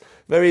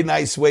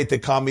nice way to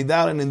calm me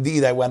down, and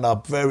indeed I went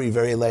up very,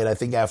 very late, I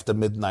think after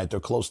midnight or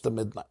close to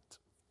midnight.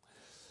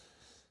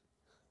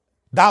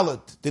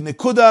 Dalet, the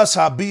nekudas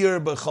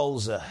habir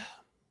b'cholzeh.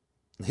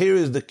 Here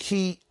is the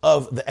key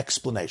of the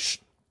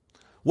explanation.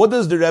 What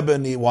does the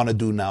Rebbe want to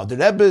do now? The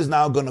Rebbe is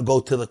now going to go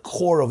to the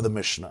core of the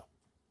Mishnah.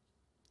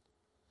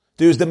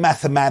 There's the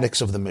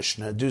mathematics of the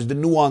Mishnah. There's the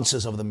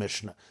nuances of the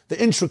Mishnah,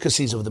 the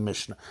intricacies of the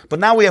Mishnah. But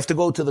now we have to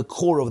go to the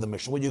core of the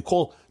Mishnah, what you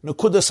call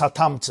nekudas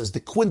hatamtzas, the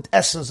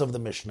quintessence of the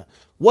Mishnah.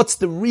 What's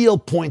the real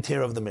point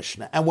here of the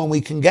Mishnah? And when we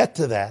can get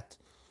to that,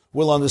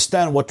 we'll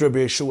understand what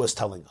Rabbi Yeshua is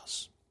telling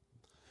us.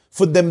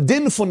 For dem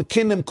din von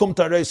kinem kumt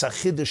areis a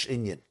chiddush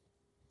inyan.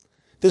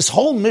 This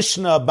whole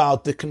Mishnah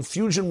about the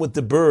confusion with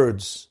the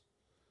birds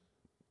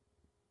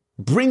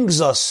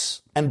brings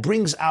us and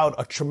brings out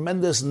a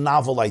tremendous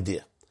novel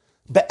idea.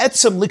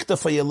 Be'etzem likta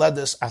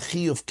fayeledes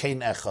achiyuv kein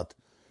echad.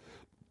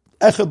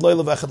 Echad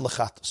loylev echad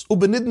lechatas.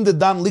 Ubenidden de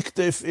dan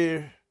likta if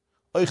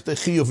euch de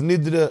chiyuv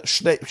nidre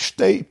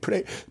stei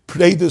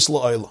predes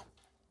loyle.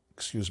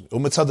 Excuse me.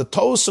 Mitzad de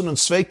Tosen und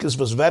Zweikes,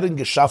 was werden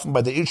geschaffen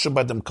bei der Ische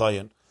bei dem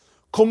Koyen,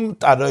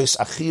 kommt areis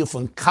achiyuv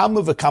von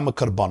kame ve kame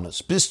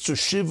karbones, bis zu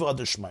Shiva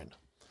oder Shmeine.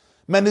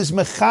 Men is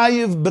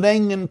mechayev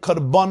bringen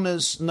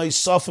karbones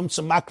neusofim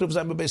zum makriv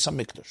sein bei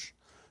Samikdash.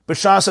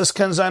 Beshas es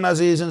kann sein, als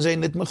sie sind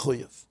nicht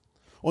mechayev.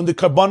 Und die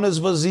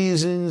karbones, was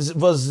in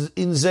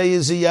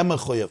sie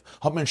mechayev,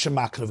 hat man schon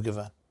makriv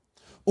gewähnt.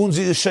 Und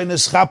sie ist schöne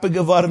Schappe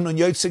geworden und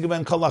jetzt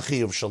gewähnt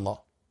kalachiv shalom.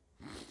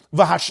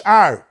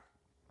 Vahashar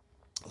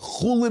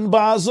chulin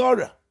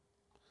ba'azora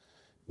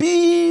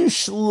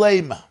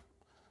bishleima.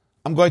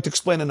 I'm going to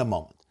explain in a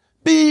moment.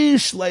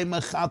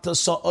 Bishleima chata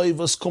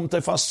sa'oivas kumt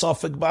ef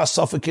ha-sofik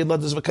ba-sofik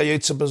ilades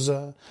v'kayetze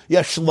b'zeh.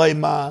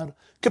 Yeshleimar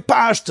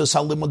kepashtas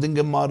halimud in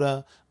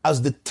Gemara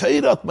as the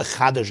Teirat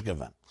mechadash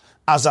gewen.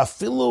 As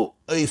afilu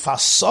ef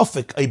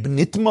ha-sofik eb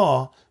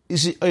nitma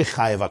is he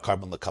chayev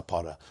ha-karbon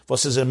lekapara.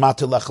 Was is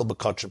mati lechel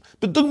bekotchem.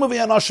 Bedugma vi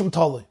anoshim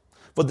tali.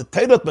 What the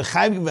Teirat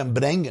mechayev gewen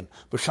brengen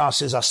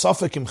b'shas is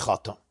ha-sofik im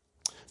chata.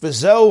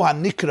 V'zeu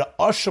ha-nikra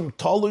oshim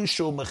tali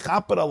shu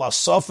mechaper al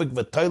ha-sofik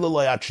v'toyle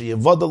loy atshi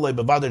yevoda loy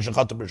bevadeh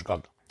shechata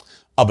b'shkaka.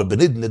 Aber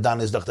benidden dann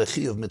ist doch der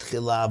Chiyuv mit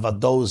Chila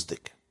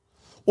vadozdik.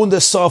 Und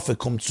der Sofe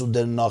kommt zu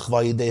der noch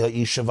vayidei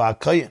ha-isha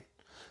va-kayen.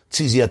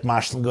 Sie hat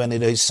maschlen gewen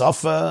in der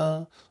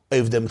Sofe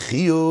auf dem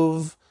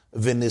Chiyuv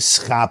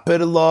v'nischaper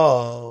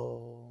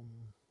lo.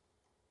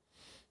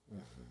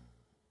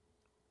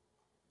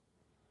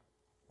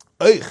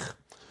 Euch,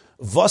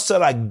 was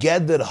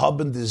a-geder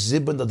haben die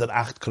 7 oder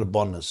 8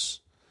 Karbones,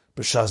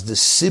 b'shas the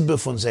Sibbe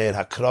von Zeir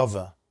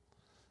HaKrova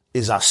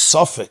is a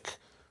Sofik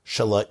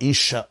shel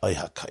ha-isha oy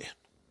ha-kayen.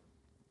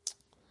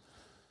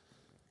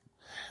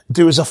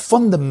 There is a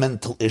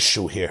fundamental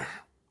issue here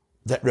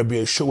that Rabbi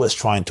Yeshua is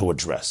trying to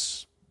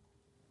address.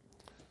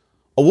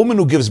 A woman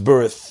who gives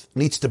birth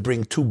needs to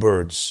bring 2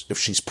 birds if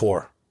she's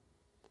poor.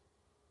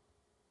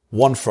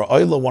 One for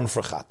Oila, one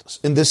for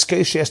Chatas. In this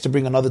case, she has to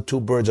bring another 2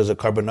 birds as a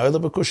carbon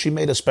Oila because she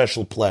made a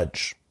special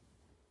pledge.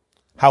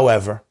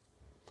 However,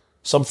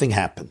 something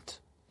happened.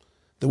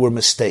 There were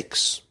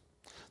mistakes.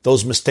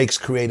 Those mistakes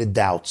created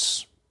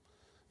doubts.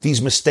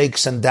 These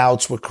mistakes and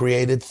doubts were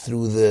created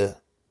through the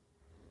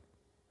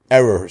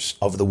errors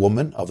of the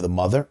woman, of the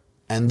mother,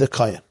 and the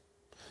Kayan.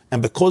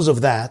 And because of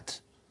that,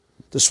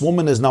 this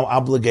woman is now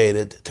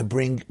obligated to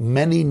bring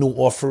many new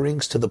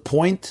offerings to the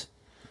point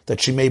that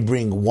she may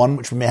bring one,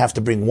 which may have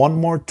to bring 1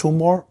 more, 2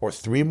 more, or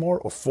 3 more,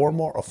 or 4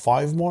 more, or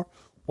 5 more,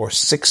 or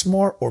 6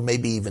 more, or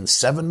maybe even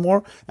 7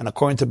 more. And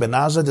according to Ben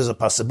Azza, there's a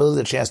possibility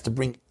that she has to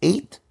bring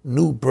 8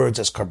 new birds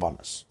as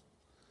karbanos.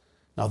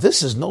 Now,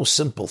 this is no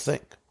simple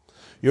thing.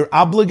 You're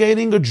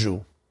obligating a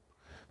Jew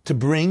to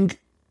bring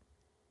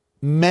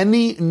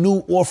many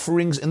new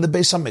offerings in the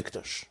Beis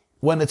HaMikdash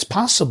when it's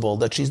possible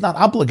that she's not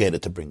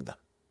obligated to bring them.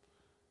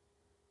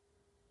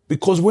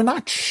 Because we're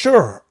not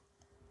sure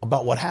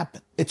about what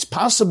happened. It's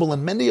possible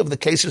in many of the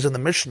cases in the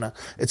Mishnah,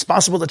 it's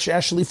possible that she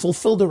actually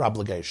fulfilled her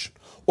obligation,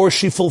 or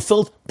she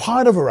fulfilled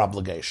part of her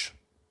obligation.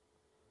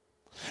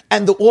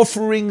 And the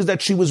offerings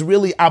that she was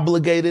really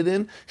obligated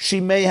in,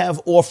 she may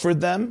have offered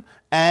them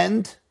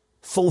and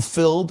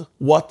fulfilled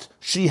what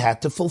she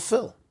had to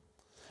fulfill.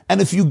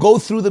 And if you go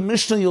through the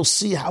Mishnah, you'll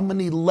see how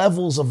many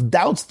levels of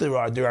doubts there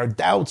are. There are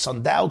doubts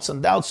on doubts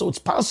on doubts. So it's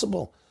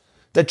possible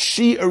that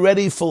she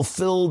already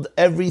fulfilled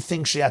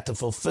everything she had to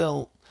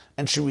fulfill,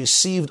 and she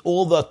received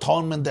all the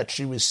atonement that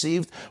she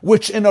received,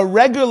 which in a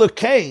regular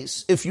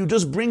case, if you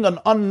just bring an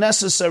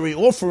unnecessary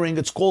offering,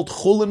 it's called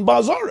chulin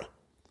ba'azara.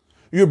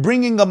 You're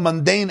bringing a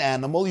mundane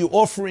animal, you're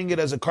offering it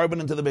as a carbon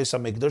into the Beis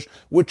HaMikdash,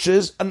 which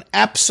is an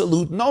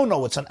absolute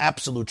no-no. It's an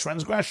absolute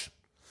transgression.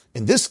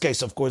 In this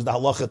case, of course, the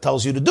halacha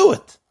tells you to do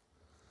it.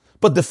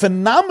 But the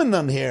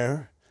phenomenon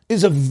here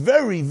is a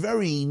very,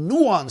 very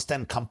nuanced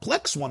and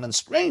complex one and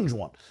strange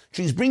one.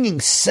 She's bringing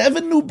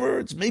 7 new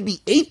birds, maybe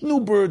 8 new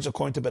birds.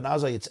 According to Ben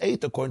Azai, it's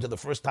 8. According to the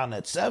first Tana,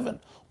 it's 7.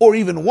 Or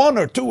even 1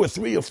 or 2 or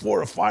 3 or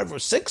 4 or 5 or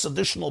 6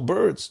 additional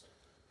birds.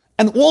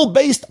 And all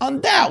based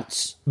on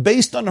doubts,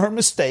 based on her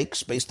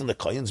mistakes, based on the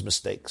Kohen's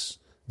mistakes.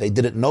 They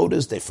didn't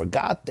notice, they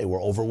forgot, they were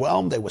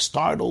overwhelmed, they were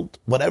startled,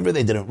 whatever.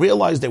 They didn't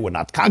realize, they were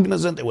not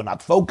cognizant, they were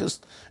not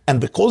focused.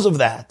 And because of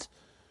that,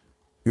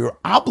 you're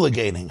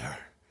obligating her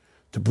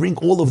to bring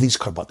all of these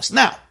karbanas.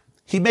 Now,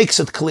 he makes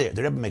it clear,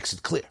 the Rebbe makes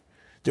it clear.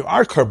 There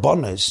are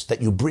karbanas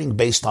that you bring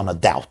based on a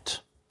doubt.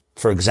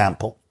 For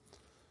example,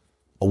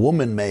 a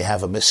woman may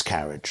have a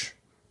miscarriage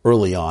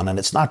early on, and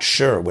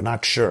we're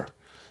not sure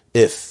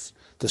if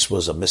this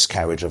was a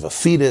miscarriage of a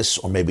fetus,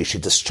 or maybe she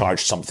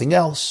discharged something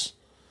else.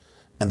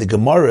 And the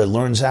Gemara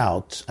learns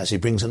out, as he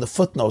brings in the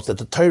footnotes, that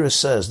the Torah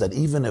says that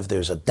even if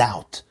there's a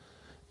doubt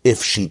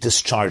if she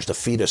discharged a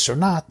fetus or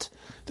not,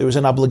 there is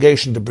an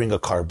obligation to bring a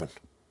carbon.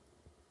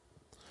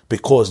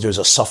 Because there's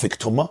a suffix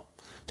tumah,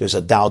 there's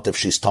a doubt if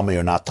she's tummy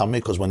or not tummy,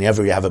 because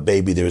whenever you have a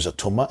baby, there's a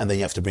tumah, and then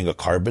you have to bring a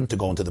carbon to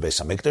go into the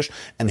Beis HaMikdash,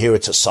 and here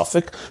it's a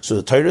suffix. So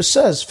the Torah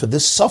says, for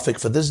this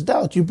suffix, for this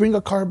doubt, you bring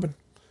a carbon.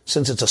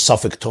 Since it's a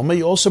suffix tumah,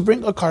 you also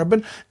bring a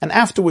carbon, and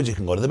afterwards you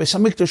can go to the Beis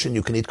HaMikdash and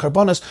you can eat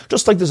karbanas,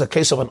 just like there's a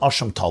case of an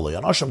asham tali.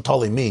 An asham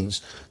tali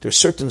means there's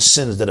certain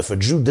sins that if a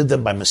Jew did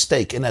them by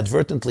mistake,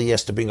 inadvertently he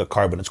has to bring a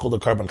carbon. It's called a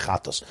carbon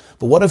chatas.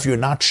 But what if you're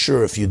not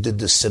sure if you did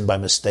this sin by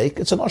mistake?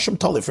 It's an asham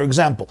tali. For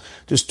example,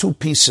 there's two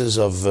pieces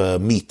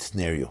of meat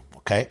near you.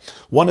 Okay,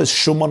 one is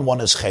shuman,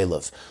 one is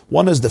chaylev.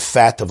 One is the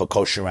fat of a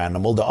kosher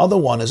animal. The other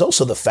one is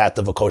also the fat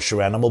of a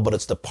kosher animal, but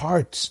it's the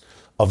parts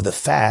of the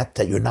fat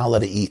that you're not allowed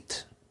to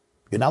eat.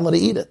 You're not allowed to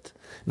eat it.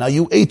 Now,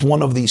 you ate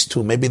one of these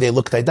two. Maybe they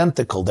looked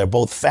identical. They're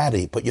both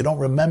fatty, but you don't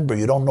remember.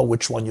 You don't know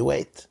which one you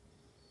ate.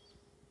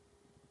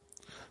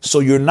 So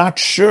you're not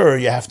sure.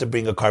 You have to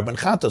bring a carbon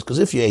chatas, because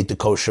if you ate the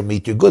kosher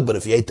meat, you're good. But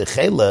if you ate the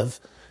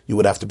chaylev, you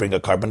would have to bring a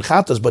carbon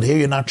chatas. But here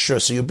you're not sure.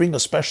 So you bring a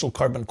special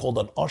carbon called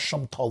an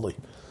asham tali.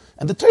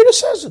 And the Torah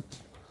says it.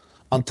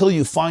 Until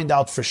you find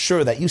out for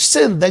sure that you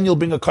sinned, then you'll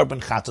bring a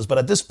carbon chatas. But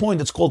at this point,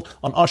 it's called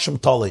an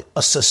asham tali,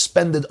 a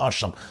suspended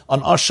asham,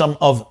 an asham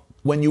of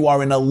when you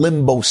are in a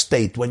limbo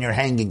state, when you're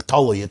hanging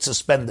tali, it's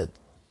suspended.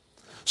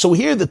 So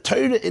here the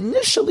Torah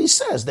initially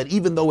says that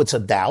even though it's a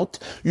doubt,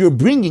 you're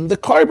bringing the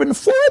carbon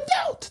for a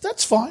doubt.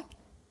 That's fine.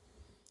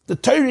 The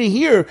Torah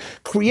here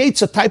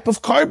creates a type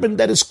of carbon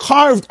that is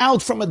carved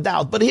out from a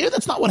doubt. But here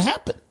that's not what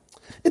happened.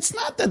 It's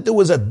not that there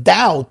was a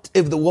doubt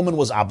if the woman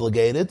was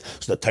obligated.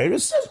 So the Torah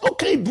says,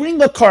 okay,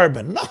 bring a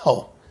carbon.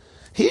 No.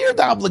 Here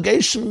the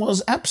obligation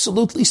was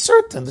absolutely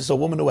certain. There's a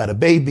woman who had a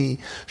baby.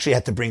 She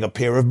had to bring a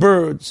pair of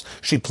birds.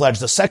 She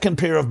pledged a second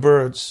pair of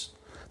birds.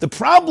 The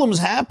problems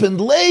happened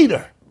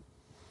later.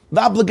 The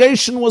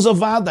obligation was a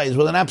vada. It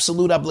was an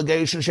absolute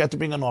obligation. She had to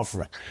bring an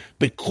offering.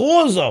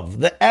 Because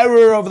of the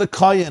error of the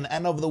kohen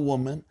and of the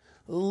woman,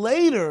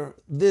 later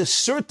this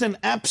certain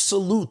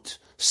absolute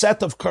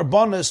set of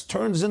karbanas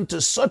turns into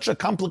such a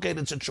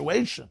complicated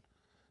situation.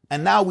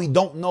 And now we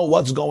don't know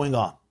what's going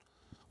on.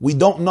 We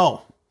don't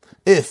know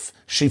if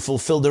she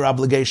fulfilled her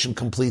obligation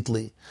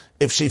completely,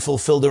 if she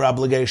fulfilled her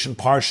obligation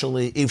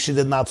partially, if she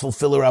did not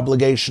fulfill her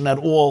obligation at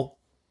all.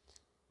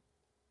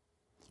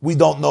 We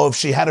don't know if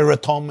she had her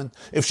atonement,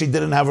 if she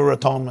didn't have her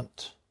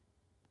atonement.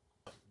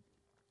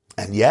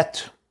 And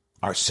yet,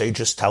 our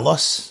sages tell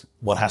us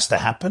what has to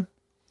happen.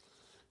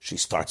 She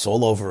starts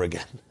all over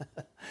again.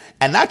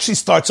 And not she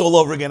starts all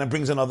over again and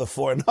brings another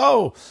 4.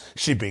 No,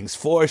 she brings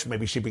 4,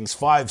 maybe she brings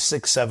 5,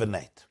 6, 7,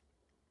 8.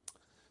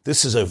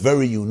 This is a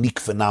very unique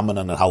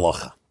phenomenon in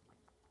halacha.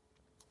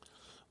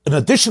 In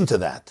addition to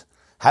that,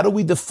 how do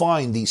we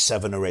define these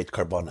 7 or 8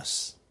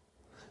 karbanas?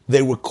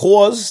 They were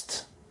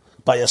caused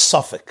by a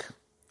suffix.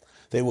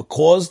 They were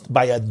caused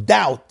by a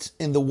doubt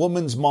in the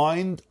woman's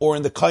mind or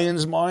in the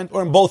kohen's mind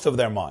or in both of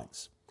their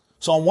minds.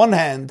 So on one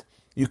hand,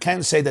 you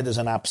can say that there's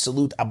an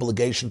absolute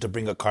obligation to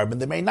bring a carbon.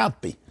 There may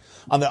not be.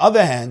 On the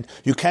other hand,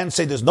 you can't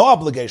say there's no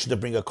obligation to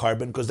bring a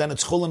carbon because then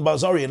it's chulin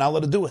bazari, you're not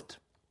allowed to do it.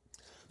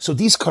 So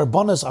these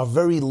karbanas are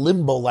very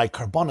limbo-like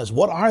karbanas.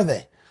 What are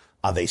they?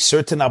 Are they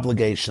certain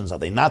obligations? Are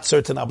they not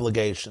certain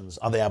obligations?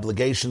 Are they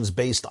obligations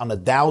based on a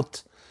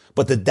doubt,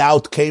 but the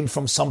doubt came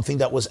from something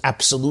that was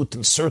absolute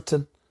and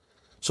certain?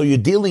 So you're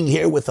dealing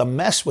here with a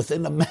mess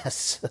within a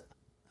mess.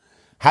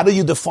 How do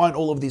you define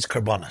all of these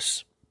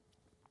karbanas?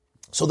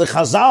 So the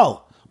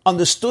Chazal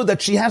understood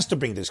that she has to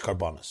bring these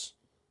karbanas.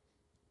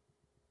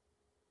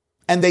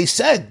 And they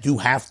said, you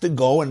have to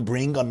go and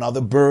bring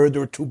another bird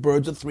or 2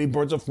 birds or 3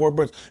 birds or 4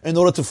 birds in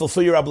order to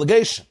fulfill your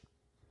obligation.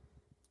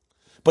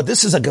 But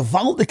this is a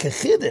gewaldige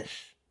chiddush,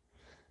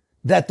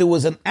 that there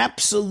was an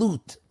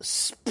absolute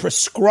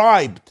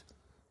prescribed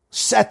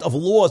set of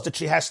laws that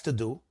she has to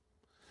do.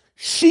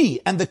 She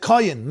and the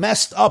kohen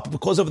messed up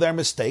because of their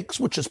mistakes,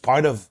 which is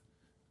part of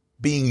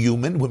being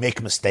human. We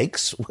make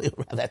mistakes.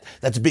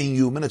 That's being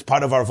human. It's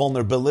part of our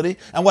vulnerability.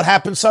 And what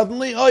happens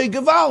suddenly? Oh,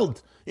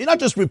 gewalt. You're not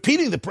just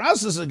repeating the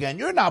process again.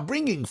 You're now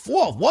bringing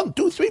 1,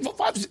 2, 3, 4,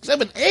 5, 6,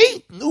 7,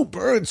 8 new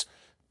birds.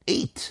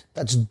 8.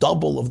 That's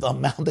double of the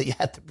amount that you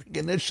had to bring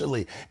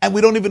initially. And we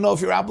don't even know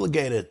if you're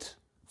obligated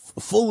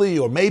fully,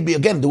 or maybe,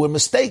 again, there were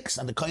mistakes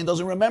and the kohen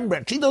doesn't remember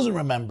and she doesn't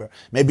remember.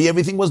 Maybe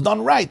everything was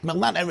done right. Well,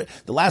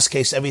 the last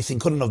case, everything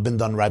couldn't have been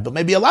done right, but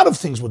maybe a lot of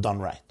things were done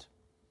right.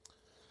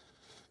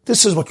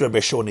 This is what Rabbi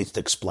Yeshua needs to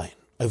explain.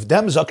 If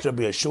Dem Zak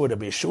Rabbi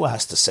Yeshua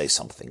has to say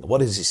something. What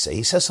does he say?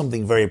 He says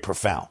something very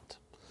profound.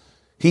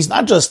 He's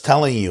not just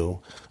telling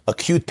you a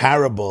cute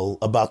parable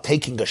about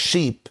taking a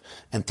sheep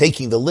and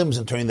taking the limbs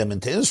and turning them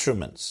into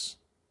instruments,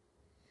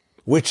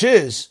 which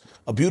is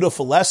a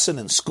beautiful lesson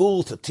in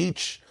school to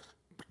teach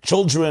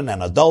children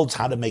and adults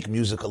how to make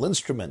musical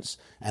instruments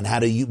and how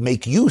to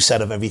make use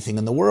out of everything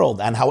in the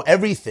world, and how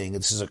everything,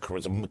 this is an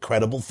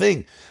incredible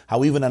thing,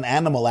 how even an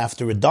animal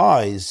after it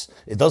dies,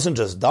 it doesn't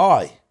just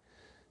die.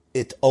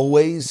 It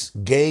always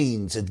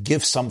gains, it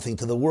gives something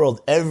to the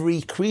world.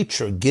 Every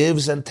creature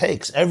gives and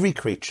takes, every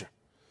creature.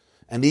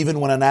 And even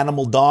when an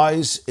animal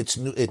dies,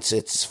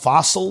 its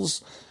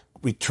fossils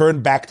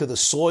return back to the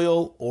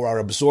soil or are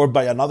absorbed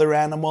by another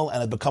animal,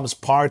 and it becomes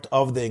part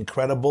of the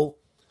incredible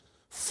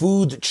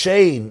food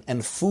chain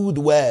and food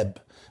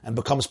web, and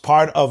becomes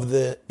part of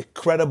the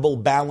incredible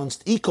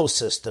balanced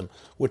ecosystem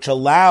which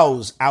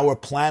allows our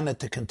planet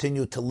to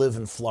continue to live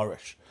and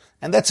flourish.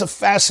 And that's a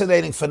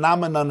fascinating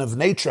phenomenon of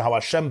nature, how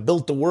Hashem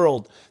built the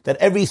world, that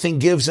everything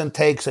gives and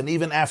takes, and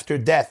even after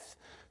death,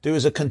 there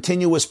is a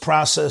continuous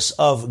process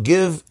of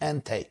give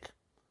and take.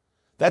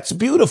 That's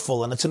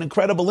beautiful, and it's an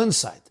incredible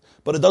insight,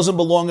 but it doesn't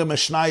belong in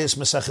Mishnayos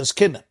Maseches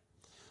Kinim.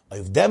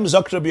 Of them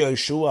Zok Rabbi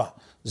Yeshua,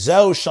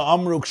 Zeu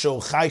sha'amru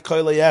ksho chai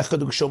koile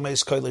yechad uksho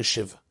meis koile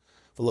shiva.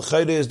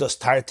 V'lechayre is das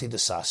tarti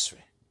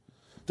desasri.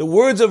 The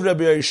words of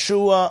Rabbi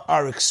Yeshua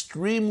are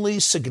extremely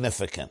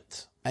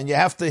significant, and you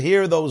have to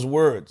hear those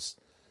words.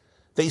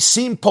 They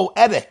seem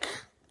poetic,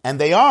 and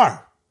they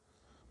are,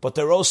 but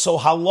they're also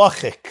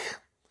halachic.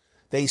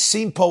 They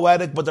seem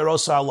poetic, but they're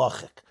also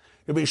halachic.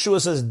 Rabbi Yeshua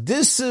says,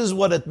 this is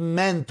what it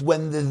meant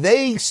when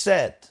they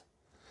said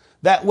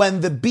that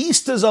when the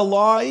beast is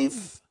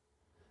alive,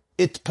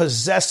 it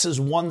possesses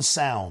one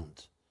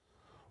sound.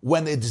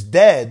 When it's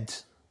dead,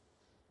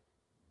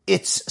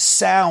 its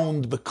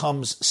sound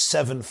becomes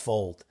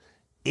sevenfold.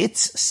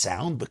 Its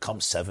sound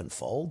becomes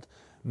sevenfold?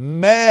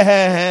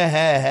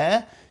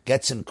 Meh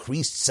gets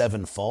increased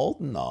sevenfold?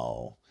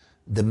 No.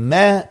 The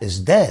meh is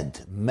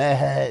dead.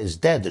 Meh is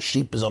dead. The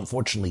sheep is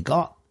unfortunately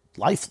gone,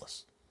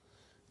 lifeless.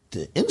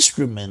 The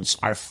instruments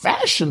are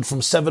fashioned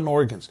from 7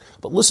 organs.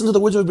 But listen to the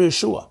words of Rabbi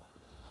Yeshua.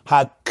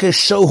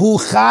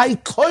 HaKeshohu chai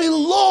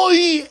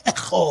koiloi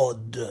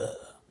echod.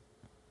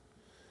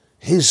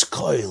 His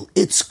koil,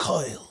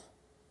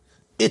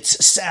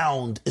 its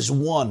sound is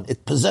one.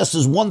 It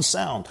possesses one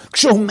sound.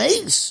 Kshohu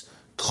meis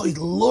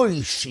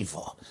koiloi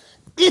shiva.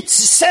 Its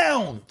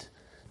sound,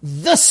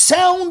 the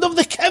sound of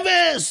the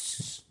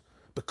keves,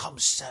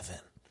 becomes 7.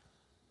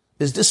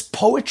 Is this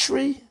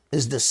poetry?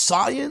 Is this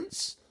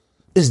science?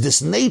 Is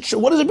this nature?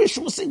 What does the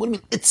Bishop say? What do you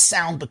mean its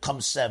sound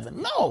becomes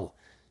 7? No.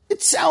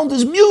 Its sound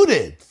is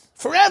muted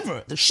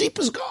forever. The sheep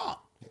is gone.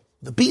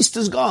 The beast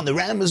is gone. The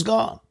ram is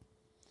gone.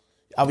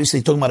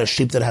 Obviously talking about a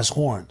sheep that has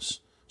horns.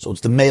 So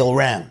it's the male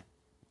ram.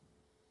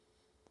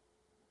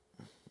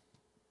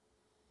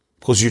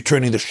 Because you're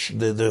turning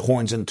the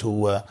horns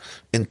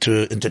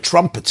into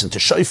trumpets, into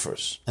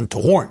shofars, into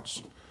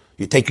horns.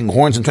 You're taking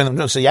horns and turning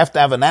them. So you have to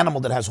have an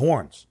animal that has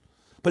horns.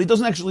 But he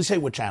doesn't actually say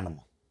which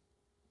animal.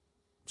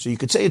 So you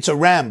could say it's a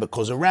ram,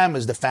 because a ram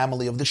is the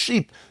family of the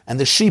sheep, and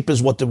the sheep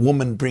is what the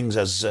woman brings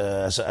as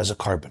a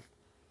carbon,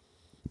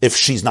 if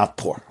she's not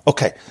poor.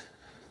 Okay.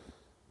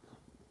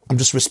 I'm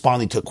just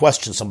responding to a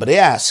question somebody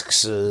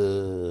asks.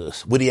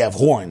 Would he have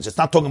horns? It's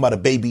not talking about a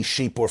baby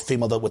sheep or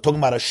female. We're talking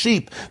about a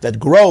sheep that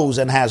grows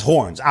and has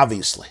horns,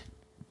 obviously,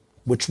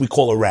 which we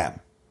call a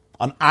ram.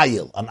 An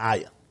ayil.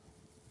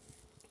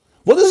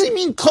 What does he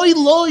mean?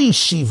 Koiloi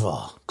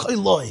shiva.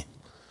 Koiloi.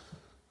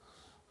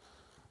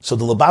 So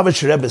the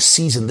Lubavitcher Rebbe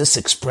sees in this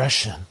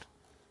expression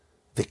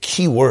the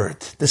key word.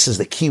 This is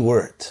the key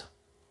word.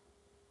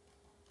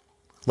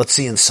 Let's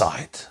see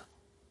inside.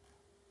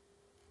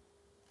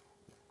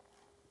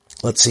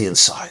 There's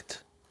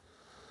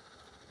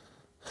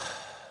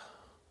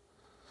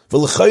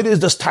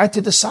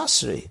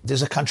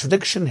a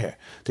contradiction here.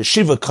 The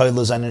Shiva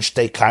Koilas einen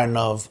Stei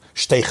Karnov,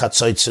 Stei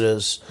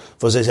Chatzoitzres,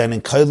 wo sie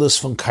einen Koilas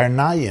von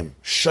Karnayim,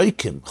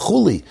 Scheukim,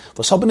 Chuli,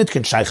 was haben nicht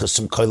kein Scheiches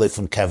zum Koilai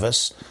von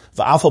Keves,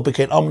 va'afal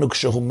bekein Omnuk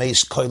shehu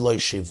meis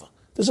Koilai Shiva.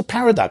 There's a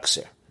paradox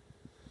here.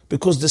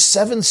 Because the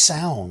 7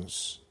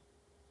 sounds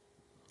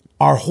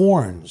are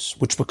horns,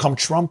 which become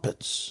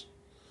trumpets,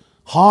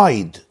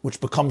 hide, which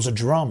becomes a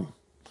drum,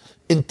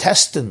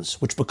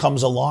 intestines, which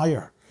becomes a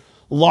lyre,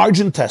 large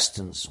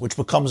intestines, which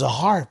becomes a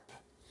harp,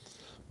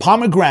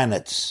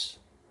 pomegranates,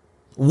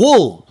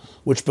 wool,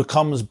 which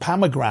becomes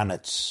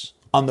pomegranates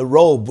on the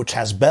robe, which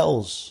has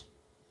bells.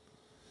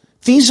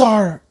 These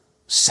are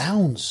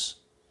sounds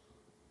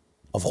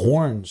of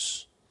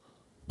horns,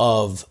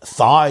 of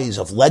thighs,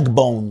 of leg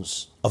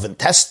bones, of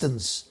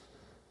intestines.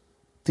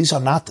 These are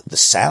not the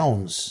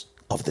sounds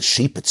of the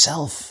sheep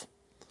itself.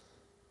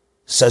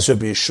 Says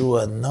Rabbi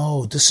Yeshua,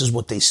 no, this is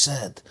what they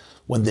said.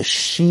 When the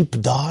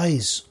sheep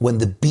dies, when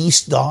the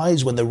beast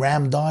dies, when the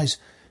ram dies,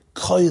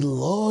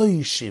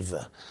 koiloi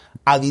shiva,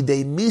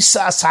 alidei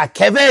misas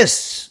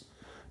hakeves,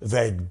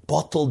 werd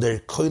bottle der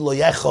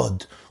koiloi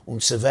echod,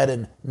 und sie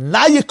werden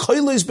naye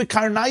koilois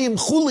bekarnayim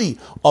chuli,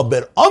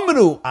 aber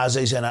amru, as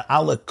sie sind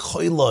alle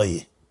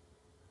koiloi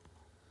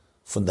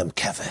von dem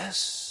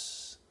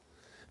keves.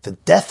 The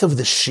death of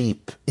the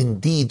sheep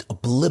indeed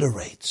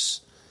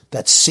obliterates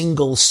that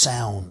single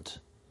sound,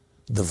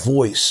 the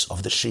voice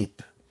of the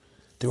sheep.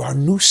 There are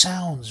new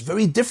sounds,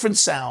 very different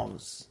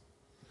sounds.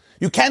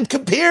 You can't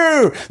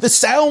compare the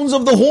sounds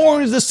of the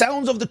horns, the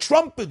sounds of the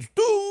trumpets,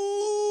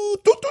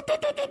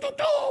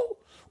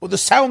 or the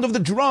sound of the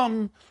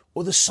drum,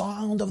 or the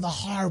sound of the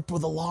harp or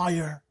the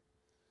lyre,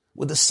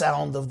 with the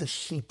sound of the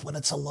sheep when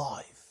it's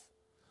alive.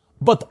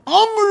 But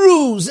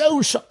Amru,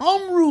 Zeusha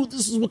Amru,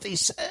 this is what they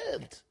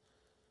said.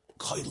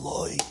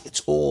 Kailoi,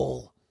 it's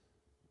all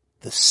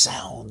the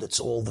sound, it's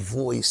all the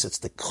voice, it's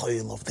the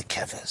koil of the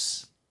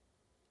keves.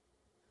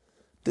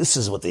 This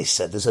is what they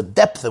said. There's a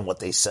depth in what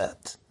they said.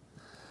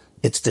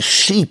 It's the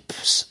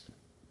sheep's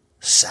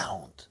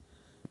sound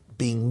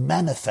being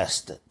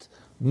manifested,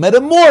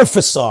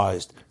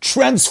 metamorphosized,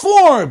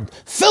 transformed,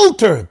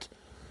 filtered,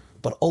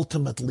 but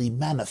ultimately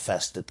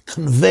manifested,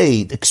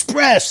 conveyed,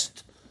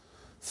 expressed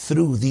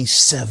through these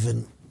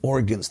 7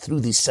 organs, through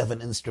these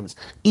 7 instruments.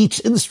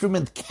 Each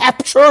instrument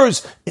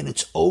captures in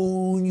its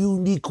own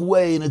unique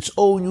way, in its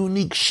own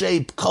unique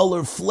shape,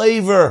 color,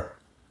 flavor,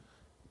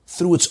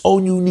 through its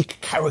own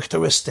unique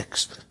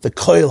characteristics, the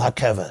koil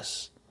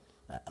hakeves.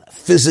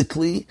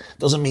 Physically,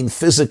 doesn't mean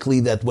physically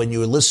that when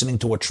you're listening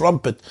to a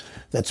trumpet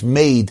that's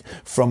made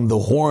from the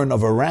horn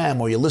of a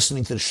ram, or you're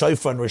listening to the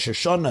shofar and Rosh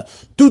Hashanah,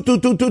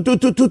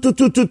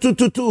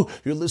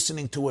 you're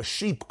listening to a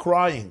sheep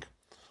crying,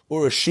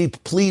 or a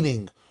sheep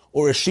pleading,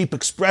 or a sheep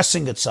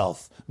expressing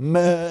itself. But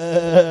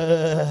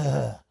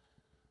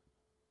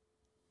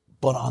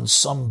on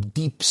some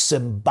deep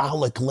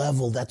symbolic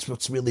level, that's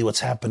what's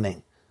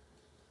happening.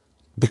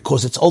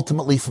 Because it's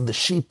ultimately from the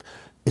sheep.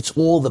 It's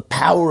all the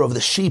power of the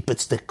sheep.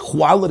 It's the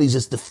qualities,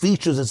 it's the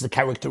features, it's the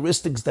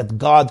characteristics that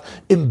God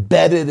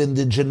embedded in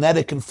the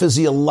genetic and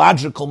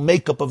physiological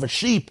makeup of a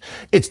sheep.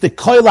 It's the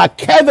koil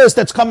keves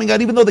that's coming out,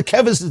 even though the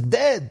keves is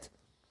dead.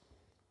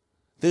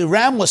 The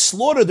ram was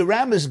slaughtered. The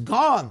ram is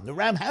gone. The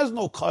ram has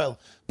no koil.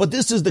 But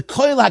this is the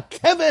koil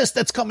keves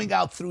that's coming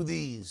out through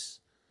these.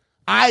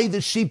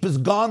 The sheep is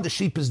gone. The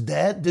sheep is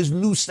dead. There's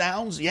new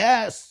sounds.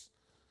 Yes.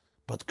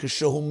 But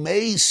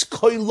kishahumeis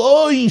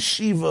koiloi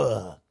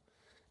shiva.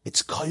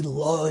 It's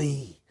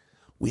koiloi.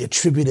 We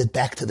attribute it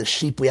back to the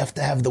sheep. We have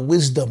to have the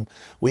wisdom.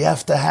 We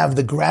have to have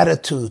the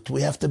gratitude.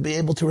 We have to be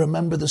able to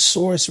remember the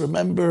source.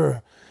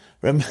 Remember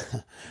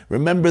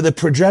the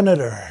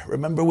progenitor.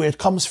 Remember where it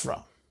comes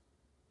from.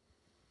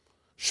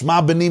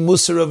 Shma b'ni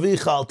musar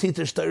avicha al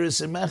titesh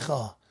teiris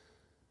imecha.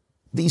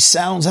 These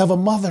sounds have a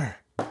mother.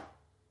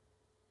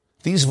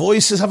 These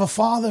voices have a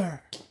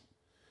father.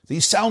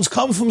 These sounds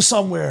come from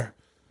somewhere.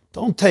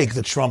 Don't take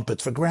the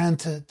trumpet for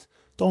granted.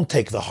 Don't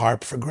take the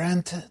harp for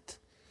granted.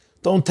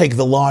 Don't take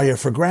the lyre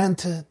for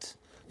granted.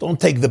 Don't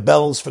take the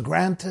bells for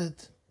granted.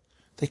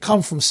 They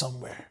come from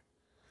somewhere.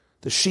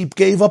 The sheep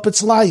gave up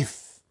its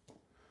life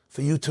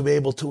for you to be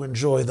able to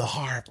enjoy the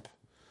harp,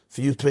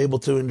 for you to be able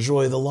to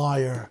enjoy the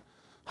lyre.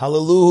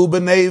 Hallelujah,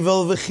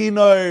 b'nevel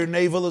v'chinor.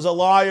 Navel is a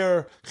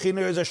lyre.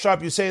 Chinor is a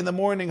sharp. You say in the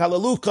morning,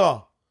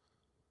 hallelujah.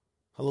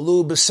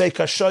 Hallelujah,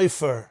 b'seika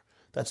shofar.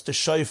 That's the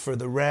shofar.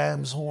 The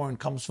ram's horn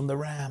comes from the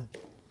ram.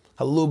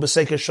 Hallelujah,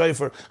 b'seika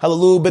shofar.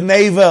 Hallelujah,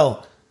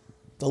 b'nevel.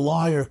 The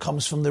lyre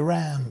comes from the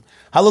ram.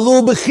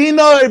 Hallelujah,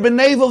 b'chinor.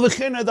 B'nevel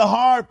v'chinor. The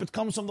harp, it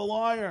comes from the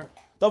lyre.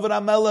 David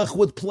HaMelech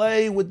would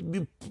play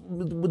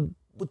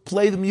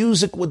the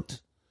music. David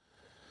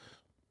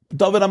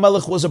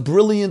HaMelech was a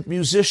brilliant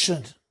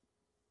musician.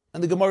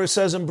 And the Gemara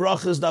says in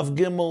Brachas Daf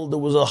Gimel, there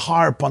was a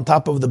harp on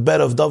top of the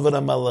bed of David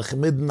HaMelech.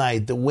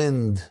 Midnight, the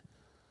wind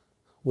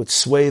would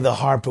sway the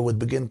harp and would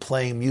begin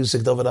playing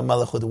music. David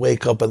HaMelech would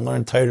wake up and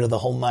learn Torah the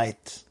whole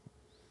night.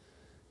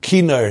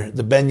 Kinar,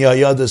 the Ben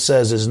Yehoyada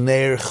says, is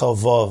Neir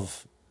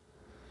Chavav.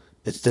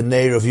 It's the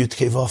Neir of Yud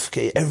Kei Vav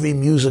Kei. Every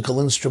musical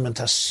instrument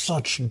has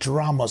such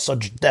drama,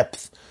 such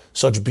depth,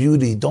 such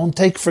beauty. Don't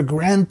take for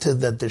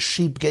granted that the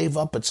sheep gave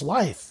up its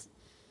life.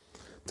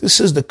 This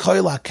is the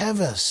koil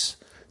keves.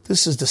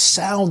 This is the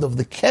sound of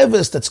the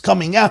keves that's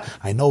coming out.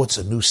 I know it's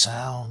a new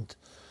sound.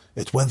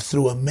 It went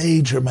through a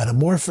major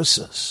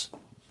metamorphosis.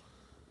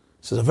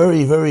 This is a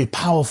very, very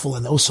powerful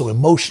and also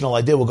emotional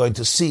idea we're going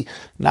to see.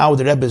 Now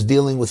the Rebbe is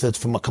dealing with it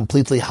from a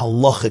completely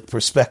halachic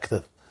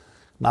perspective,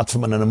 not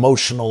from an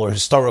emotional or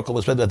historical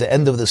perspective. At the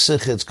end of the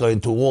Sikha, it's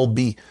going to all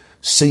be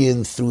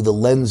seen through the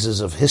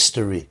lenses of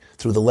history, and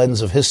through the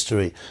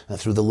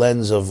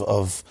lens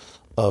of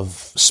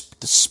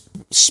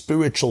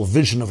spiritual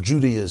vision of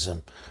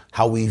Judaism,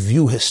 how we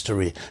view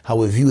history, how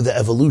we view the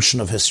evolution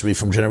of history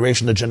from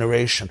generation to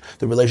generation,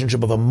 the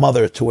relationship of a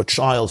mother to a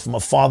child, from a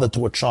father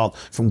to a child,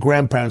 from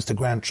grandparents to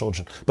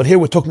grandchildren. But here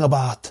we're talking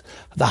about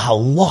the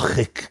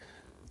halachic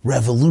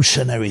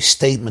revolutionary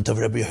statement of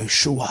Rabbi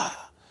Yehoshua,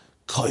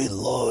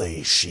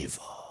 Koiloi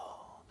Shiva,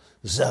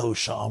 Zehu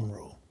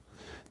Sha'amru.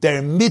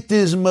 Der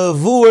mitis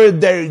mavur,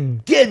 der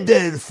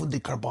geder von die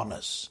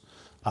Karbonas.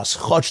 As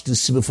Chotsch die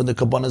Sibbe von der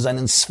Karbonas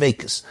seinen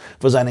Zweikes,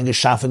 wo seinen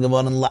geschaffen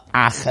geworden,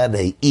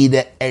 la'acharei,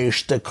 ide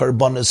erste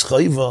Karbonas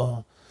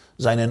chayva,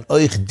 seinen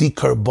euch die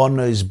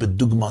Karbonas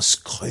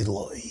bedugmas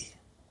koiloi.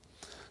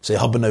 Sie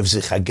haben auf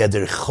sich a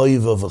Geder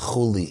Chayva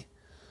v'chuli.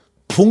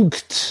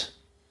 Punkt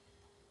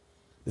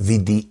wie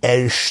die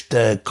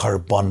erste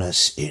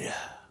Karbonis ira.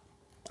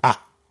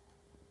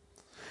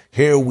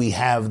 Here we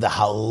have the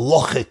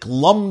halachic,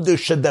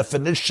 lamdisha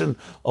definition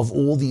of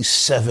all these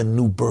 7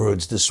 new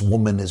birds this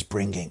woman is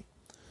bringing.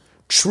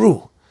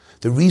 True,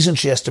 the reason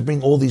she has to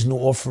bring all these new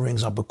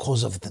offerings are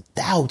because of the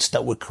doubts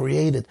that were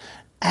created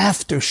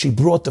after she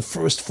brought the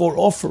first 4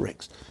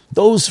 offerings.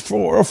 Those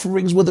 4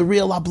 offerings were the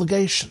real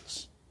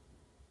obligations.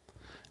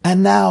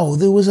 And now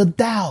there was a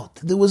doubt,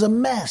 there was a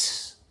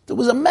mess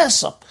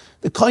up.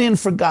 The Kohen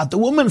forgot, the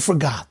woman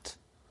forgot.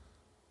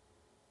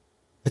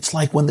 It's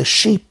like when the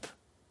sheep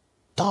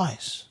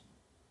dies.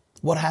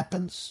 What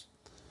happens?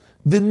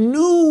 The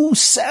new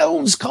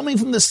sounds coming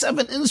from the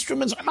 7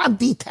 instruments are not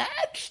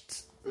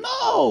detached.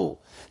 No.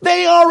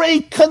 They are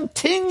a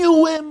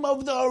continuum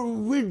of the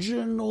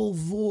original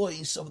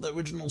voice, of the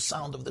original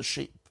sound of the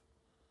sheep.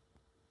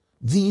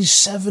 These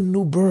 7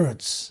 new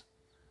birds,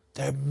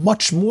 they're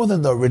much more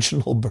than the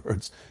original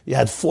birds. You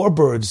had 4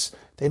 birds.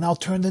 They now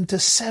turned into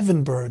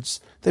 7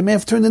 birds. They may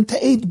have turned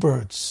into 8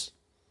 birds.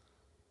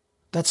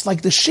 That's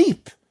like the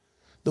sheep.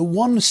 The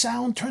one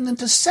sound turned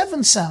into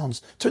 7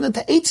 sounds, turned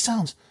into 8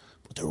 sounds.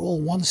 But they're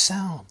all one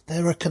sound.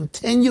 They're a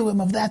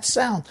continuum of that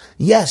sound.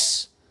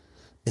 Yes,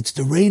 it's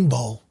the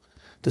rainbow.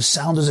 The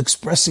sound is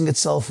expressing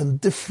itself in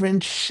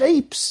different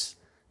shapes,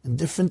 in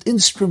different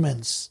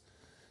instruments.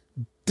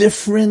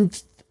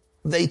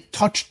 They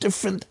touch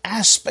different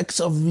aspects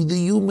of the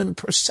human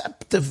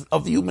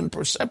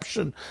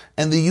perception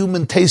and the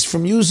human taste for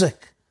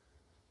music.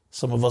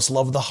 Some of us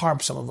love the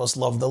harp, some of us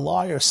love the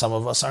lyre, some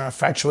of us are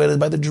infatuated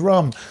by the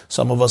drum,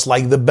 some of us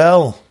like the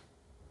bell,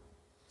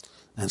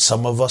 and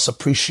some of us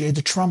appreciate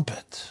the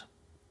trumpet.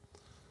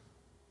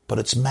 But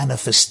it's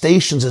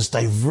manifestations, it's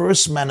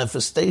diverse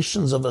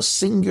manifestations of a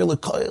singular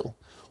koil.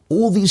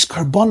 All these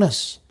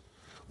karbonas,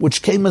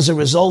 which came as a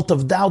result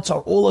of doubts,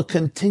 are all a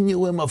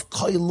continuum of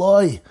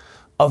koiloi,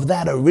 of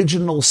that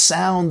original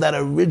sound, that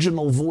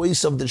original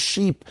voice of the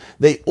sheep.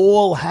 They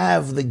all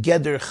have the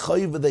geder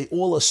chayva, they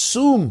all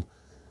assume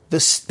the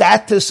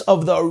status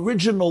of the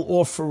original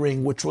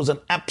offering, which was an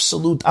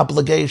absolute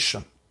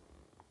obligation.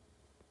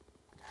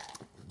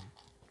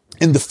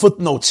 In the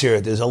footnotes here,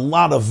 there's a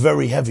lot of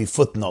very heavy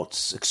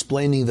footnotes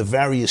explaining the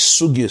various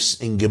sugyas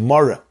in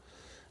Gemara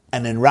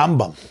and in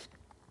Rambam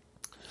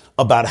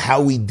about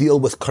how we deal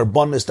with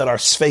karbonas that are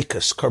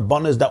sfeikas,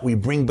 karbonas that we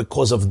bring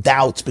because of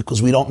doubts,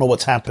 because we don't know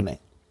what's happening.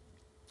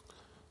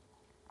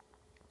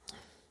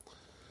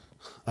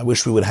 I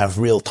wish we would have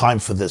real time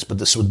for this, but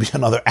this would be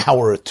another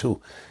hour or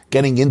 2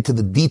 getting into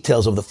the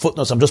details of the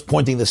footnotes. I'm just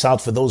pointing this out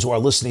for those who are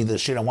listening to the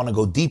shir. I want to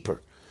go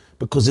deeper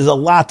because there's a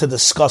lot to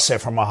discuss here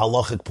from a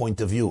halachic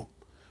point of view.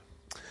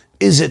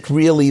 Is it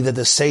really that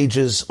the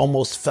sages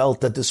almost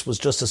felt that this was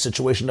just a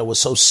situation that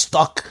was so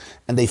stuck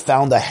and they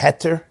found a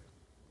heter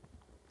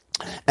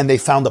and they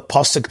found a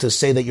pasuk to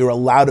say that you're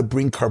allowed to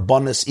bring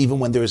karbonis even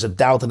when there is a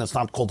doubt and it's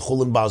not called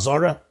chulin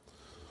ba'azara?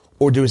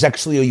 Or there is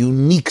actually a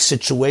unique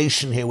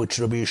situation here which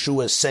Rabbi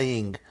Yeshua is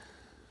saying,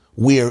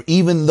 where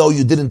even though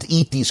you didn't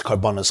eat these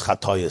karbanos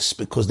chatoyas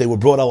because they were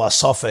brought al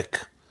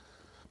asafik,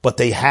 but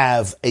they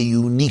have a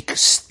unique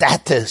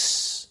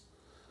status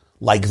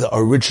like the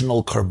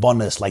original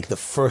karbanos, like the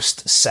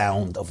first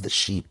sound of the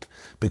sheep,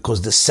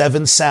 because the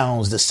 7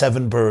 sounds, the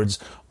 7 birds,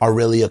 are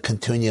really a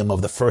continuum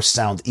of the first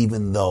sound,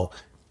 even though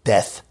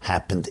death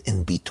happened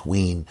in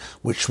between,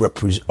 which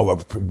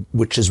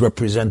is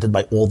represented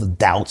by all the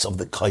doubts of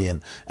the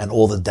kohen and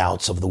all the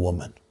doubts of the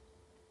woman.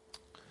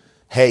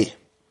 Hey,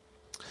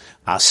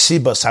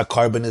 asibas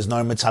ha-carbon is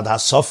nor mitzad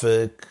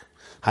ha-sofik,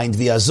 heint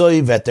vi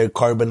azoi vet der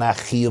carbon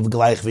achiv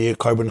gleich wie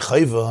carbon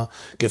chayva,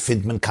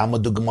 gefind men kama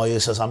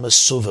dugmoyes as am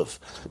suvev,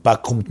 ba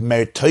kommt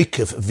mer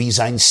teukef wie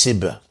sein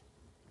sibbe.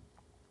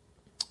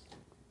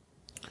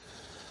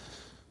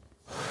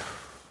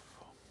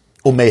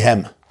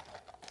 Mehem.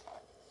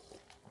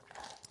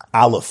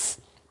 Aleph,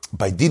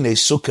 by Dinei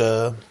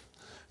Sukkah,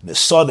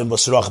 Nesodim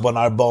was Rachban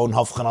Arba and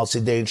Hafchan al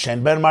Sidein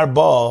Shen Ben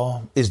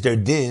Marba is their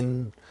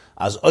din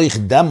as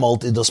Oich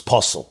Demolt in das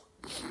Posel.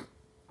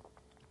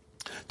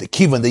 The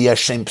Kivan the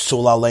Yeshem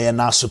Psul Alei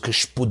Nasu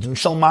Keshpudin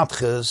Shal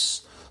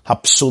Matches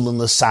Hapsulin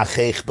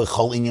Lesachech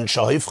Bechol Inyan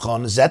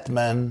Shahifchan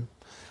Zetman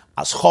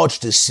as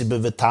Chodge the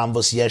Sibbe Vitam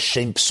was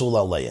Yeshem Psul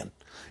Alei.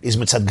 Is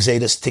mit zat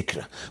gsedes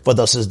tikre, wo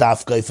das es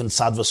darf greifen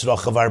zat was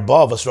roche war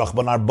ba, was roch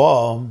ban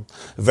arba,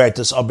 wird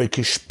es aber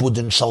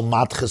gespuden shal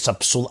matches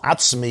absul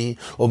atzmi,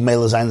 und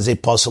mele sein ze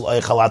posel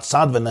euch alat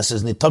zat, wenn es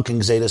is nicht talking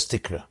gsedes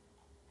tikre.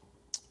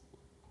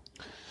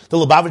 The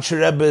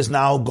Lubavitcher Rebbe is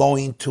now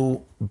going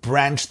to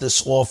branch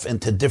this off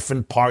into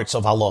different parts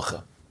of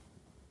halacha.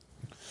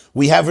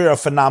 We have here a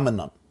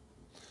phenomenon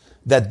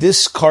that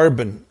this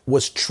carbon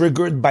was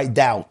triggered by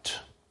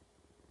doubt,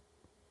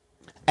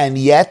 and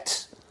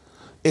yet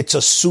it's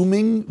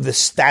assuming the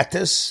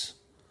status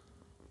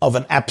of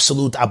an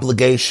absolute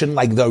obligation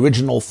like the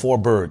original 4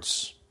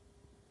 birds.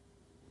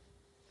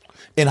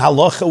 In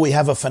halacha, we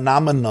have a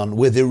phenomenon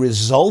where the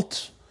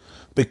result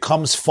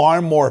becomes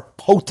far more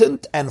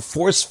potent and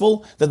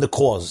forceful than the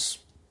cause.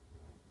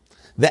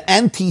 the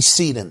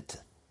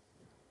antecedent,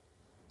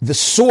 the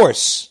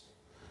source,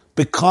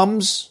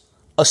 becomes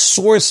a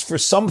source for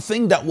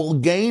something that will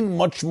gain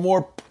much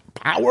more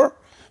power,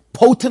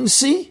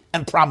 potency,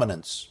 and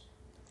prominence.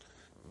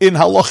 In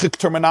halachic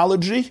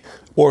terminology,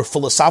 or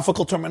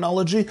philosophical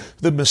terminology,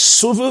 the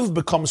mesuvav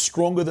becomes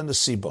stronger than the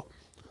siba.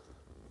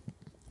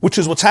 Which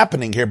is what's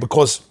happening here,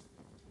 because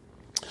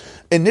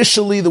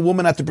initially the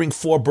woman had to bring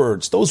 4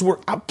 birds. Those were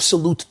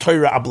absolute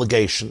Torah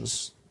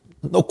obligations.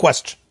 No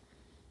question.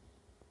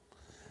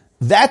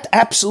 That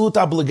absolute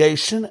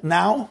obligation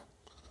now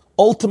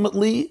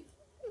ultimately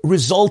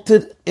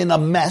resulted in a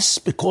mess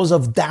because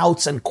of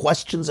doubts and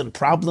questions and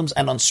problems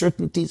and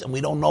uncertainties, and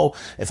we don't know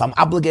if I'm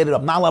obligated,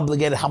 I'm not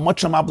obligated, how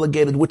much I'm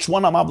obligated, which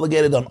one I'm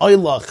obligated on,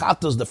 oila,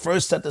 chatas, the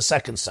first set, the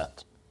second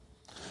set.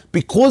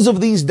 Because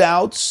of these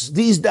doubts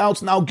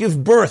now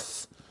give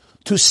birth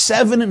to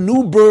 7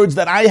 new birds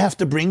that I have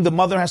to bring, the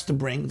mother has to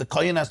bring, the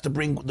kohen has to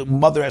bring, the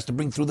mother has to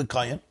bring through the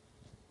kohen.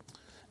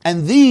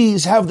 And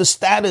these have the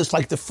status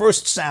like the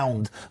first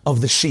sound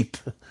of the sheep,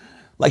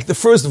 like the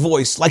first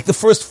voice, like the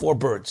first 4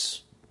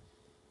 birds.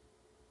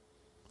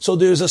 So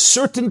there's a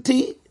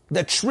certainty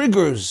that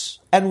triggers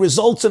and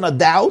results in a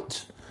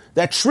doubt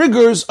that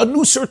triggers a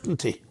new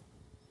certainty.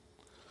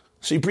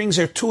 So he brings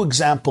here 2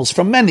 examples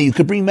from many. You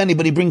could bring many,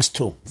 but he brings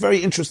 2. Very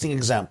interesting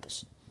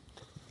examples.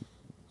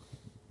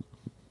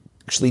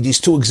 Actually, these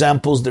 2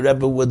 examples, the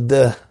Rebbe would...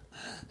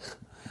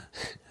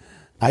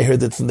 I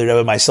heard it from the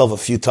Rebbe myself a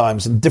few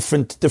times in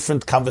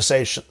different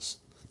conversations,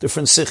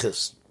 different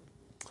siches.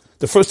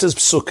 The first is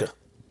psukkah.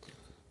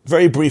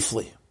 Very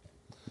briefly.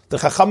 The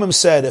Chachamim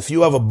said, if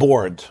you have a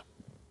board,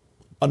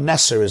 a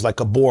nesser is like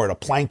a board, a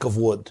plank of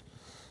wood,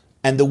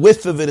 and the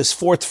width of it is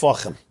 4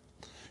 tfachim,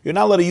 you're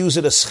not allowed to use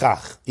it as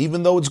schach,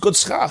 even though it's good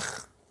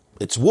schach.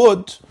 It's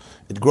wood,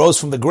 it grows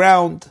from the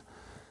ground,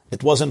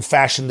 it wasn't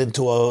fashioned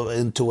into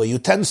a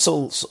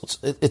utensil, so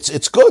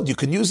it's good, you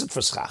can use it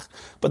for schach.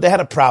 But they had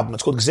a problem,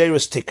 it's called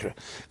gzeirus tikra.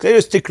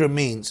 Gzeirus tikra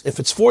means, if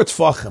it's 4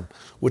 tfachim,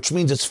 which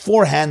means it's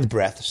 4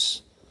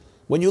 handbreadths,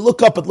 when you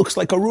look up it looks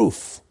like a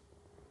roof,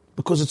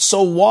 because it's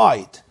so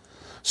wide.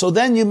 So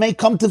then you may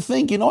come to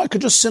think, I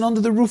could just sit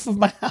under the roof of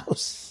my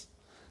house.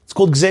 It's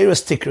called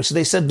gzeirus tikra. So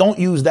they said, don't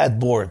use that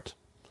board.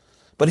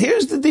 But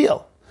here's the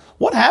deal.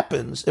 What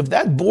happens if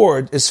that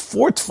board is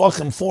 4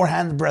 tefachim, 4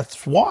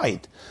 handbreadths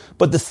wide,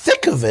 but the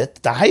thick of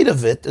it, the height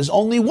of it, is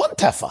only 1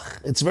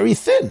 tefach? It's very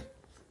thin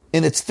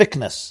in its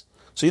thickness.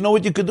 So you know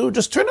what you could do?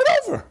 Just turn it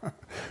over.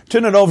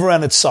 Turn it over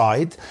on its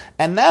side,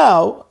 and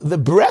now the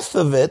breadth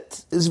of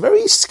it is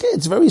very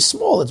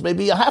small. It's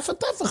maybe a half a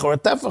tefach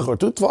or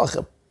 2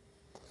 tefachim.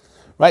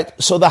 Right?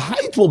 So the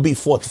height will be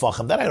 4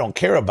 tefachim. That I don't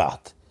care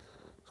about.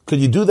 Could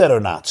you do that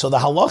or not? So the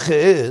halacha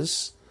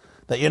is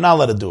that you're not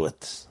allowed to do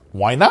it.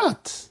 Why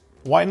not?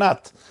 Why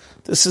not?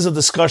 This is a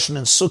discussion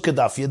in Sukkah,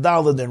 Daf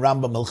Yedalad, in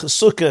Rambam Hilchos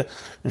Sukkah,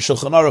 in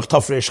Shulchan Aruch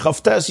Taf Reish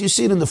Chavtes. You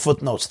see it in the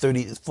footnotes,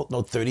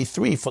 footnote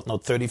 33,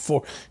 footnote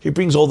 34. He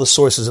brings all the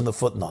sources in the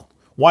footnote.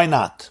 Why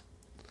not?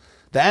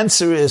 The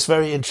answer is,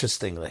 very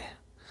interestingly,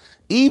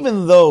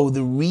 even though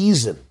the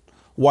reason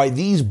why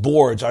these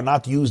boards are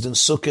not used in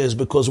Sukkah is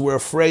because we're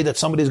afraid that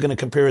somebody's going to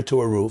compare it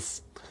to a roof.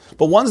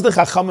 But once the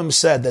Chachamim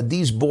said that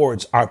these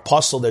boards are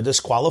puzzle, they're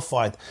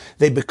disqualified,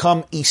 they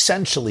become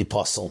essentially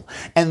puzzle.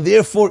 And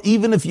therefore,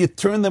 even if you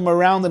turn them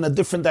around in a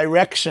different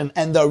direction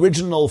and the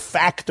original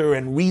factor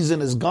and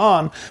reason is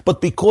gone,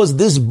 but because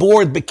this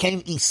board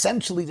became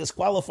essentially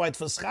disqualified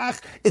for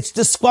schach, it's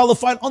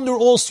disqualified under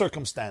all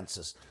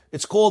circumstances.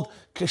 It's called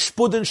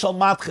keshpudin shal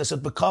matches.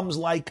 It becomes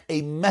like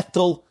a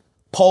metal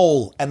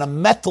pole, and a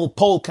metal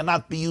pole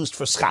cannot be used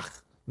for schach.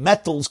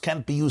 Metals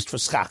can't be used for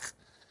schach.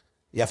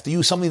 You have to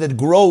use something that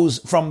grows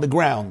from the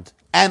ground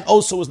and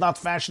also is not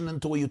fashioned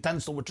into a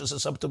utensil which is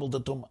susceptible to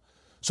tumah.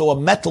 So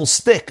a metal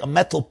stick, a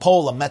metal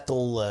pole, a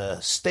metal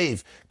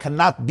stave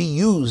cannot be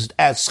used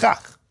as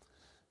schach.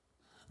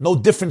 No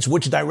difference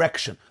which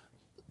direction.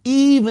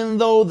 Even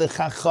though the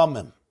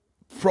Chachamim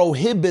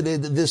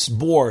prohibited this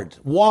board.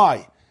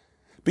 Why?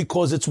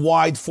 Because it's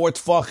wide, 4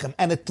 tefachim,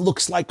 and it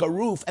looks like a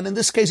roof. And in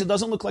this case, it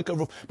doesn't look like a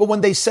roof. But when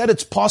they said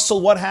it's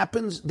puzzle, what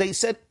happens? They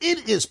said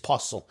it is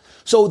puzzle.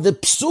 So the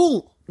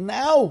psul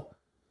now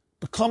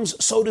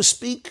becomes, so to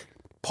speak,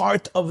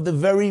 part of the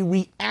very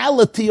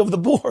reality of the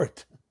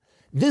board.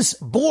 This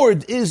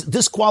board is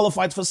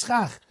disqualified for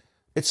schach.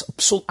 It's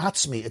psul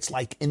atzmi. It's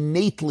like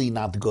innately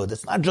not good.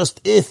 It's not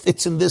just if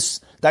it's in this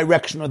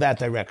direction or that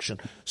direction.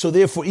 So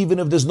therefore, even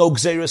if there's no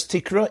gzeirus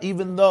tikra,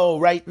 even though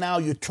right now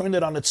you turn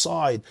it on its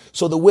side,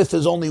 so the width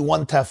is only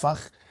 1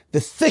 tefach, the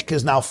thick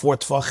is now 4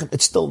 tefachim,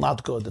 it's still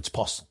not good. It's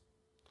puzzle.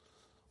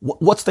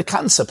 What's the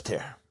concept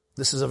here?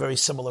 This is a very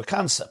similar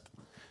concept.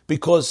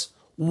 Because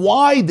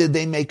why did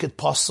they make it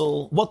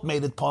puzzle? What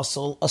made it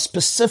puzzle? A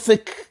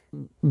specific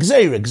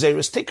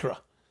gzeirus tikra,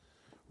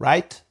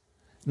 right?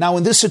 Now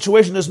in this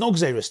situation, there's no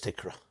gzeirus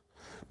tikra.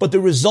 But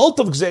the result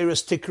of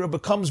gzeirus tikra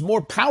becomes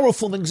more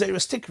powerful than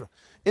gzeirus tikra.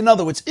 In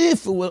other words,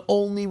 if it will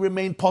only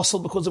remain puzzle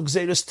because of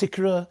gzeirus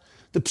tikra,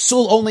 the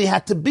psul only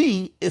had to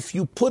be if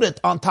you put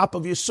it on top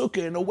of your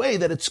sukkah in a way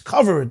that it's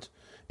covered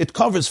It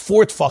covers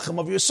 4 tfachim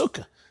of your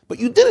sukkah. But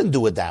you didn't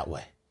do it that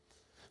way.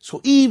 So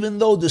even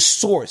though the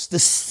source, the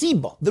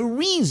siba, the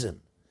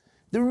reason,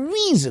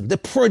 the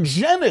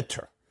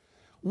progenitor,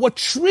 what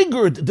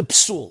triggered the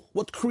psul,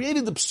 what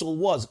created the psul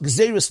was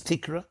Gzeirus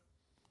Tikra,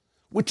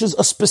 which is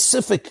a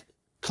specific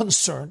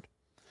concern.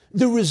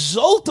 The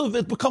result of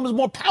it becomes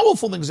more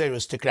powerful than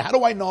Gzeirus Tikra. How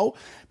do I know?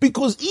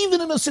 Because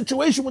even in a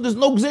situation where there's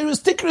no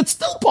Gzeirus Tikra, it's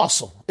still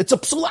possible. It's a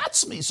psul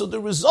atzmi, so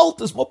the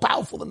result is more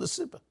powerful than the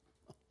siba.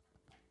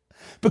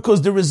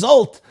 Because the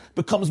result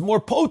becomes more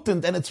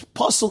potent and it's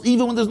possible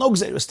even when there's no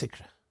Gzeirus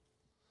Tikra.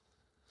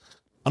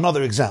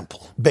 Another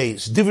example,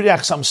 Beis, Divrei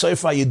Achsam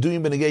Sofer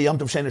Yeduim Benegei Yom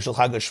Tov Sheni Shel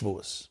Chag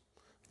HaShavuos.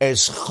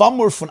 Es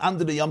chamor von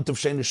andere Yom Tov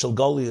Sheni Shel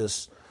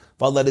Goliath,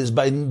 weil is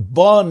bei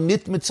Ba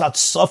nit mitzat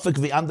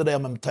Sofik wie andere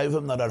Yom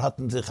Tovim, nor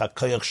hatten sich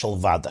HaKoyach Shel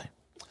Vadai.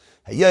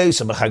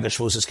 Yes, aber Chag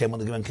HaShavuos came on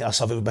the given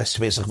Sofik bei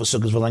Pesach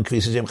V'Sukkos weil ein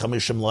Kvisi Jem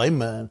Chamishim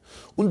Loimen.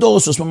 Und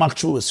das, was man macht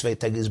Shavuos, 2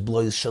 Tage ist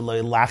bloß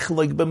Shaloi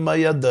Lachlik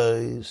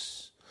b'Mayadais.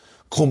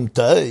 Kommt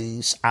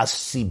es, as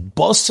si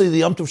bosse the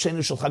Yom Tov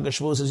Sheni Shel Chag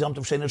HaShavuos is Yom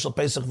Tov Sheni Shel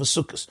Pesach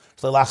V'Sukkos.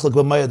 Lachlik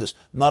b'Mayadais.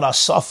 Not a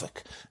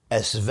Sofik.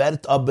 Es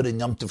wird aber in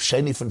Yom Tov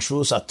Sheni von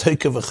Shavuos a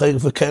Teuke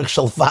v'Koyach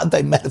Shel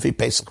Vadai mehr wie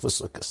Pesach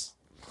V'Sukkos.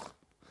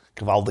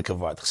 Gewaltige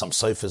Wort. Chsam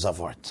Sofer is a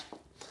Wort.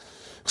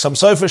 Chsam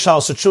Sofer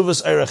shal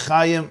Setshuvas Orach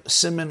Chaim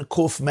Simen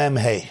Kuf Mem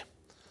Hei.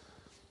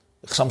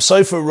 Chsam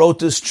Sofer wrote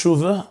this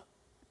tshuva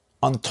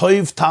on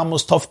Toiv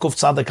Tammuz Tov Kuf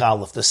Tzaddik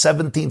Aleph, the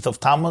 17th of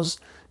Tammuz,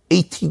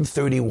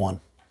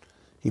 1831.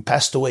 He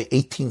passed away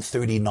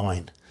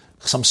 1839.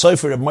 Chsam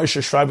Sofer, Reb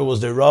Moshe Schreiber,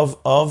 was the Rav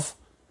of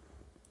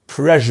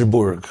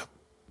Pressburg.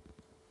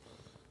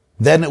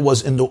 Then it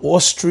was in the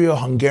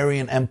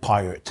Austria-Hungarian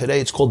Empire. Today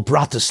it's called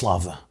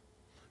Bratislava.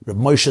 Reb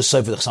Moshe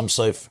Sofer, Chsam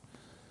Sofer.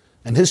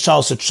 And his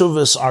Shalos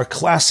Tshuvos are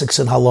classics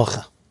in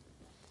halacha.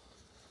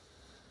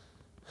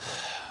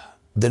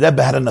 The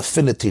Rebbe had an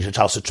affinity to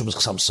Shalos Tshuvos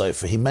Chsam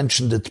Sofer. He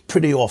mentioned it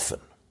pretty often.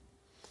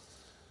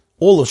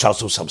 All of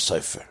Shalos Chsam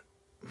Sofer.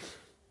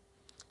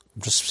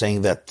 I'm just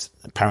saying that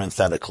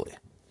parenthetically.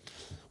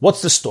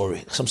 What's the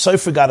story? Chsam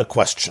Sofer got a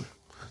question.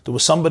 There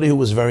was somebody who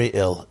was very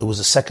ill. It was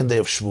the second day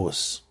of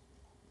Shavuos.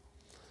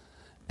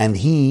 And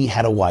he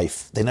had a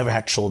wife. They never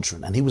had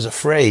children. And he was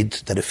afraid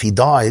that if he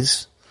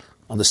dies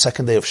on the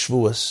second day of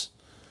Shavuos,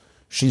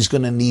 she's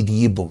going to need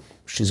Yibum.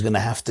 She's going to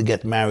have to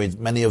get married.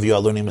 Many of you are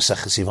learning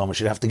Maseches Yevamot.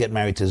 She'd have to get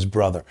married to his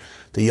brother.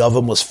 The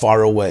Yavam was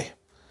far away.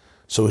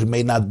 So it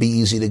may not be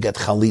easy to get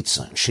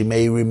Chalitza. She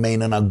may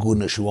remain an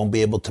Aguna. She won't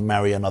be able to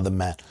marry another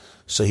man.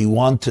 So he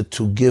wanted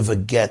to give a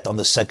get on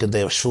the second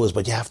day of Shavuos,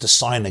 but you have to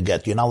sign a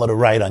get. You're not allowed to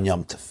write on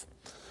Yom Tov.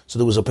 So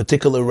there was a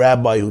particular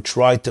rabbi who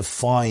tried to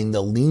find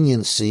a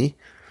leniency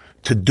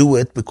to do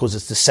it because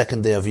it's the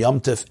second day of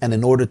Yom Tov and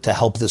in order to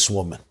help this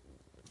woman,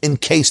 in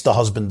case the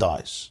husband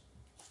dies.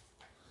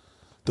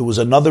 There was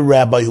another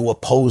rabbi who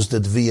opposed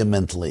it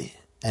vehemently,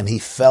 and he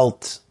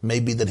felt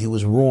maybe that he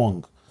was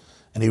wrong.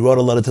 And he wrote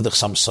a letter to the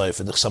Chsam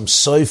Sofer. The Chsam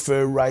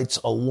Sofer writes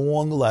a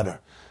long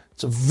letter.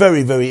 It's a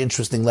very, very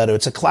interesting letter.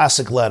 It's a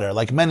classic letter,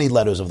 like many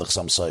letters of the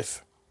Chsam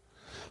Sofer.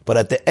 But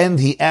at the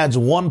end, he adds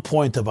one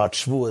point about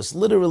Shavuos,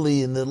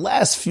 literally in the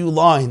last few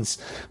lines,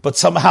 but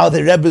somehow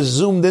the Rebbe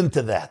zoomed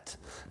into that.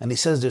 And he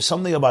says there's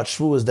something about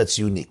Shavuos that's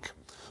unique.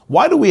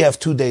 Why do we have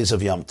 2 days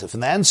of Yom Tov?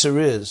 And the answer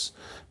is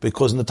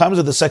because in the times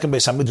of the second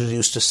Beis Hamikdash, they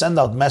used to send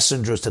out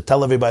messengers to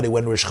tell everybody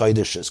when Rosh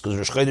Chodesh is, because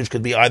Rosh Chodesh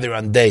could be either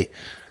on day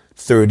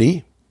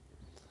 30,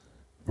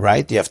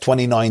 right? You have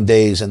 29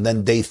 days, and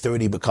then day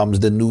 30 becomes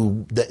the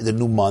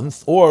new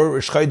month, or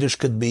Rosh Chodesh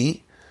could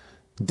be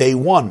day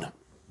 1.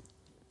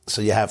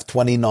 So you have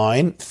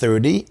 29,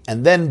 30,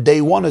 and then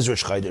day 1 is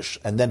Rosh Chodesh,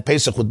 and then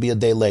Pesach would be a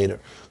day later.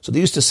 So they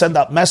used to send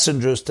out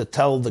messengers to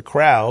tell the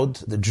crowd,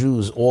 the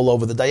Jews all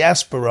over the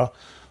diaspora,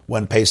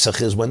 when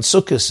Pesach is, when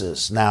Sukkot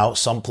is. Now,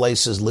 some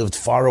places lived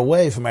far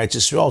away from Eretz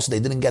Yisrael, so they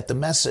didn't get the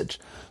message.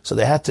 So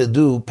they had to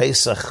do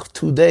Pesach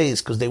 2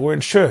 days, because they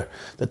weren't sure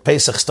that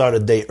Pesach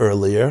started a day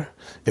earlier.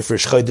 If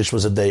Rosh Chodesh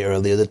was a day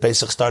earlier, that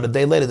Pesach started a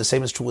day later. The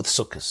same is true with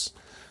Sukkot.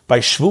 By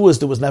Shavuos,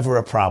 there was never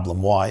a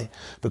problem. Why?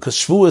 Because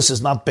Shavuos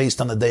is not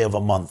based on the day of a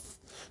month.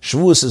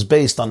 Shavuos is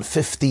based on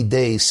 50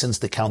 days since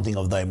the counting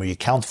of Daimer. You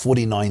count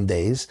 49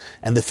 days,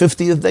 and the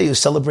 50th day you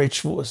celebrate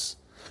Shavuos.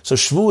 So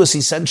Shavuos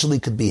essentially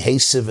could be Hey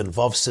Sivan,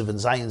 Vav Sivan,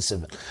 Zayin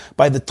Sivan.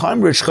 By the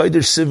time Rosh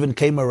Chodesh Sivan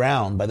came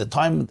around, by the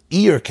time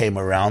Iyar came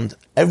around,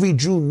 every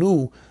Jew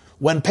knew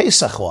when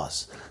Pesach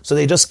was. So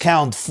they just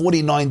count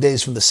 49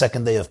 days from the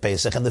second day of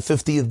Pesach, and the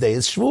 50th day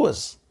is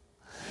Shavuos.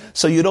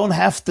 So you don't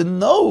have to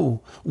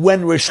know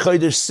when Rosh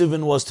Chodesh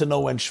Sivan was to know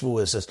when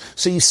Shavuos is.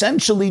 So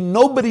essentially,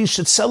 nobody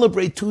should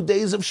celebrate 2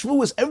 days of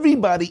Shavuos.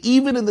 Everybody,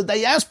 even in the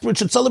diaspora,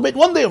 should celebrate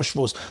 1 day of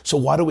Shavuos. So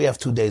why do we have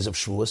 2 days of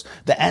Shavuos?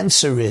 The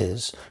answer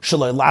is,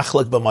 Shaloi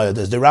Lachlek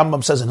b'Mayadis. The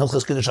Rambam says in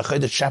Hilchos Kiddush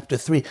HaChodesh, chapter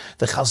 3,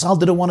 the Chazal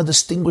didn't want to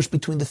distinguish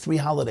between the 3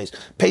 holidays.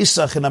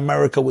 Pesach in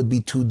America would be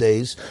 2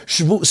 days.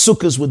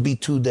 Sukkot would be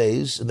 2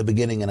 days, in the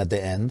beginning and at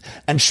the end.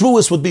 And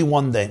Shavuos would be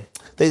 1 day.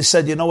 They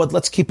said, you know what,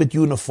 let's keep it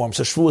uniform.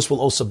 So Shavuos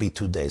will also be be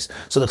 2 days.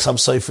 So the Chassam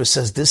Sofer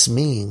says this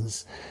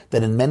means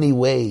that in many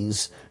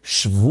ways,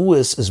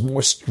 Shavuos is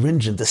more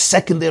stringent. The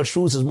second day of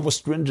Shavuos is more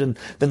stringent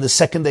than the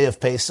second day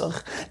of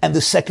Pesach, and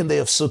the second day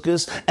of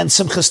Sukkot, and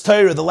Simchas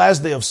Torah, the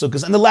last day of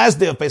Sukkot, and the last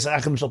day of Pesach,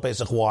 Achim Shel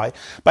Pesach. Why?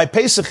 By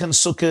Pesach and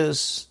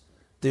Sukkot,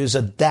 there's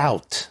a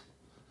doubt.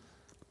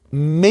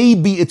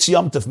 Maybe it's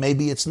Yom Tov,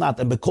 maybe it's not.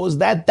 And because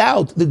that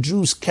doubt, the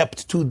Jews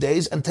kept 2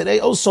 days. And today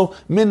also,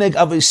 Mineg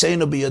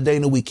Aviseinu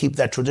B'Yadeinu, we keep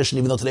that tradition,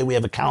 even though today we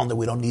have a calendar,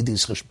 we don't need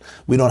these,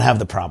 we don't have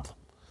the problem.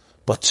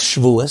 But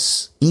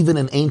Shavuos, even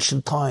in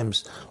ancient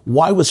times,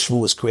 why was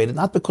Shavuos created?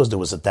 Not because there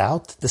was a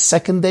doubt. The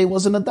second day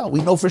wasn't a doubt.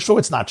 We know for sure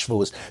it's not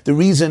Shavuos. The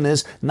reason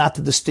is not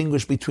to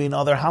distinguish between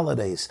other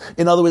holidays.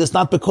 In other words, it's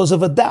not because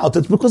of a doubt.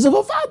 It's because of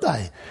a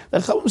vaday. The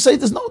Chachamim say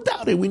there's no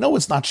doubt here. We know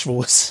it's not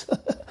Shavuos.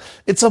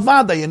 It's a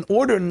vaday. In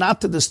order not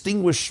to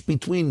distinguish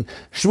between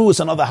Shavuos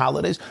and other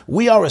holidays,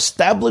 we are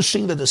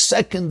establishing that the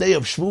second day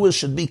of Shavuos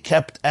should be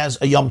kept as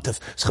a Yom Tov.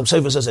 Chassam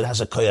Sofer says it has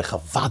a koyach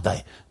of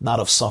vaday, not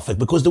of suffix,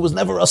 because there was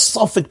never a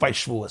suffix by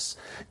Shavuos.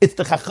 It's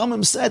the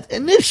Chachamim said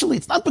initially,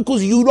 it's not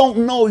because you don't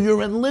know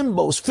you're in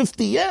limbo. It's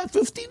 50 yeah,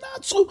 50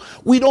 not, so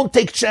we don't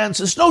take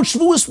chances. No,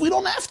 Shavuos, we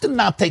don't have to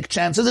not take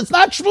chances. It's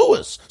not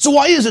Shavuos. So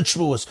why is it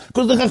Shavuos?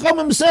 Because the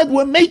Chachamim said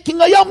we're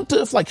making a Yom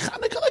Tov, like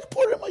Chanukah, like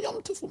Purim, a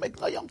Yom Tov. We're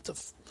making a Yom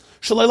Tov.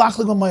 So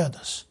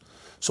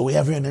we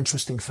have here an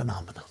interesting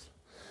phenomenon.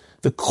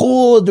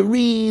 The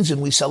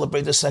reason we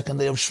celebrate the second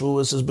day of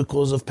Shavuos is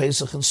because of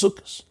Pesach and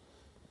Sukkot.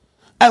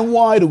 And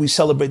why do we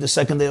celebrate the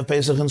second day of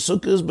Pesach and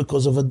Sukkot?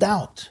 Because of a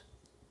doubt.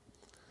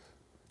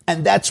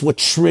 And that's what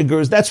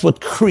triggers, that's what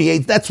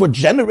creates, that's what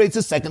generates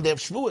the second day of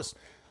Shavuos.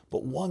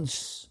 But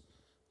once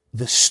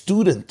the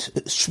student,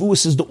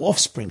 Shavuos is the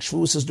offspring,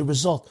 Shavuos is the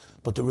result,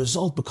 but the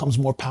result becomes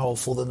more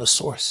powerful than the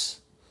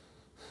source.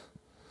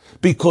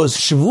 Because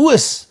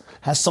Shavuos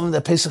has something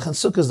that Pesach and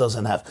Sukkot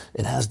doesn't have.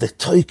 It has the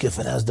toikif,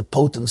 it has the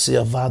potency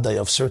of vaday,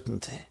 of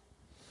certainty.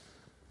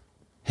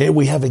 Here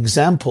we have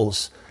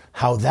examples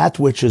how that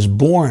which is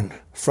born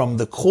from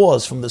the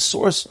cause, from the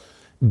source,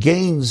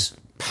 gains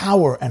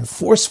power and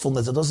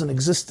forcefulness that doesn't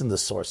exist in the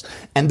source.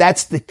 And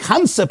that's the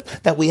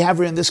concept that we have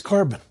here in this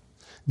carbon.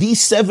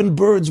 These 7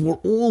 birds were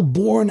all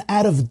born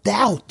out of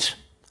doubt,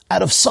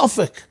 out of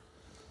suffix,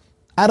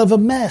 out of a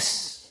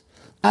mess,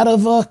 out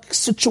of a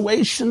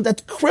situation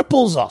that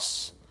cripples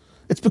us.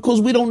 It's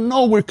because we don't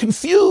know, we're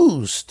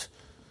confused.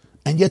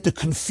 And yet the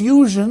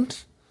confusion,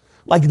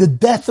 like the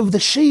death of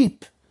the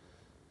sheep,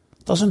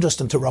 doesn't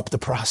just interrupt the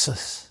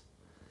process.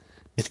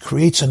 It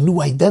creates a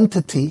new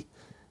identity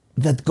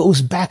that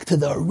goes back to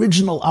the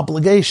original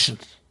obligation.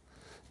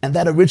 And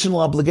that original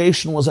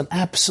obligation was an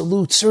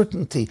absolute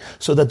certainty,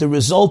 so that the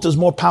result is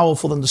more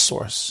powerful than the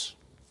source.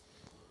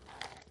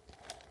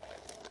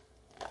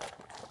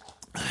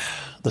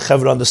 The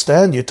Chevra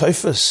understand, your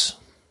Teufus.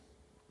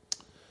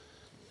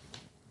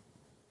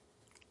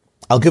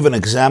 I'll give an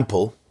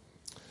example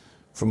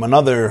from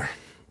another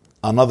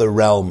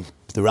realm,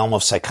 the realm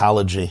of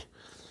psychology.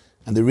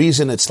 And the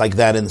reason it's like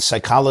that in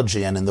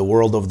psychology and in the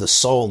world of the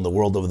soul, in the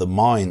world of the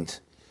mind,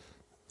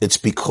 it's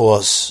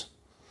because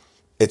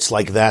it's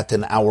like that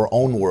in our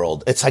own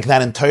world. It's like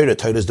that in Torah.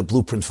 Torah is the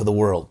blueprint for the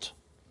world.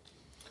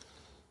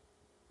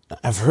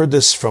 I've heard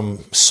this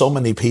from so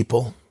many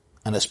people,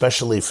 and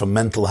especially from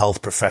mental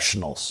health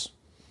professionals.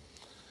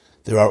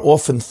 There are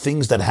often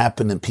things that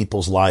happen in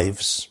people's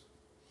lives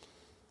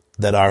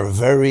that are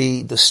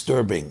very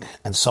disturbing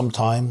and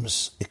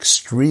sometimes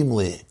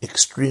extremely,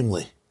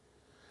 extremely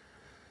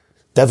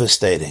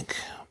devastating.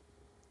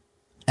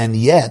 And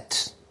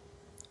yet,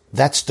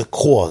 that's the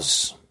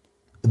cause.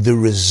 The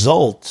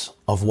result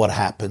of what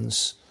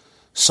happens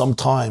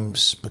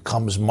sometimes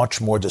becomes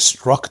much more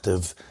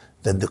destructive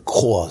than the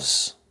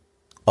cause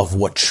of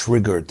what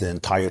triggered the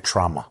entire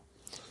trauma.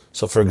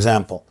 So, for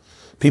example,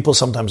 people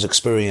sometimes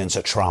experience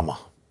a trauma.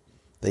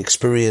 They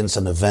experience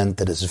an event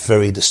that is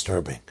very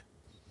disturbing,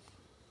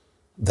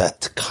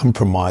 that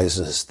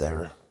compromises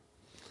their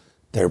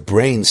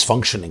brain's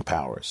functioning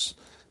powers,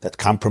 that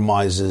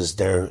compromises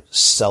their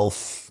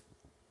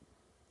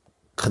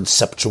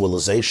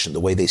self-conceptualization, the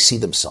way they see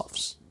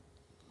themselves.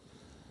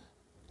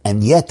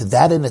 And yet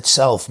that in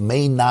itself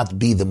may not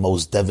be the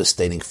most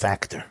devastating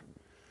factor.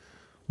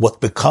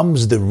 What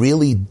becomes the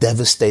really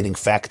devastating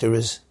factor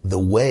is the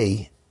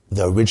way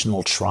the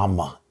original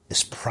trauma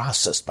is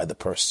processed by the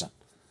person.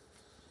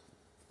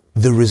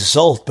 The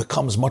result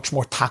becomes much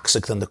more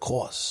toxic than the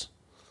cause.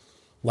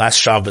 Last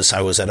Shabbos,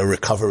 I was at a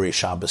recovery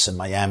Shabbos in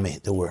Miami.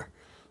 There were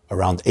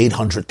around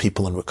 800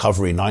 people in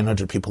recovery,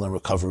 900 people in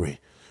recovery.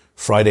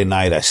 Friday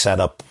night, I sat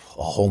up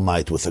a whole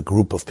night with a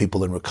group of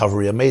people in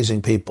recovery,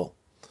 amazing people.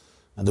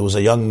 And there was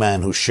a young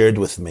man who shared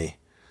with me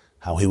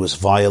how he was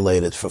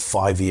violated for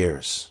 5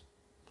 years.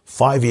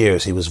 5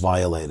 years he was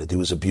violated, he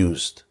was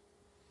abused.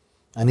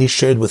 And he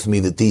shared with me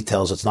the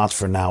details. It's not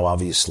for now,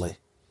 obviously.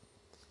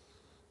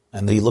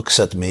 And he looks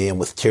at me, and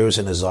with tears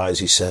in his eyes,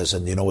 he says,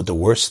 and you know what the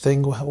worst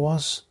thing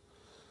was?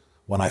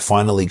 When I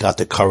finally got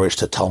the courage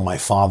to tell my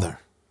father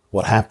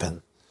what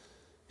happened,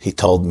 he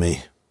told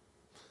me,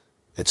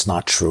 it's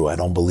not true. I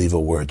don't believe a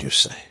word you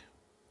say.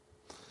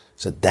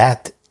 So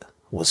that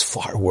was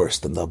far worse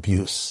than the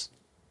abuse.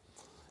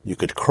 You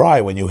could cry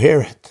when you hear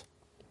it.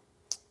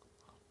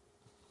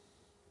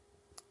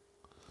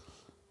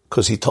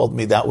 Because he told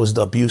me that was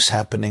the abuse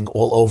happening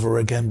all over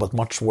again, but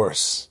much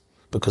worse.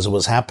 Because it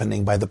was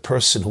happening by the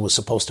person who was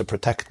supposed to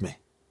protect me.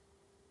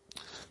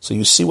 So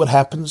you see what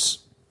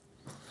happens?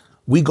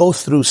 We go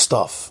through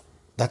stuff.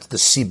 That's the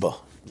siba.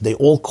 They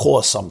all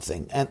cause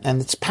something.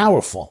 And it's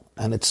powerful.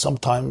 And it's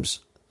sometimes,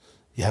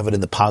 you have it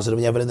in the positive,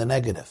 you have it in the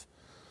negative.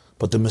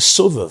 But the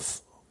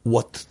mesuvav,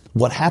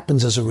 what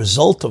happens as a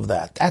result of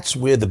that, that's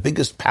where the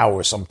biggest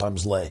power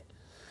sometimes lay.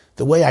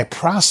 The way I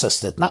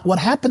processed it, not what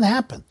happened,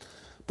 happened.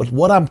 But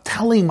what I'm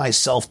telling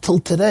myself till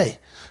today,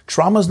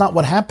 trauma is not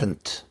what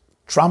happened.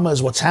 Trauma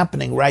is what's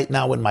happening right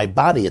now in my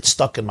body. It's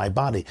stuck in my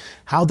body.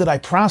 How did I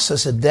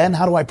process it then?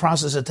 How do I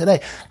process it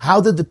today?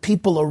 How did the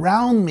people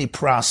around me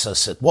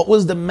process it? What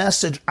was the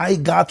message I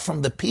got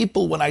from the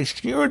people when I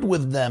shared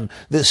with them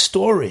this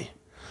story?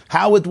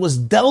 How it was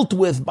dealt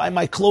with by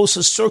my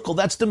closest circle.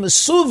 That's the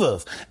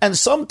mesuvav. And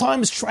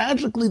sometimes,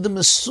 tragically, the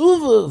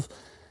mesuvav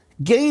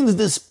gains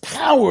this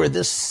power,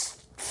 this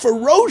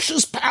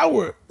ferocious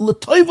power,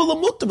 l'toiva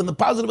l'mutav, in the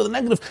positive and the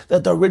negative,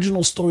 that the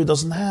original story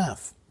doesn't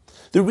have.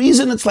 The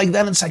reason it's like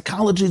that in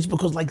psychology is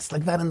because it's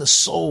like that in the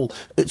soul.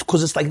 It's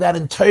because it's like that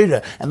in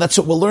Torah, and that's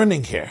what we're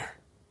learning here.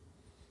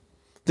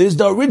 There's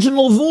the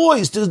original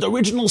voice, there's the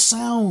original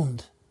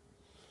sound,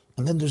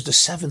 and then there's the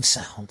 7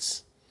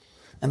 sounds.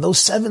 And those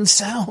 7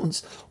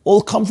 sounds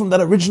all come from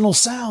that original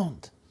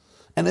sound.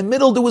 And in the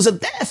middle there was a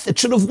death. It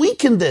should have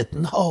weakened it.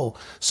 No.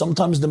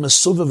 Sometimes the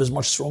mesuvav is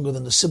much stronger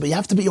than the sibba. You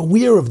have to be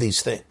aware of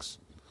these things.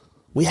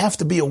 We have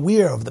to be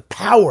aware of the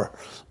power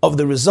of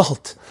the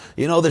result.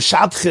 You know, the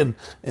shadchan,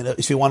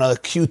 if you want a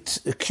cute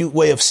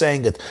way of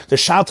saying it, the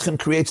shadchan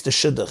creates the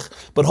shidduch,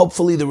 but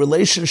hopefully the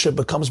relationship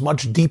becomes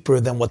much deeper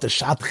than what the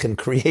shadchan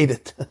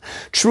created.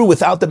 True,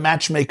 without the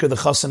matchmaker, the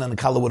chassan and the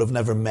kala would have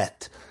never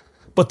met.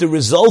 But the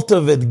result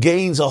of it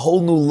gains a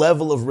whole new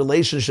level of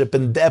relationship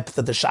and depth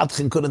that the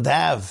shadchan couldn't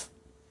have.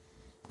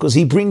 Because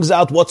he brings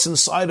out what's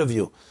inside of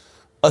you.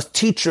 A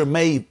teacher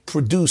may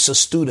produce a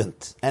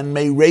student and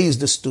may raise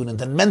the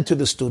student and mentor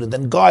the student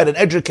and guide and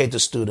educate the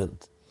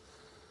student.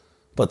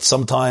 But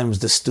sometimes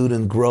the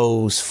student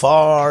grows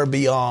far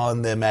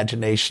beyond the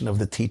imagination of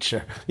the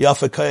teacher.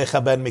 Yes,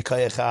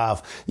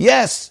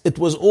 it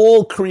was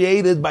all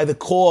created by the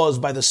cause,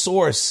 by the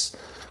source.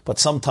 But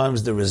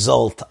sometimes the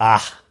result,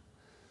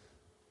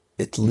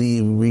 it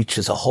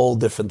reaches a whole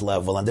different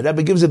level. And the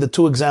Rebbe gives you the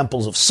 2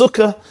 examples of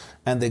Sukkah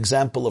and the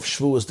example of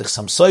Shavuos the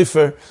Chassam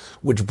Sofer,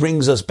 which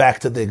brings us back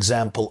to the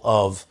example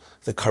of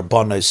the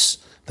karbanos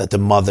that the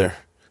mother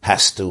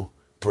has to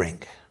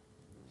bring.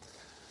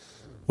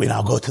 We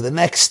now go to the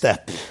next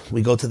step.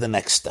 The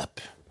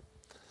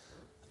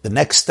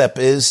next step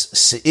is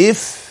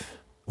Seif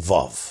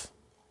Vav.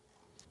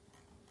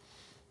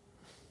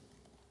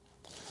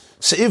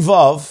 Seif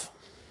Vav,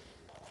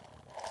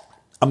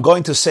 I'm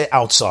going to say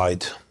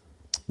outside,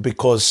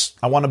 because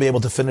I want to be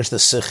able to finish the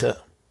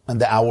Sikha, and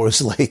the hour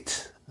is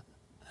late.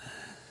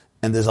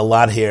 And there's a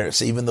lot here.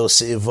 So even though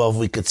Seif Vav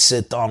we could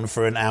sit on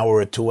for an hour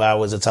or 2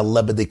 hours, it's a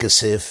lebedik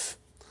sif.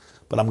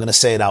 But I'm going to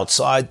say it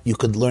outside. You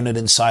could learn it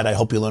inside. I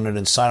hope you learn it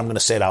inside. I'm going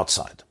to say it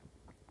outside.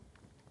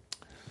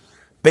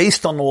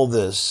 Based on all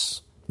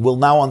this, we'll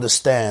now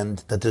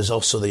understand that there's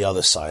also the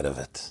other side of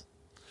it.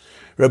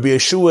 Rabbi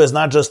Yeshua is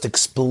not just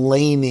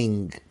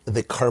explaining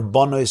the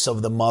karbanos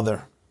of the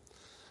mother.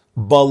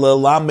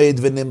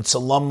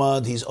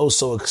 He's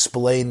also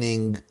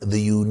explaining the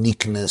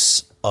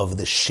uniqueness of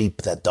the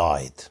sheep that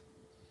died.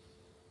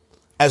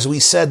 As we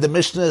said, the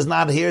Mishnah is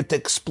not here to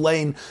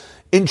explain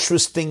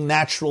interesting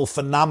natural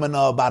phenomena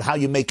about how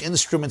you make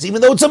instruments,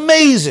 even though it's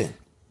amazing,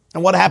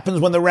 and what happens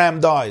when the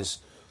ram dies.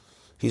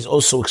 He's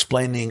also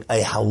explaining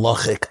a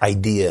halachic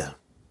idea.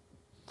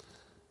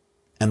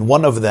 And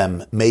one of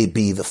them may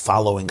be the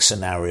following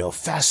scenario,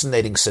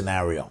 fascinating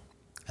scenario.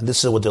 And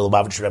this is what the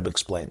Lubavitcher Rebbe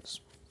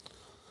explains.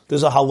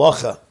 There's a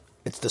halacha.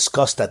 It's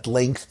discussed at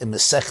length in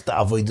Masechta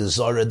Avodah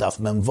Zarah, Daf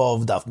Mem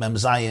Vav, Daf Mem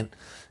Zayin.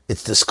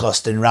 It's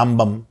discussed in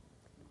Rambam.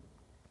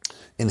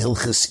 In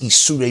Hilchis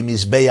Isurei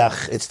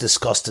Mizbeach, it's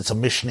discussed. It's a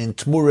Mishnah in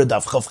Tmura,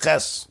 Daf Chav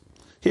Ches.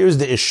 Here's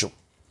the issue.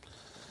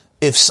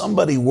 If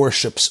somebody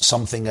worships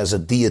something as a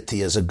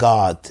deity, as a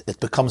god,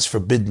 it becomes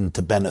forbidden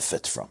to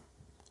benefit from.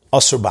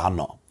 Asur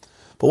b'hana.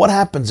 But what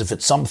happens if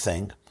it's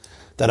something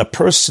that a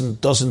person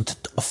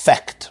doesn't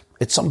affect?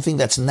 It's something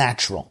that's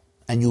natural,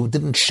 and you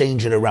didn't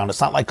change it around. It's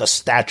not like a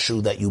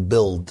statue that you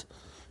build.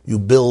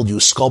 You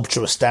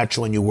sculpture a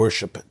statue and you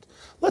worship it.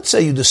 Let's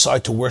say you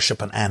decide to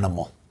worship an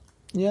animal.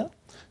 Yeah.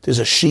 There's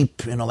a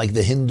sheep, like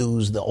the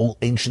Hindus, the old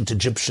ancient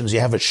Egyptians, you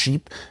have a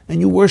sheep and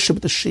you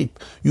worship the sheep.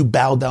 You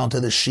bow down to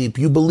the sheep.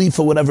 You believe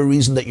for whatever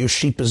reason that your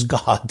sheep is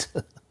God.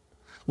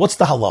 What's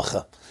the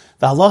halacha?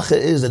 The halacha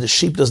is that a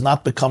sheep does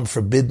not become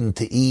forbidden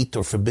to eat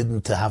or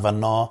forbidden to have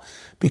anah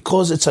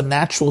because it's a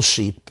natural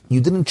sheep. You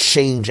didn't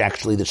change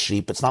actually the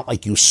sheep. It's not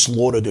like you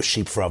slaughtered a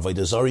sheep for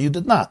Avodah Zarah. You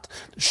did not.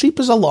 The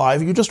sheep is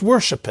alive. You just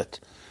worship it.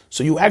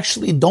 So you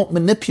actually don't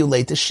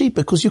manipulate the sheep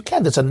because you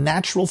can't. It's a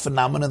natural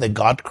phenomenon that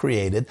God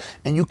created,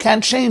 and you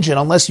can't change it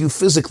unless you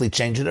physically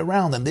change it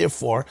around. And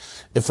therefore,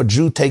 if a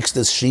Jew takes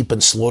this sheep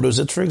and slaughters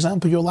it, for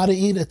example, you're allowed to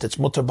eat it. It's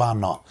mutar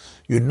ba'ana.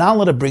 You're not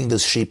allowed to bring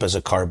this sheep as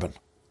a carbon.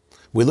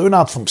 We learn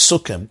out from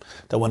Sukkim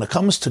that when it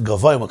comes to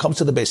Gavai, when it comes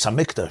to the Beis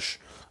HaMikdash,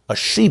 a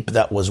sheep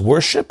that was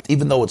worshipped,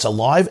 even though it's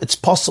alive, it's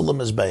pasul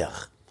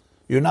mizbeach.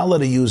 You're not allowed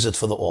to use it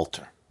for the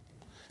altar.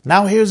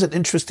 Now here's an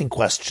interesting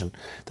question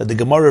that the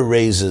Gemara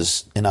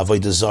raises in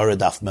Avodah Zarah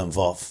Daf Mem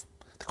Vav.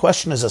 The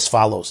question is as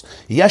follows: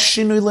 Yesh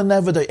shinui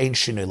lenevad or ain't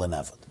shinui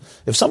lenevad?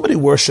 If somebody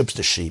worships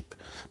the sheep,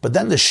 but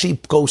then the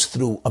sheep goes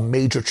through a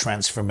major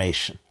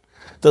transformation,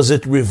 does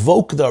it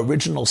revoke the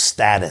original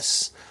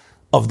status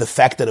of the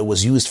fact that it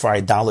was used for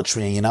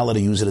idolatry and you're not allowed to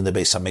use it in the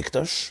Beis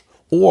HaMikdash?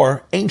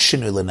 Or ain't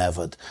shinui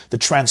lenevad? The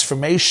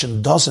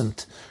transformation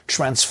doesn't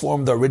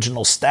transform the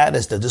original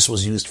status that this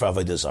was used for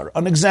Avodah Zarah.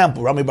 An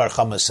example, Rami Bar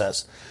Chama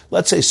says,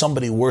 let's say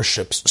somebody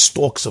worships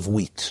stalks of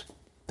wheat.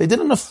 They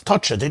didn't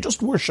touch it, they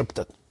just worshipped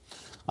it.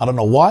 I don't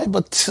know why,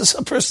 but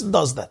a person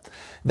does that.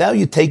 Now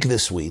you take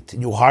this wheat,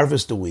 and you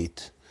harvest the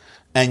wheat,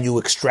 and you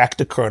extract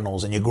the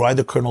kernels, and you grind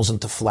the kernels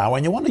into flour,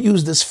 and you want to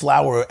use this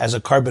flour as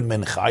a carbon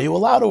mincha. Are you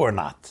allowed to or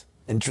not?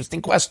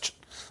 Interesting question.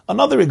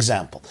 Another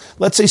example.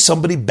 Let's say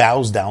somebody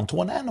bows down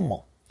to an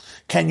animal.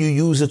 Can you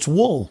use its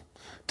wool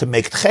to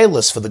make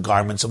tcheles for the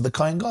garments of the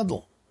Kohen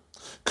Gadol?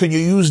 Can you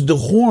use the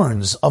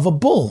horns of a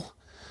bull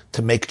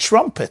to make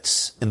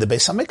trumpets in the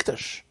Beis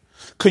HaMikdash?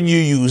 Can you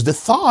use the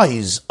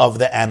thighs of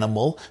the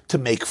animal to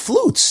make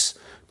flutes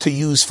to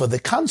use for the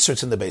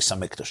concerts in the Beis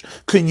HaMikdash?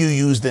 Can you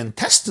use the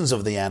intestines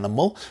of the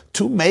animal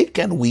to make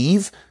and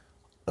weave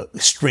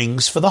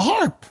strings for the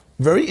harp?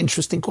 Very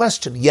interesting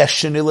question. Yes,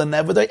 shinui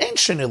lenevad, or ain't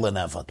shinui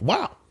lenevad.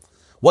 Wow.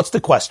 What's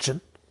the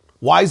question?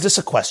 Why is this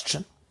a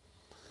question?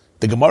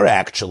 The Gemara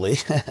actually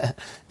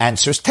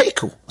answers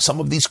teku.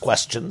 Some of these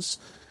questions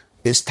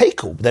is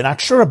teku. They're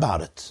not sure about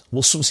it.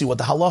 We'll soon see what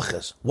the halach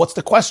is. What's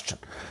the question?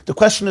 The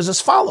question is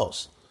as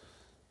follows.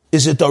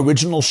 Is it the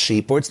original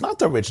sheep or it's not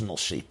the original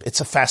sheep?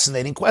 It's a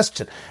fascinating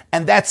question.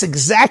 And that's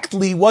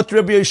exactly what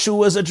Rabbi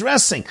Yeshua is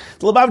addressing.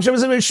 The Lubavitcher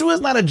Rabbi Yeshua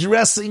is not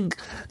addressing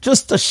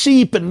just a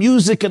sheep and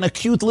music and a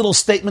cute little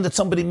statement that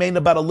somebody made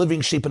about a living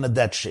sheep and a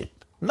dead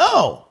sheep.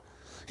 No.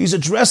 He's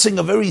addressing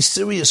a very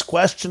serious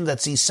question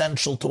that's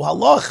essential to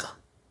halacha.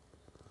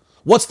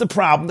 What's the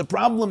problem? The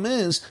problem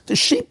is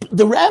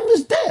the ram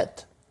is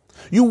dead.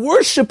 You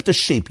worship the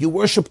sheep, you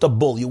worship the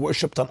bull, you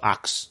worship an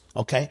ox.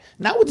 Okay?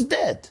 Now it's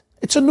dead.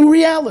 It's a new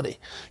reality.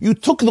 You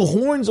took the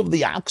horns of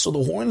the ox or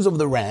the horns of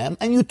the ram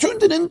and you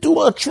turned it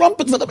into a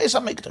trumpet for the Beis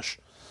HaMikdash.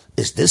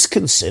 Is this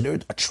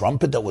considered a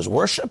trumpet that was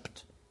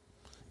worshipped?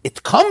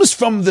 It comes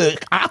from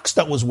the ox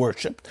that was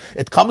worshipped.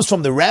 It comes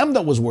from the ram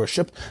that was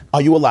worshipped.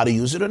 Are you allowed to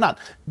use it or not?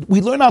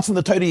 We learn out from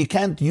the Torah you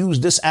can't use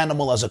this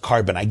animal as a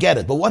carbon. I get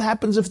it. But what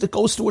happens if it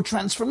goes through a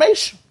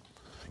transformation?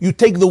 You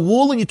take the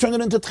wool and you turn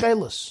it into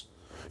tcheles.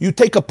 You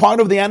take a part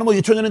of the animal,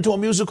 you turn it into a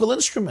musical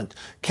instrument.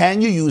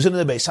 Can you use it in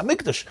the Beis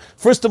HaMikdash?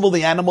 First of all,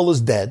 the animal is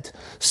dead.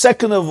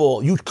 Second of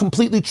all, you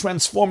completely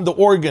transformed the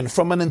organ.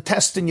 From an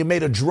intestine, you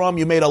made a drum,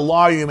 you made a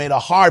lyre, you made a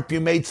harp,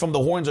 you made from the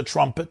horns a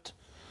trumpet.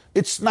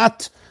 It's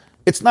not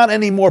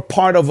anymore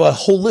part of a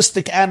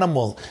holistic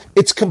animal.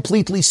 It's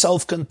completely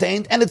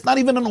self-contained, and it's not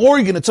even an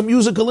organ. It's a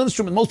musical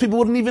instrument. Most people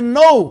wouldn't even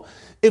know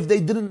if they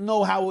didn't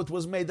know how it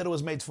was made, that it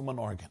was made from an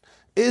organ.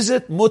 Is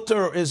it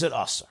mutter or is it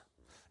asr?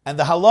 And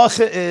the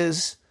halacha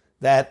is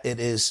that it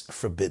is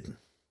forbidden.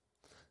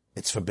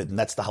 It's forbidden.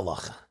 That's the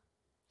halacha.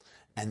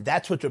 And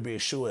that's what Rabbi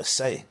Yeshua is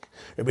saying.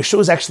 Rabbi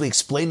Yeshua is actually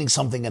explaining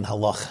something in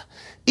halacha.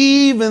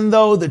 Even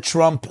though the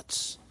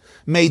trumpets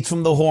made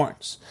from the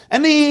horns,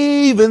 and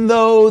even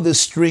though the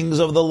strings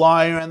of the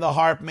lyre and the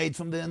harp made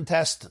from the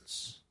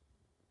intestines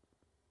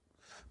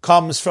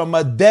comes from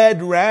a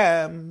dead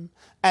ram,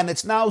 and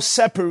it's now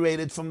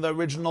separated from the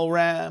original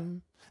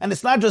ram, and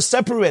it's not just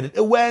separated,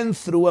 it went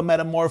through a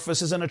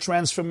metamorphosis and a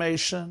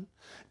transformation,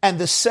 and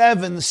the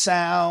 7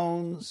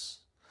 sounds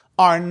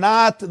are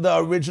not the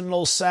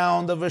original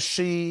sound of a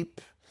sheep.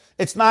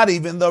 It's not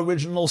even the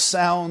original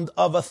sound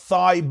of a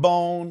thigh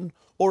bone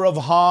or of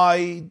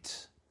hide.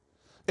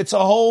 It's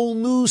a whole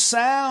new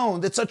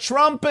sound. It's a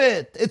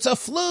trumpet. It's a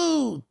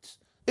flute.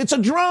 It's a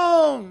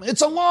drum.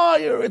 It's a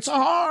lyre. It's a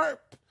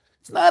harp.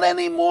 It's not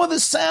anymore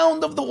the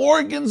sound of the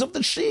organs of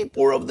the sheep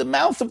or of the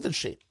mouth of the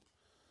sheep.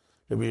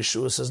 Rabbi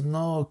Yeshua says,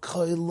 no,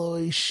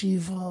 koiloi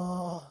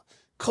shiva.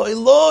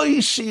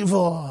 Koiloi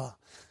shiva.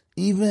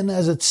 Even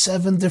as it's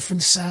 7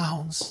 different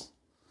sounds.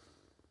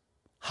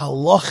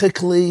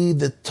 Halachically,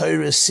 the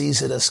Torah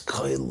sees it as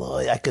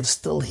koiloi. I can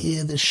still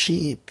hear the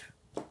sheep.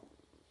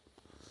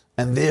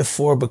 And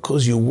therefore,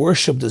 because you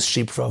worship this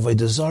sheep for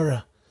Avodah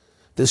Zarah,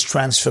 this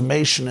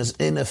transformation is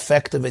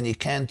ineffective and you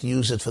can't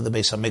use it for the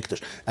Beis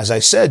HaMikdash. As I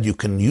said, you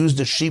can use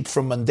the sheep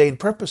for mundane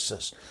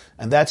purposes.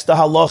 And that's the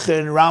halacha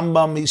in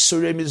Rambam,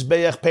 Isurei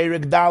Mizbeach,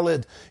 Perek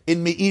Daled,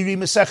 in Meiri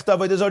Masechta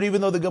Avodah Zarah,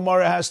 even though the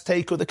Gemara has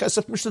Teiko. The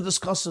Kesef Mishnah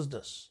discusses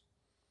this.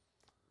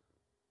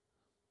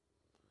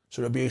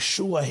 So Rabbi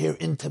Yeshua here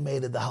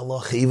intimated the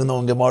halacha, even though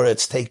in Gemara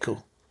it's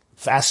Teiko.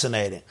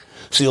 Fascinating.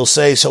 So you'll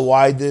say, so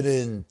why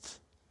didn't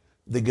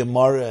the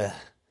Gemara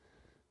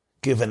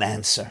give an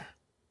answer?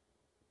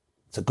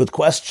 It's a good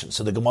question.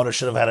 So the Gemara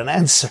should have had an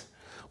answer.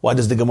 Why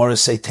does the Gemara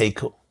say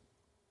Teiku?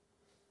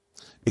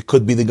 It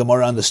could be the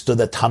Gemara understood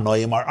that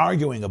Tanoim are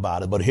arguing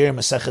about it, but here in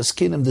Maseches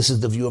Kinim, this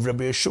is the view of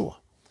Rabbi Yeshua.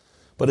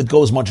 But it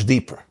goes much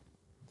deeper,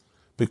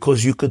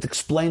 because you could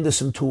explain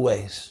this in two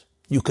ways.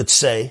 You could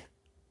say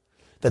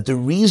that the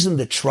reason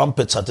the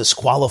trumpets are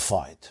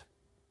disqualified,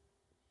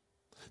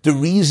 the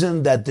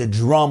reason that the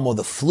drum or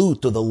the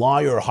flute or the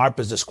lyre or harp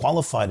is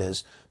disqualified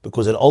is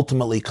because it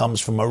ultimately comes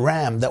from a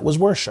ram that was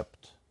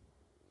worshipped.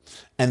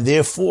 And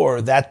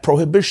therefore, that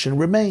prohibition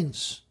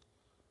remains.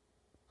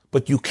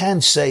 But you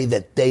can't say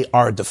that they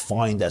are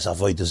defined as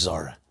Avodah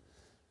Zarah.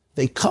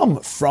 They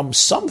come from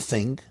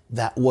something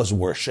that was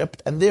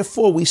worshipped, and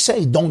therefore we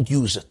say, don't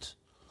use it.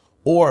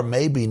 Or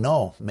maybe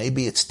no,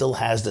 maybe it still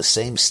has the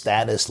same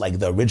status like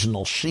the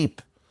original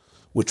sheep,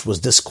 which was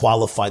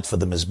disqualified for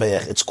the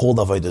Mizbeach. It's called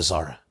Avodah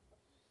Zarah.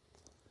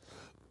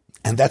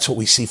 And that's what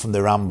we see from the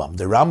Rambam.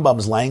 The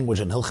Rambam's language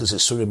in Hilchos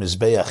Isurim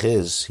Mizbeach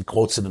is, he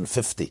quotes it in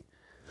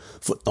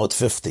footnote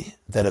 50,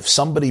 that if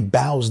somebody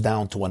bows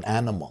down to an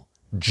animal,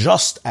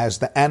 just as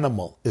the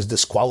animal is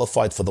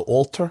disqualified for the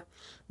altar,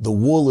 the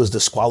wool is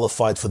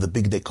disqualified for the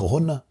Bigdei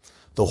Kohuna,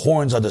 the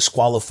horns are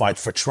disqualified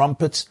for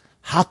trumpets,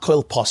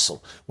 Hakol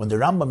Posel. When the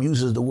Rambam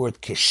uses the word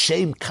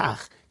Keshem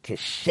Kach,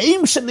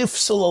 Keshem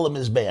Shenifsel Al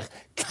Mizbeach,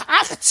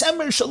 Kach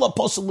Tzemer Shel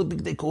Aposel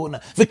LeBigdei Kohuna,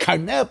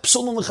 V'Karneh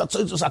Psulun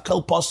L'Chatzotzos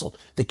Hakol Posel.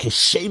 The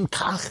Keshem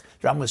Kach,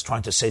 the Rambam is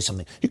trying to say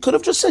something. You could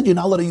have just said, you're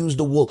not allowed to use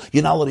the wool,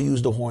 you're not allowed to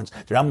use the horns.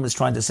 The Rambam is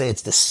trying to say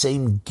it's the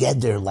same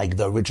Geder like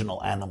the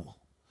original animal.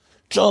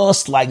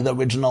 Just like the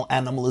original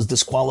animal is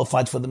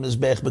disqualified for the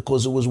Mizbech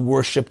because it was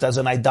worshipped as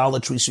an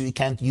idolatry, so you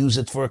can't use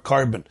it for a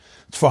carbon.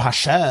 It's for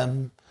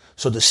Hashem.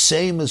 So the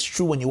same is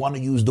true when you want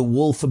to use the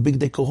wool for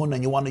Bigdei Kohuna,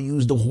 and you want to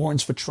use the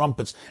horns for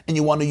trumpets, and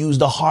you want to use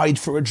the hide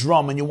for a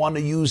drum, and you want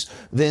to use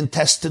the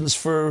intestines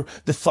for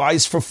the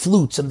thighs for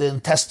flutes, and the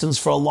intestines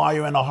for a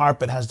lyre and a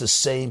harp. It has the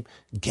same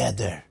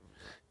Geder.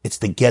 It's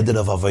the Geder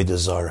of Avodah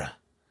Zarah.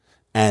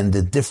 And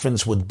the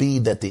difference would be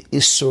that the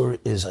Isur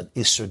is an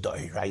Isur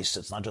D'Oraisa.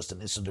 It's not just an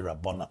Isur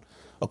D'Rabbanan.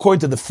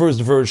 According to the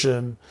first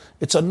version,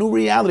 it's a new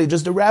reality.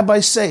 Just the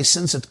rabbis say,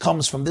 since it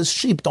comes from this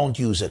sheep, don't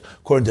use it.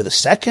 According to the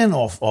second,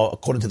 or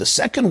according to the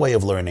second way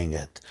of learning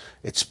it,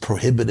 it's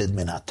prohibited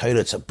min ha'Torah.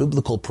 It's a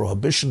biblical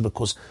prohibition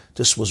because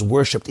this was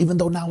worshipped, even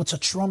though now it's a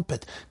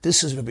trumpet.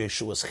 This is Rabbi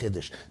Yeshua's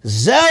chiddush.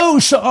 Zeu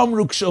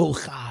she'amru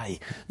k'shehu chai.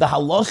 The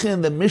halacha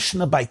in the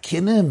Mishnah by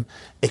Kinim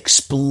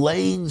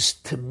explains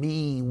to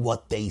me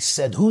what they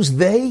said. Who's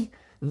they?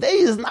 They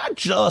is not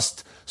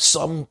just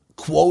some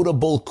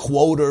quotable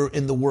quoter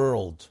in the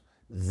world.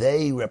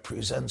 They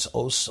represents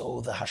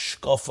also the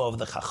hashkafa of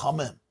the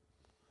Chachamim.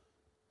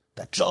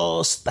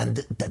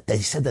 That they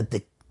said that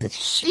the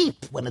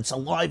sheep, when it's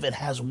alive, it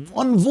has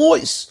one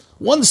voice,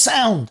 one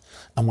sound.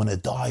 And when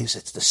it dies,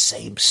 it's the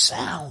same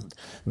sound,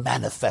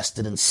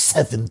 manifested in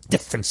 7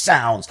 different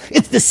sounds.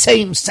 It's the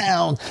same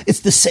sound. It's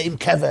the same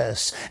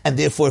keves. And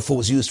therefore, if it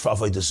was used for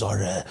Avodah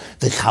Zarah,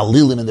 the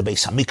Chalilin and the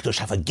Beis HaMikdash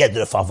have a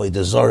geder for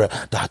Avodah Zarah.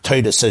 The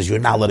HaTorah says you're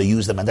not allowed to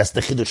use them, and that's the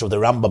chiddush of the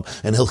Rambam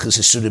in Hilchos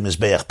Isurim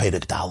Mizbeach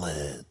Perek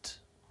Daled.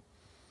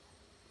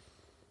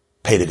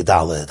 Perek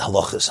Daled,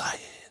 Halacha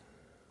Zayin.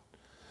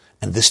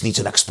 And this needs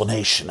an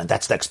explanation, and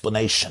that's the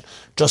explanation.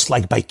 Just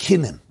like by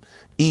Kinim,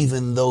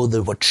 even though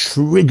what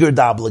triggered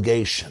the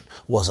obligation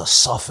was a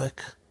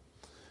suffix,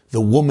 the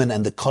woman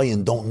and the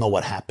kohen don't know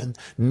what happened.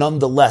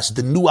 Nonetheless,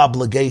 the new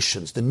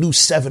obligations, the new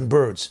 7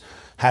 birds,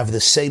 have the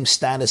same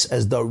status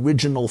as the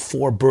original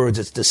 4 birds.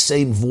 It's the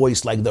same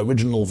voice, like the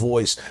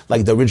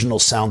original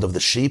sound of the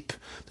sheep.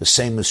 The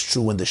same is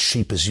true when the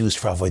sheep is used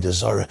for Avodah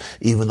Zarah,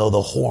 even though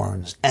the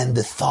horns and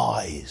the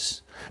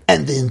thighs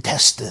and the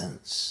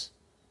intestines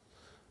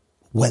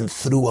went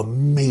through a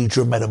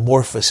major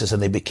metamorphosis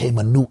and they became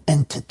a new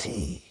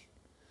entity.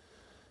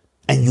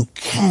 And you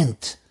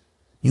can't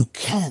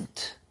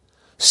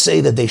say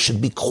that they should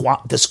be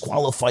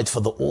disqualified for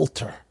the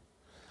altar.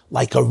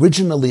 Like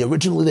originally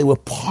they were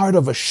part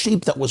of a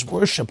sheep that was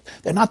worshipped.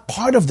 They're not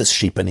part of this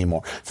sheep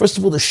anymore. First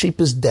of all, the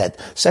sheep is dead.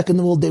 Second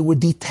of all, they were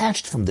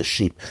detached from the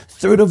sheep.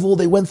 Third of all,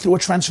 they went through a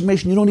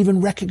transformation. You don't even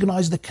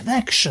recognize the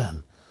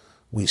connection.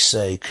 We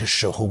say,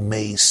 Kishahu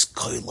meis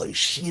koiloi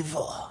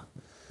shiva.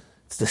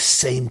 It's the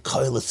same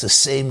koil, it's the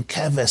same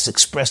keves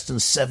expressed in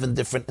 7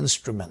 different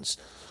instruments.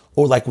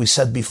 Or like we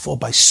said before,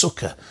 by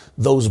sukkah,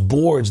 those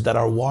boards that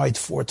are wide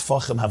 4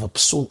 tfachim have a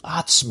psul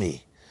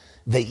atzmi.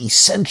 They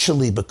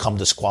essentially become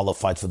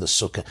disqualified for the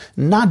sukkah,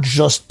 not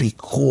just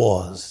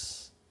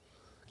because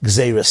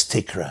gzeiras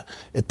tikra.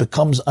 It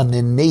becomes an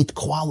innate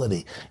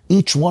quality.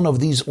 Each one of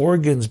these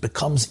organs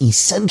becomes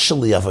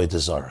essentially avodah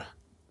zarah.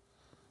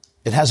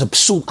 It has a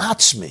psul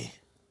atzmi.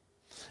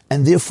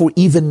 And therefore,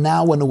 even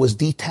now when it was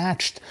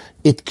detached,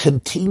 it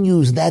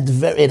continues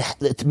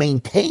it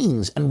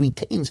maintains and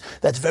retains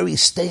that very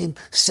same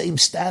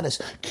status.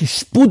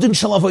 It's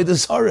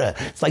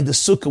like the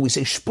sukkah, we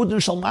say,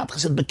 shpudin shal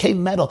matchas, it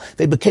became metal.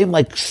 They became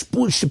like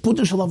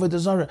shpudin shal avodah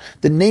zarah.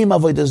 The name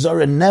avodah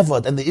zarah,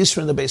 Nevad, and the Isra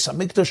in the Beis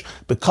HaMikdash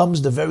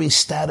becomes the very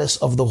status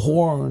of the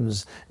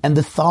horns, and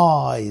the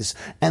thighs,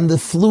 and the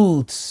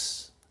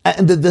flutes,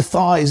 and the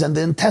thighs, and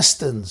the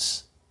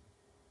intestines.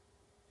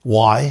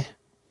 Why?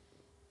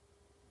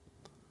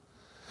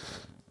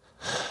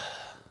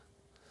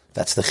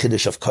 That's the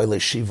chiddush of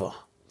Koilei Shiva.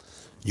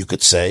 You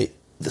could say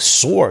the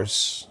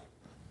source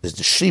is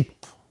the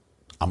sheep.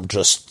 I'm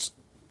just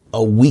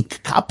a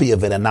weak copy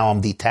of it, and now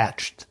I'm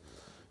detached.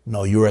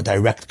 No, you're a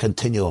direct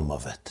continuum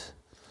of it.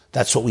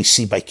 That's what we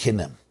see by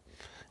Kinim.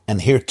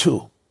 And here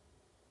too,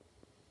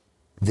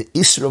 the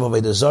Isra of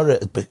Avodah Zarah,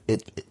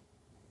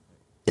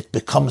 it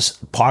becomes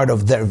part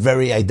of their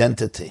very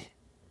identity.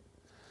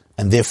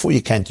 And therefore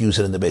you can't use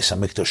it in the Beis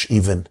HaMikdash,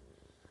 even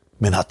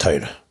min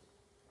HaTorah.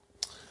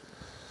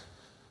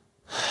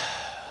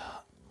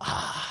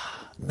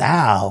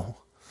 Now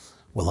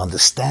we'll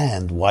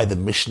understand why the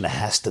Mishnah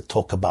has to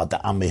talk about the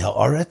Amei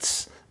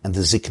Haaretz and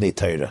the Ziknei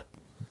Torah.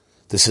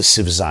 This is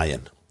Siv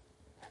Zayin.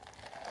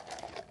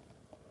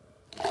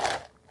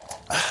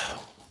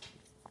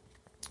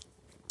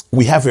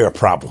 We have here a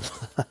problem.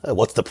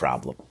 What's the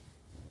problem?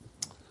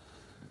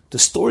 The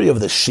story of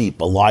the sheep,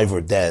 alive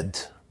or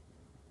dead,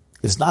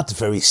 is not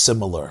very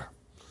similar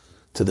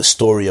to the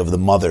story of the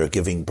mother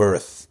giving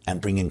birth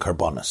and bringing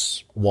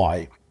karbanos.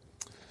 Why?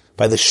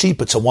 By the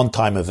sheep, it's a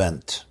one-time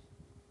event.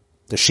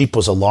 The sheep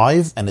was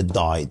alive and it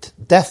died.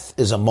 Death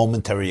is a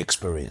momentary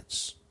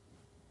experience.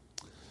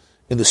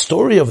 In the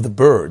story of the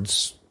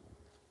birds,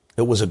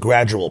 it was a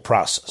gradual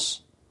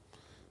process.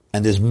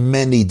 And there's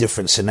many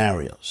different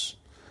scenarios.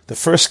 The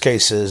first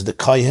case is the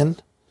Kohen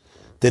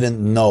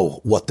didn't know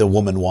what the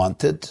woman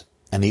wanted,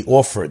 and he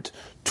offered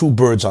 2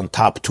 birds on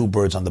top, 2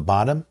 birds on the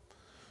bottom,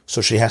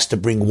 so she has to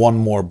bring 1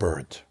 more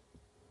bird.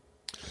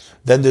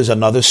 Then there's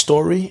another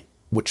story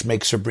which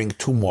makes her bring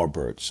 2 more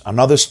birds.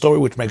 Another story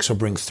which makes her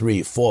bring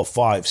 3, 4,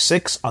 5,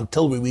 6,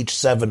 until we reach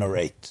 7 or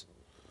 8.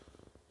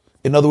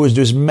 In other words,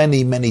 there's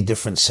many, many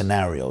different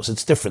scenarios.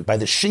 It's different. By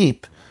the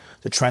sheep,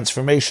 the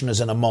transformation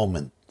is in a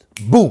moment.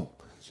 Boom!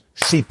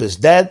 Sheep is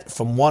dead.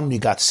 From 1, you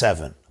got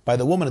 7. By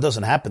the woman, it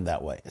doesn't happen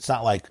that way. It's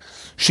not like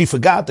she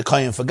forgot, the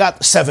Kohen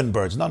forgot, 7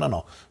 birds.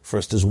 No.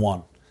 First is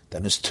 1,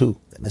 then is 2,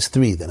 then is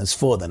 3, then is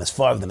 4, then is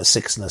 5, then is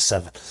 6, and is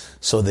 7.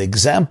 So the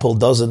example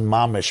doesn't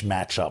mamish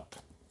match up.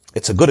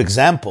 It's a good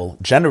example,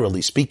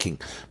 generally speaking,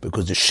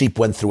 because the sheep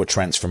went through a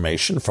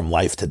transformation from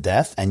life to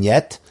death, and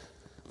yet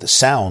the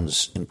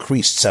sounds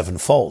increased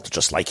 7-fold,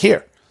 just like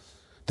here.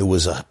 There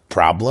was a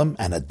problem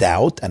and a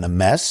doubt and a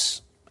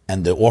mess,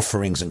 and the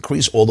offerings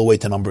increase all the way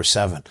to number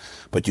 7.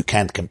 But you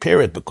can't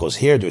compare it because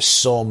here there's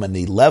so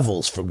many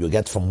levels. You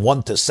get from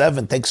 1 to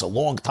 7, takes a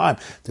long time.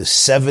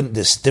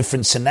 There's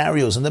different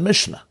scenarios in the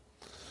Mishnah.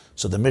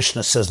 So the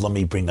Mishnah says, let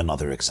me bring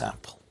another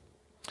example.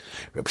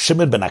 Reb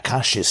Shimon ben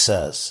Akashi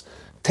says,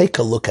 take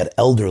a look at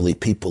elderly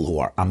people who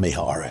are Amei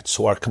Haaretz,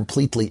 who are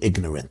completely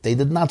ignorant. They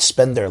did not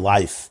spend their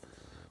life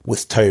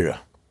with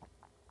Torah.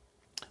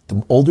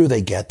 The older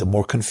they get, the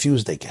more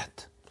confused they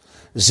get.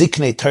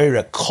 Ziknei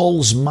Torah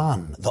kol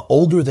zman. The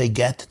older they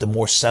get, the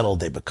more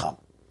settled they become.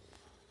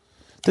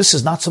 This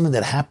is not something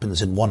that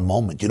happens in one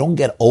moment. You don't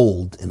get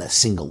old in a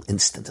single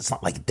instant. It's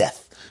not like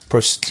death.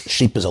 First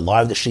sheep is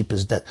alive, the sheep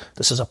is dead.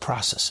 This is a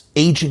process.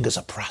 Aging is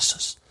a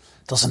process.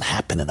 It doesn't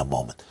happen in a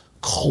moment.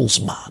 Kol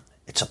zman.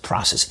 It's a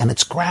process, and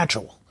it's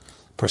gradual.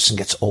 A person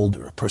gets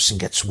older, a person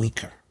gets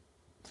weaker.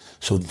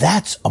 So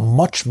that's a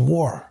much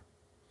more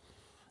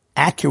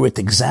accurate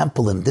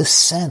example in this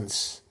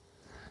sense,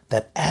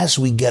 that as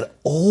we get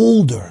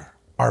older,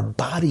 our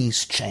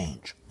bodies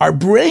change, our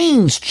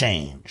brains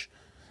change,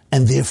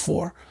 and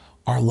therefore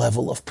our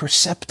level of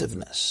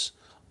perceptiveness,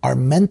 our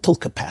mental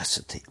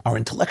capacity, our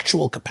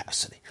intellectual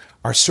capacity,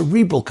 our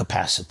cerebral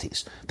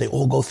capacities, they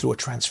all go through a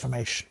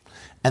transformation.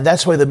 And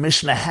that's why the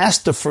Mishnah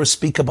has to first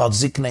speak about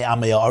Ziknei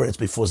Amei Haaretz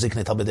before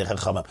Ziknei Talmidei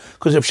Chachamim.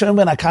 Because Reb Shimon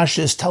ben Akashi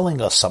is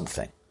telling us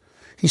something.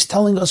 He's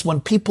telling us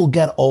when people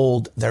get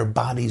old, their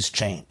bodies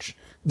change.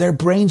 Their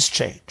brains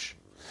change.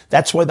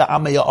 That's why the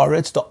Amei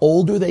Haaretz, the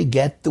older they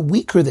get, the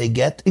weaker they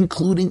get,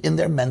 including in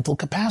their mental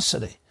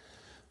capacity.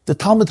 The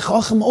Talmid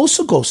Chacham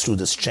also goes through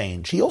this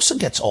change. He also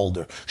gets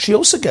older. She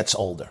also gets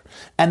older.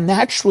 And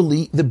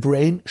naturally, the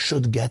brain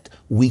should get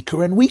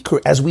weaker and weaker,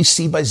 as we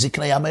see by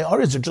Ziknei Amei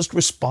Haaretz. They're just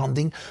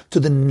responding to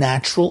the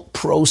natural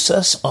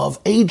process of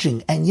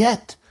aging. And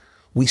yet,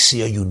 we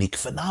see a unique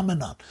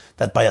phenomenon,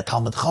 that by a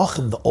Talmid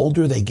Chacham, the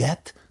older they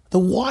get, the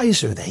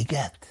wiser they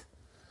get,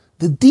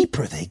 the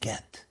deeper they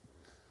get,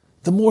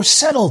 the more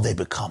settled they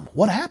become.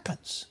 What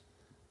happens?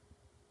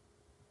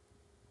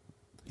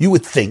 You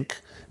would think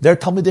they're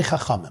Talmidei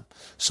Chachamim.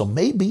 So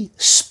maybe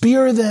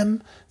spare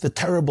them the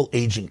terrible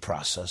aging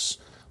process.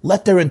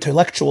 Let their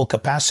intellectual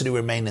capacity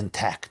remain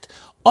intact.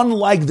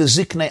 Unlike the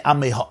Ziknei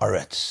Amei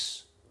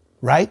Haaretz,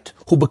 right?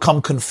 Who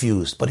become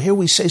confused. But here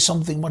we say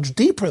something much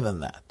deeper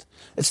than that.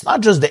 It's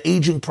not just the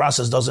aging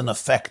process doesn't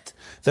affect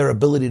their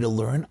ability to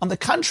learn. On the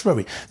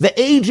contrary, the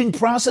aging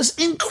process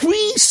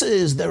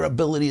increases their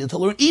ability to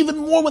learn even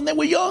more when they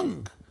were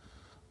young.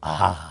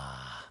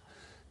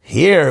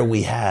 Here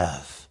we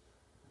have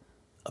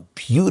a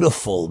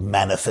beautiful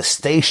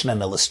manifestation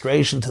and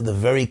illustration to the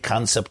very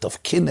concept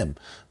of kinim,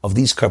 of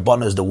these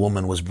karbanas the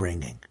woman was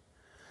bringing.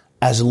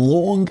 As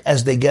long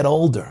as they get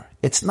older,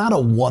 it's not a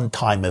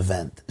one-time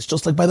event. It's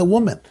just like by the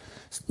woman.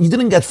 You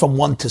didn't get from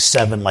 1 to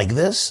 7 like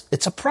this.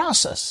 It's a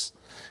process.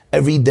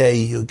 Every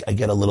day I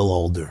get a little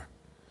older.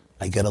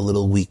 I get a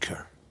little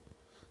weaker.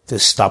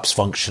 This stops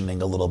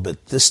functioning a little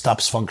bit. This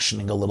stops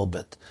functioning a little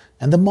bit.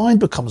 And the mind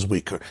becomes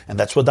weaker. And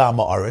that's what the Am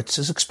Haaretz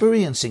is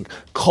experiencing.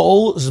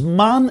 Kol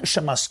zman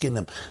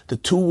shemaskinim. The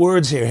two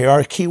words here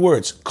are key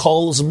words.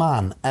 Kol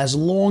zman, as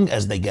long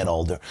as they get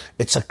older.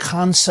 It's a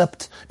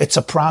concept, it's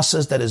a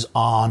process that is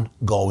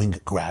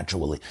ongoing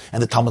gradually.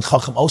 And the Talmud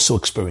Chacham also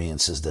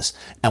experiences this.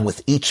 And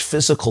with each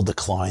physical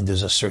decline,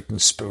 there's a certain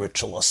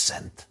spiritual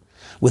ascent.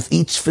 With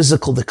each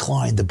physical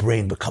decline, the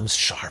brain becomes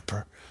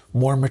sharper,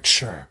 more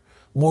mature,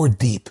 more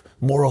deep,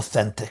 more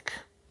authentic.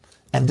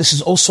 And this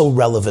is also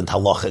relevant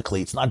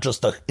halachically. It's not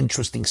just an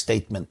interesting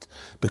statement,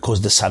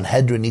 because the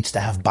Sanhedrin needs to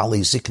have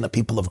Balei Zikna,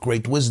 people of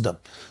great wisdom.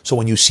 So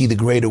when you see the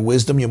greater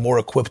wisdom, you're more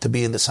equipped to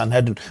be in the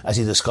Sanhedrin, as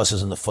he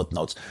discusses in the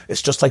footnotes.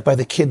 It's just like by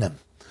the Kinim.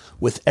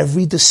 With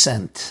every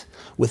dissent,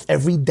 with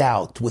every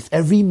doubt, with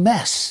every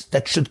mess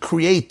that should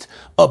create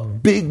a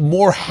big,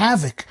 more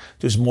havoc,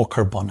 there's more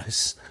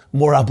karbanos,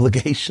 more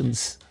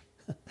obligations.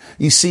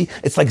 You see,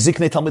 it's like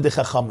Ziknei Talmidei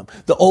Chachamim.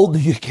 The older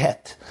you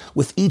get,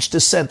 with each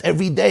descent,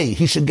 every day,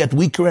 he should get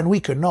weaker and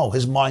weaker. No,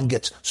 his mind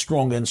gets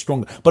stronger and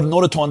stronger. But in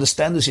order to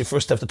understand this, you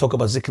first have to talk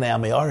about Ziknei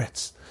Am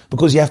Haaretz,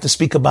 because you have to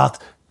speak about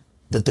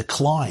the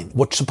decline.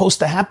 What's supposed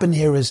to happen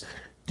here is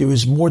there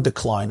is more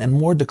decline and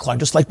more decline,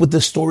 just like with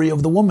the story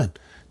of the woman.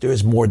 There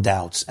is more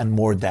doubts and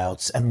more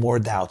doubts and more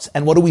doubts.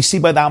 And what do we see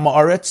by the Am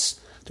Haaretz?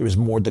 There is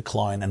more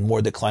decline and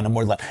more decline and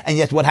more decline. And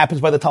yet what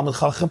happens by the Talmud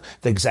Chacham?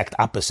 The exact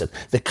opposite.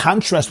 The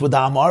contrast with the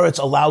Am Haaretz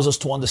allows us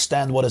to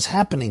understand what is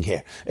happening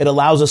here. It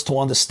allows us to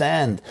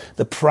understand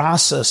the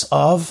process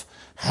of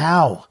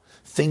how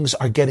things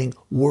are getting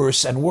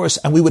worse and worse.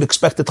 And we would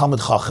expect the Talmud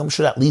Chacham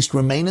should at least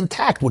remain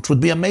intact, which would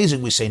be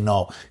amazing. We say,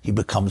 no, he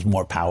becomes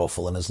more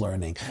powerful in his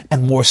learning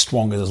and more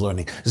strong in his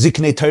learning.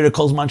 Ziknei Torah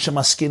kol zman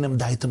shemaskinim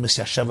daitum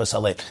misyashevas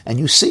alei. And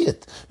you see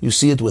it. You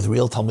see it with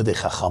real Talmidei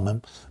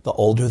Chachamim. The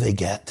older they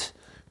get,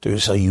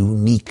 there's a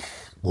unique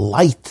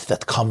light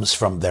that comes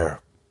from their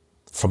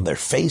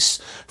face,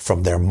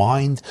 from their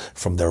mind,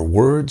 from their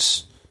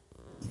words.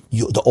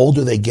 The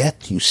older they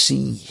get, you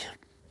see.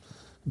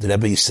 The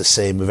Rebbe used to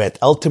say, "Mevet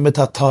elter mit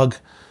hatag,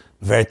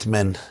 vert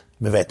men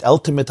mevet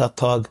elter mit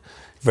hatag,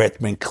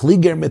 vert men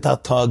kliger mit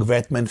hatag,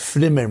 vert men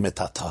frimmer mit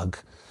hatag."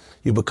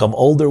 You become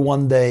older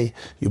one day,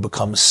 you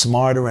become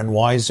smarter and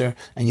wiser,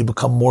 and you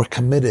become more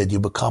committed, you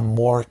become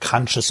more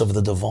conscious of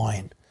the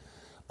divine.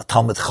 A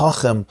Talmid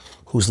Chacham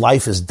whose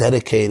life is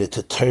dedicated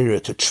to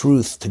Torah, to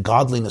truth, to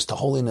godliness, to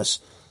holiness,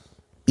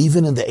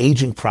 even in the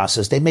aging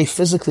process, they may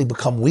physically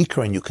become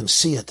weaker and you can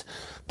see it,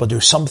 but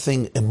there's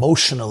something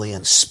emotionally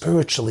and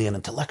spiritually and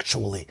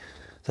intellectually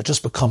that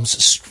just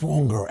becomes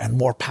stronger and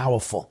more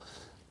powerful.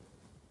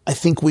 I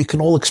think we can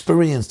all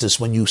experience this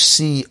when you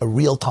see a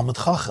real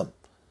Talmid Chacham.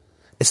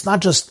 It's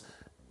not just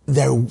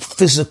their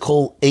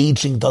physical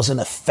aging doesn't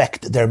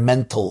affect their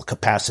mental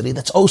capacity.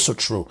 That's also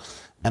true.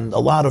 And a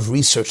lot of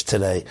research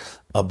today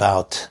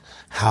about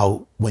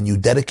how when you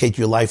dedicate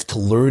your life to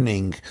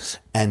learning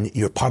and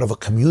you're part of a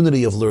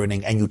community of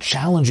learning and you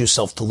challenge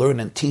yourself to learn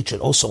and teach, it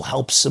also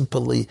helps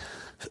simply,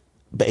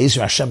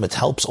 Be'ezer Hashem, it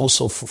helps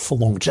also for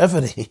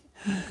longevity.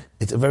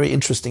 It's a very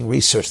interesting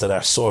research that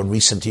I saw in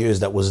recent years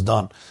that was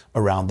done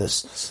around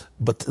this.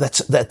 But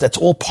that's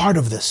all part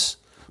of this.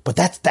 But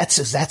that's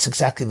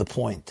exactly the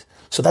point.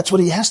 So that's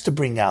what he has to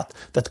bring out.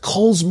 That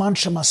kol zman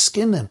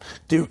shemaskinim.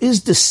 There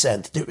is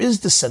descent. There is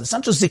descent. It's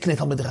not just Ziknei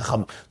Talmidei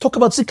Chachamim. Talk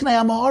about Ziknei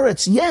Am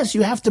Haaretz. Yes,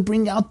 you have to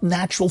bring out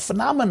natural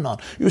phenomenon.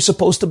 You're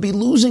supposed to be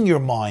losing your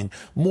mind.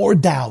 More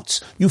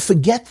doubts. You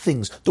forget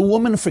things. The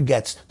woman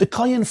forgets. The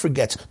kohen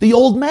forgets. The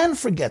old man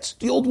forgets.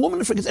 The old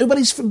woman forgets.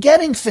 Everybody's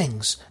forgetting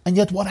things. And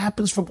yet what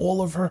happens from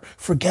all of her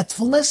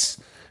forgetfulness?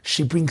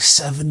 She brings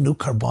 7 new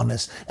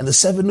karbonas, and the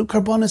 7 new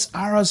karbonas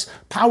are as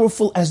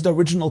powerful as the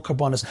original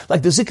karbonas.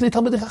 Like the Ziknei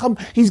Talmidei Chacham,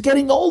 he's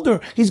getting older,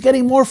 he's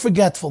getting more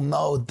forgetful.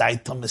 No,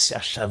 Daitam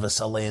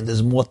Misyashevas Alein,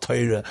 there's more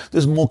Torah,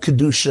 there's more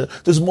Kedusha,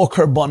 there's more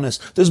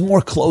karbonas, there's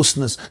more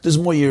closeness, there's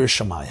more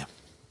Yiras Shamayim.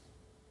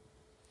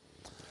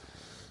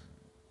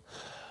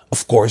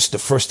 Of course, the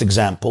first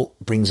example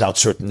brings out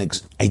certain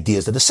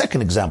ideas that the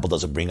second example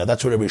doesn't bring out.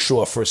 That's where Rabbi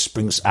Yeshua first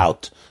brings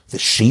out the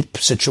sheep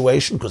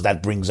situation, because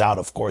that brings out,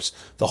 of course,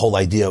 the whole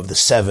idea of the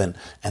 7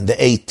 and the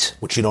 8,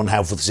 which you don't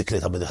have with Ziknei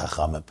Talmidei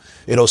Chachamim.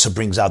 It also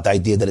brings out the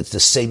idea that it's the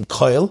same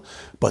koil,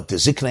 but the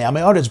Ziknei Am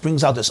Haaretz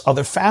brings out this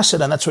other facet,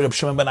 and that's where Rabbi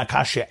Shimon ben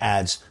Akashia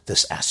adds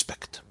this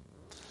aspect.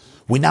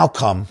 We now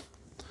come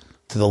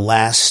to the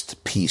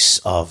last piece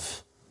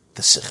of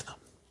the Sicha.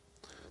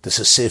 This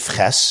is Sif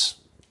Ches,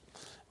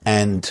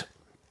 and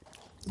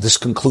this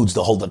concludes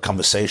the whole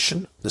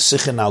conversation. The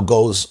Sicha now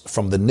goes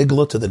from the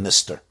Nigla to the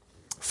Nister,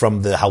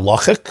 from the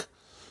Halachic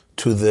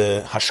to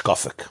the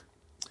Hashkafic,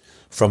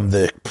 from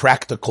the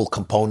practical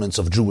components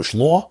of Jewish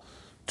law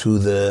to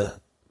the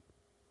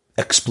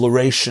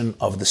exploration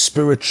of the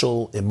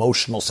spiritual,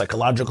 emotional,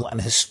 psychological,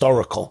 and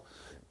historical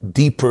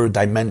deeper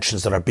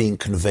dimensions that are being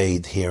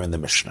conveyed here in the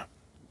Mishnah.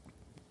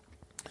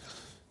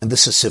 And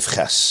this is Sif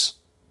Ches.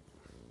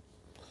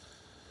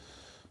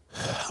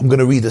 I'm going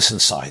to read this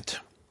inside.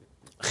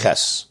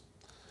 Ches.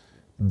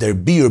 Der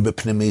Biur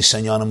bepnimi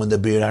senyanim und der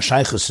Biur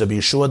hashaychus Rabbi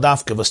Yeshua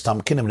davke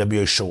v'stam kinim Rabbi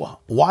Yeshua.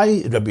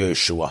 Why Rabbi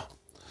Yeshua?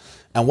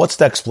 And what's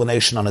the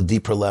explanation on a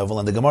deeper level?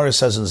 And the Gemara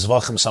says in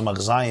Zvachim Samach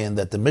Zayin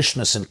that the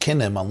Mishnahs in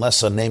Kinim,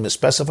 unless a name is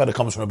specified, it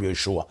comes from Rabbi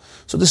Yeshua.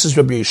 So this is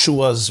Rabbi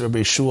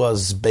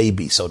Yeshua's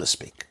baby, so to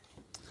speak.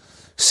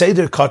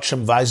 Seder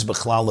Kotchem weiß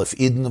bechlal if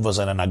Eden was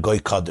an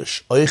Agoy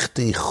Kaddish. Euch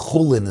die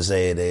Chulin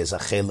Zeire is a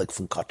chelik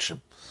von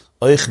Kotchem.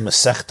 Euch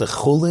Mesechte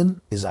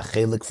Chulin is a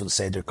chelik von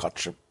Seder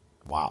Kotchem.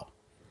 Wow.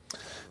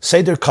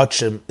 Seder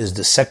Kotchem is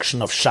the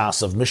section of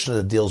Shas, of Mishnah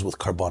that deals with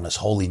Karbonis,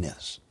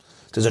 holiness.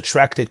 There's a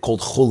tractate called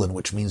Chulin,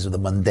 which means the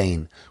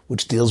mundane,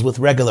 which deals with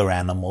regular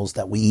animals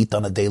that we eat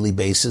on a daily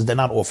basis. They're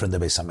not offered in the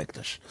Beis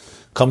HaMikdash.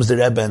 Comes the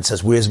Rebbe and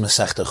says, where's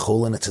Masechta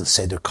Chulin? It's in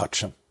Seder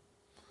Kotchem.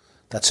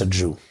 That's a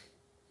Jew.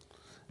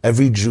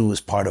 Every Jew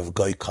is part of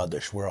Goy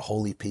Kaddish. We're a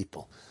holy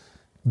people.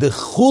 The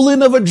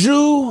Chulin of a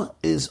Jew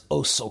is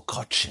also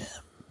Kotchem.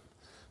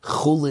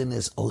 Chulin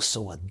is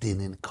also a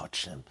din in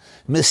Kotchem.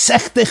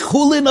 Masechta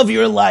Chulin of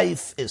your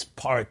life is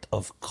part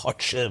of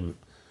Kotchem.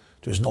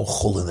 There's no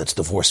Chulin that's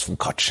divorced from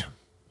Kotchem.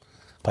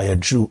 By a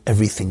Jew,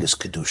 everything is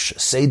Kedusha.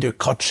 Seder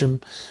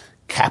Kotchem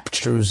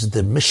captures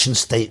the mission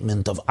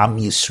statement of Am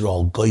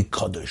Yisrael, Goy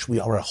Kaddish. We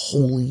are a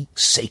holy,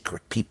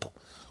 sacred people.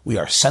 We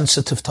are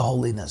sensitive to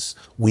holiness.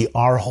 We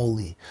are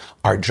holy.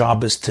 Our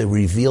job is to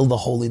reveal the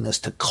holiness,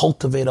 to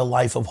cultivate a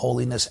life of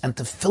holiness, and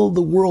to fill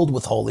the world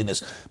with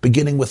holiness,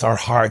 beginning with our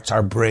hearts,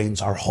 our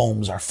brains, our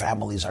homes, our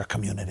families, our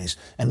communities.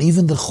 And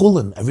even the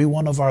Chulin, every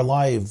one of our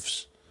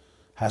lives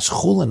has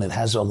Chulin. It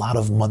has a lot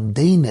of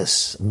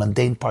mundaneness,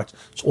 mundane parts.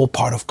 It's all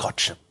part of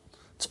Kotchem.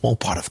 It's all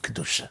part of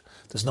Kedusha.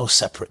 There's no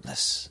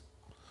separateness.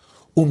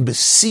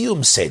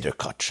 Besiyum Seder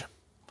Kotchem.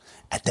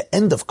 At the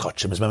end of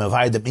Kotchem, is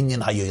memavai dem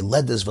inyan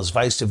hayoyledes was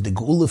weiß of the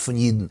Geula von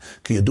Yidden,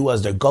 ki yadu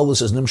as der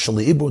Golus is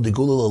nimshali ibur, the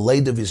Geula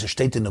leide, wie es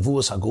steht in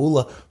Nevuas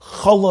HaGeula,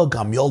 chola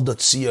gam yolda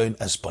tzion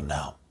es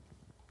bonau.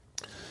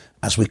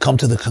 As we come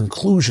to the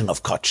conclusion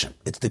of Kotchem,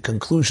 it's the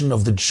conclusion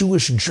of the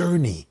Jewish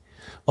journey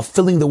of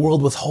filling the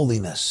world with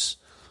holiness.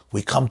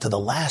 We come to the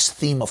last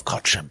theme of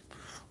Kotchem,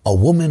 a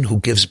woman who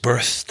gives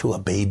birth to a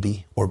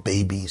baby or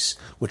babies,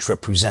 which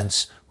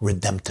represents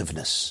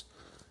redemptiveness.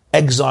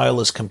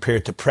 Exile is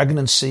compared to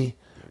pregnancy.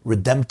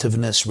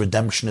 Redemptiveness,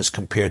 redemption is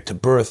compared to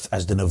birth,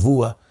 as the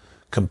Nevuah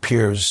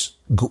compares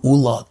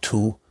Geula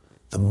to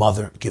the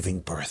mother giving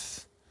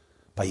birth.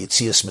 By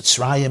Yetzias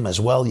Mitzrayim as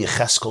well,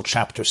 Yecheskel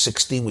chapter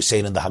 16, we say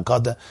it in the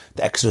Haggadah,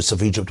 the Exodus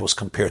of Egypt was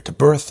compared to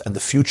birth, and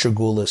the future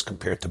Geula is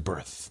compared to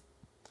birth.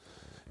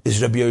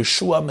 Is Rabbi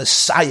Yeshua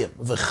Messiah,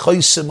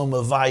 v'choisem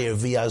u'mevayer,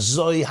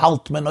 v'yazoi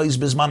halt men ois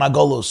bizman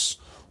agolus,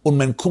 und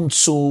men kumt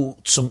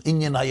zum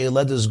Inyan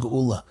ha'yeledes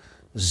Geula.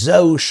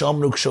 Zeu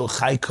shomruk shol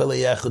chai kole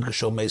yechud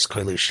g'shol meis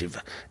kole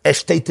shiva. Es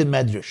steht in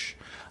Medrash.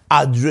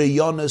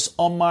 Adrianus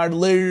Omar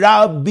le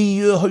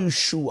Rabbi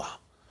Yehoshua.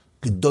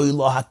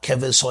 G'doylo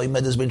ha-keves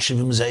ho'imedes ben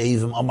shivim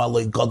ze'evim Omar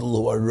le gadol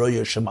hu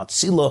arroya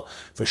shematzilo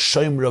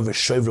v'shoimra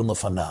v'shoivrim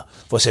lefana.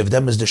 Was of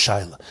them is the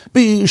shaila.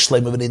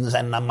 B'yishleim v'nidin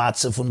zayn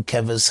namatze von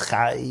keves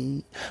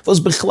chai. Was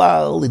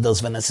bichlal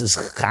idos wenn es is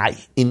chai.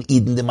 In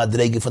Eden de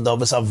Madrege von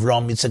Davis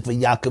Avram Yitzchak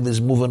v'Yakov is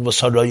moving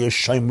was arroya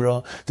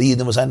shoimra. The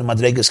Eden was eine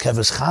Madreges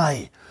keves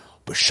chai.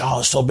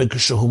 B'shah sobe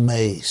k'shehu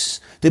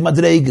meis. The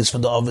Madreges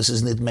von der Ovis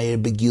is nicht mehr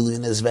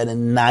begilien, es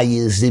werden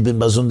nahe sieben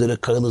besondere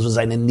Keules, was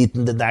eine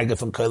nittende Dage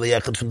von Keule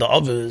Yechid von der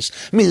Ovis.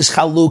 Mis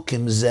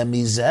chalukim ze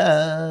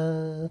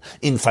mize.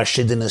 In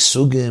verschiedene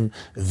Sugim,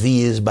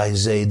 wie es bei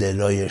se der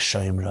Reue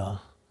Shoimra.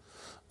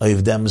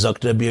 Auf dem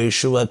sagt Rabbi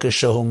Yeshua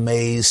k'shehu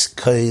meis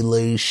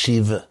Keule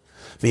Shiva.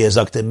 Wie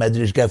sagt der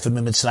Medrash geffen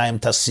mit Mitzrayim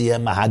Tasiyah,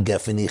 maha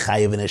geffen ich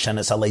chayiv in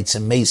Eshanes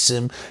aleitzim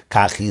meisim,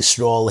 kach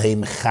Yisrael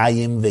heim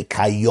chayim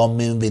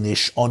v'kayomim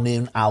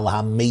v'nishonim al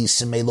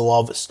ha-meisim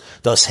eloavis.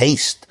 Das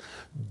heißt,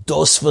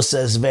 das, was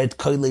es wird,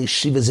 Keule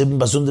Shiva, sieben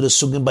besondere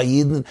Sugim bei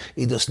Jeden,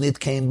 i das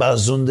nicht kein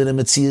besondere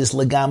Metzies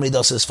legamri,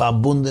 das ist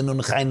verbunden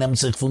und kein nimmt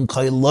sich von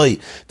Keuloi.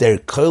 Der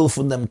Keul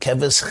von dem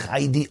Keves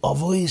chai die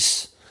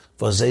Ovois,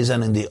 was sie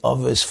sind in die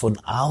Ovois von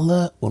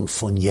alle und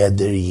von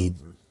jeder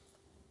Jeden.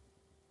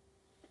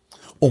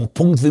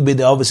 Punkt wie bei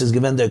der Ovis ist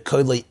gewähnt der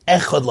Keule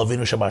Echad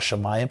Lavinu Shabbat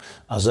Shamayim,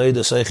 also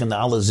das euch in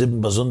alle sieben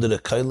besondere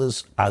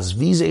Keules, als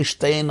wie sie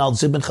stehen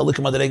als sieben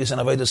Chalukim Adreges in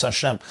Avodas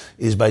Hashem,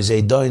 ist bei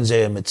sie doin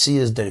sie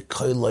Metzies der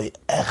Keule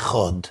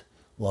Echad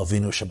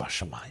Lavinu Shabbat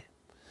Shamayim.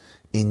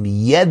 In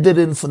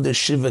jederen von der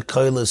Shiva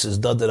Keules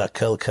ist da der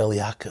Akel Kel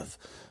Yaakov,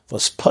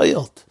 was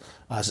peilt,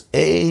 As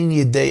ein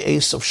Yidei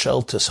Esav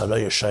Sheltes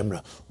Haraya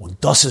Shemra. Und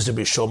das ist der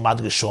Bishor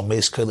Madrish Shor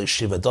Meis Kele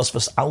Shiva. Das,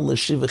 was alle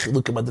Shiva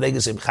Chiluke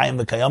Madreges im Chaim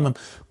Vekayamim,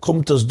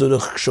 kommt das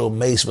durch Shor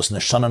Meis, was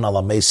Neshanan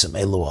ala Meisim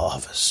Elu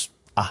Haves.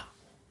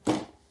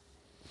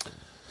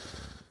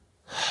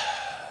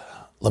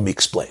 Let me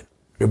explain.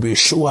 Rabbi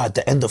Yeshua at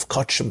the end of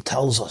Kachim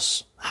tells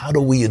us, how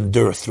do we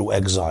endure through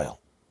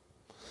exile?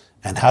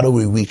 And how do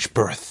we reach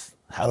birth?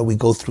 How do we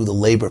go through the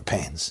labor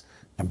pains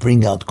and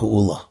bring out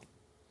Geula?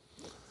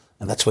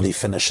 And that's what he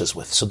finishes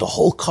with. So the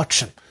whole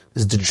Kachim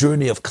is the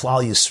journey of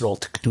Klal Yisrael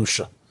to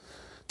Kedusha,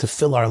 to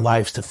fill our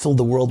lives, to fill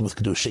the world with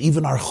Kedusha.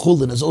 Even our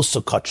Chulin is also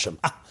Kachim.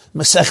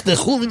 Masechta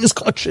Chulin is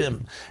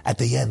Kachim. At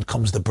the end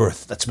comes the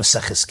birth. That's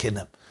Maseches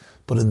Kinim.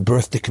 But in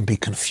birth there can be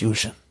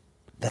confusion.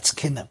 That's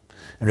Kinim.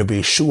 And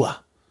Rabbi Yeshua,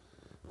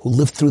 who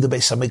lived through the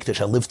Beis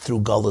HaMikdash, lived through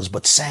Galus,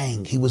 but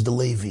sang, he was the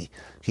Levi.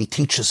 He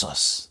teaches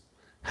us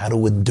how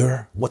to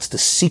endure. What's the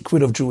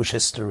secret of Jewish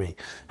history?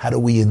 How do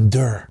we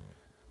endure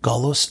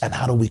Galus, and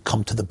how do we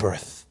come to the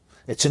birth?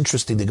 It's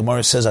interesting, the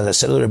Gemara says, as I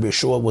said, Rabbi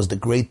Yeshua was the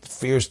great,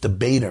 fierce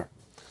debater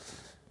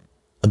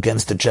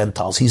against the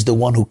Gentiles. He's the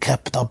one who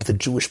kept up the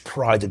Jewish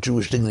pride, the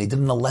Jewish dignity. He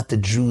didn't let the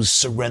Jews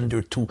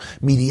surrender to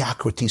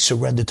mediocrity,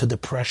 surrender to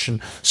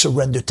depression,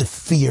 surrender to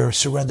fear,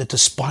 surrender to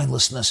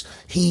spinelessness.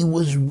 He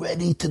was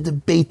ready to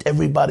debate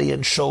everybody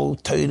and show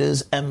Torah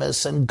is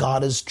emes and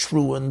God is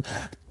true and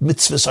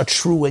mitzvahs are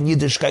true and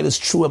Yiddishkeit is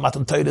true and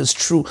Matan Torah is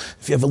true.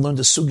 If you ever learned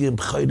the Sugi in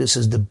B'chaydes,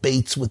 his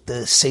debates with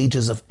the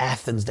sages of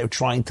Athens, they're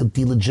trying to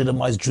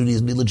delegitimize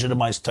Judaism,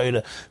 delegitimize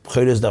Torah.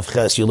 B'chaydes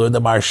Davches, you learn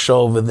the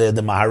Marshov,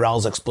 the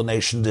Maharal's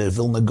explanation, the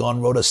Vilna Gaon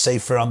wrote a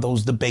sefer on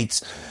those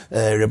debates.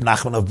 Reb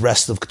Nachman of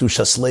Brest of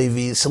Kedushas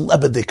Levi,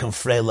 Celebedik and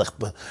Freilich,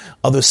 but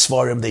other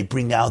Svarim, they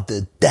bring out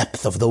the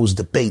depth of those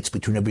debates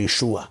between Rabbi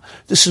Yeshua.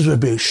 This is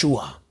Rabbi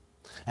Yeshua.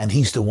 And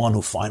he's the one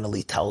who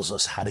finally tells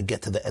us how to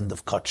get to the end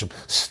of Kachim.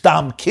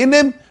 Stam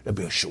Kinim,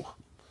 Rabbi Yeshua.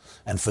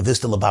 And for this,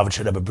 the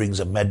Lubavitcher Rebbe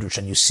brings a medrash,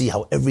 and you see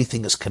how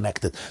everything is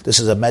connected. This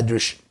is a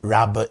medrash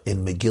Rabbah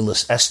in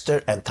Megillas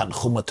Esther, and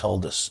Tanchuma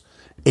told us.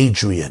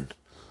 Adrian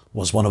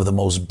was one of the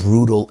most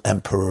brutal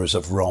emperors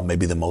of Rome,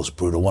 maybe the most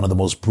brutal, one of the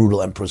most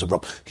brutal emperors of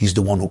Rome. He's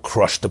the one who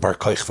crushed the Bar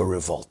Kokhba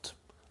revolt.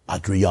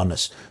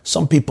 Adrianus.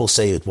 Some people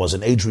say it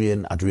wasn't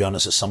Adrian,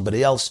 Adrianus is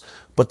somebody else,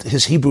 but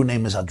his Hebrew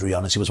name is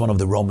Adrianus. He was one of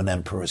the Roman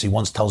emperors. He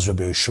once tells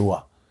Rabbi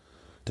Yeshua,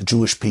 the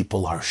Jewish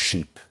people are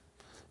sheep,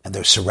 and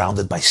they're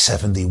surrounded by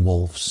 70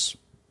 wolves.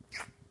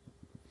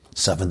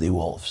 70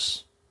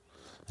 wolves.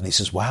 And he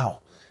says,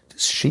 wow,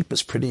 this sheep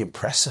is pretty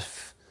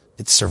impressive.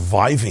 It's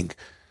surviving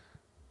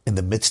in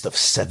the midst of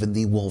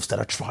 70 wolves that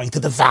are trying to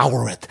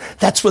devour it.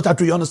 That's what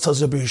Adrianus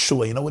tells Rabbi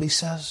Yeshua. You know what he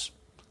says?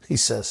 He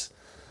says,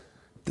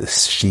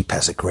 this sheep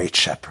has a great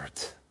shepherd,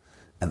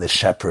 and the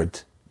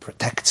shepherd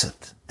protects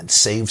it and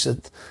saves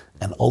it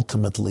and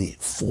ultimately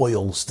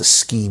foils the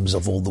schemes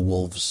of all the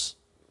wolves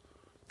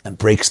and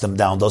breaks them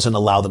down, doesn't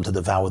allow them to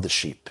devour the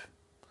sheep.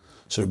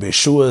 So Rabbi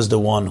Yeshua is the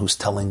one who's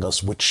telling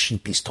us which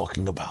sheep he's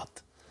talking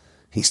about.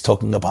 He's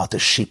talking about the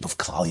sheep of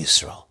Klal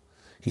Yisrael.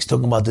 He's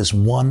talking about this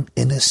one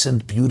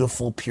innocent,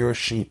 beautiful, pure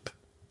sheep.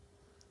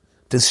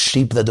 This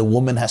sheep that the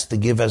woman has to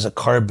give as a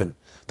carbon,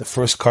 the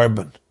first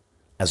carbon,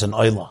 as an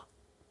oila.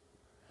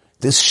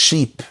 This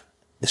sheep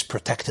is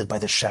protected by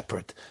the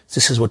shepherd.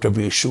 This is what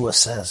Rabbi Yeshua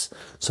says.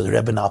 So the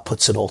Rebbe now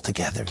puts it all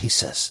together. He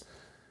says,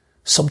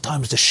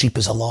 sometimes the sheep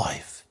is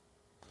alive.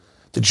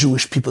 The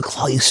Jewish people,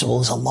 Klal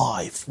Yisrael, is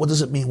alive. What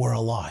does it mean we're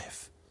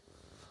alive?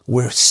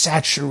 We're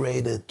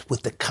saturated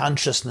with the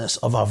consciousness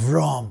of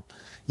Avram,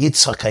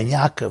 Yitzchak, and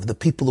Yaakov, the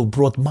people who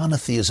brought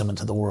monotheism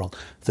into the world,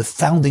 the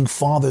founding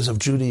fathers of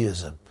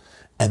Judaism.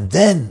 And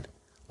then,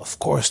 of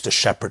course, the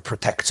shepherd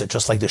protects it,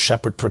 just like the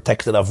shepherd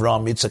protected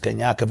Avram, Yitzchak, and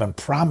Yaakov and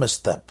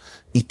promised them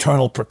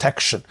eternal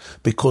protection,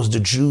 because the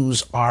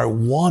Jews are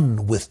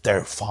one with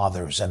their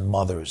fathers and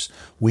mothers.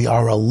 We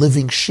are a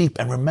living sheep.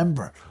 And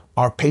remember,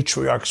 our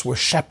patriarchs were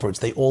shepherds.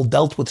 They all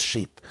dealt with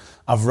sheep.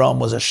 Avram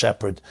was a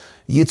shepherd.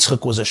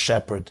 Yitzchak was a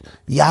shepherd.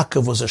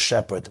 Yaakov was a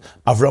shepherd.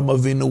 Avram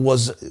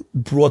Avinu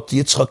brought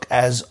Yitzchak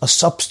as a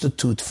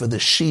substitute for the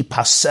sheep,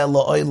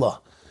 Hasela Oila.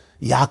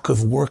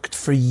 Yaakov worked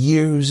for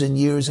years and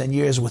years and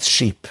years with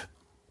sheep.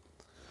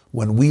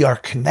 When we are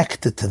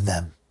connected to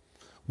them,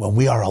 when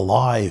we are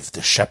alive,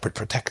 the shepherd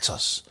protects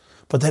us.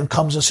 But then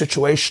comes a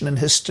situation in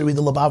history,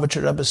 the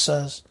Lubavitcher Rebbe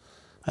says,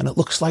 and it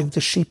looks like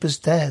the sheep is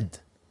dead.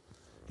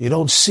 You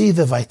don't see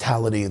the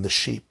vitality in the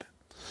sheep.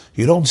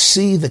 You don't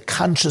see the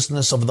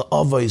consciousness of the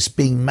Avos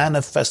being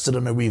manifested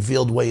in a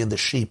revealed way in the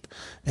sheep.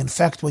 In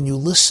fact, when you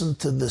listen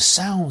to the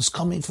sounds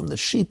coming from the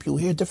sheep, you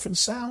hear different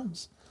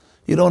sounds.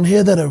 You don't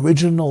hear that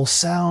original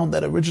sound,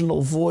 that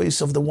original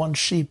voice of the one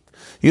sheep.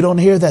 You don't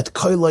hear that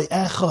koiloi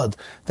echad,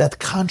 that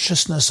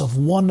consciousness of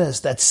oneness,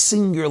 that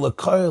singular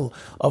koil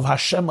of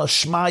Hashem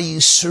Shema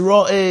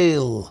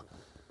Yisrael.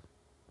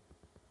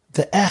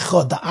 The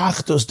echad, the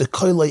achdus, the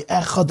koiloi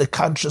echad, the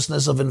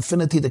consciousness of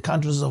infinity, the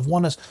consciousness of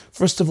oneness.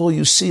 First of all,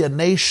 you see a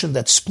nation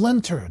that's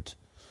splintered.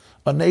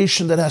 A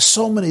nation that has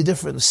so many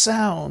different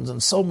sounds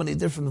and so many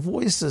different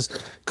voices.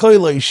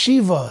 Koiloi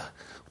Shiva.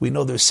 We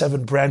know there's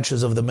 7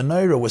 branches of the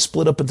menorah. We're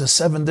split up into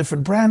 7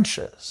 different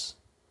branches.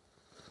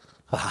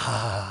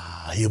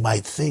 You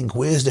might think,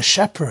 where's the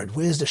shepherd?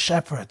 Where's the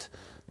shepherd?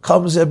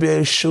 Comes Rabbi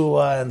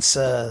Yeshua and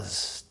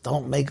says,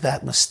 don't make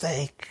that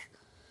mistake.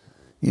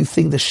 You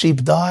think the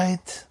sheep died?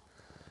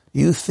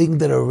 You think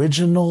that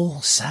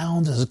original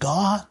sound is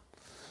gone?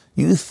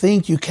 You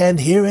think you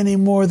can't hear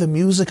anymore the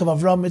music of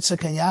Avraham,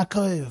 Yitzchak, and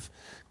Yaakov?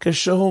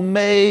 Keshu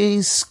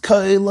meis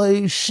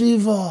koilei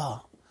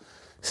shiva.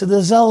 So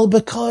the zel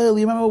bekoil,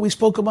 you remember what we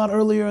spoke about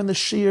earlier in the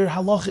shir,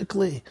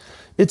 halachically?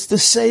 It's the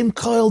same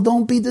koil,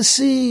 don't be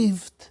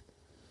deceived.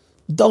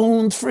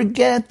 Don't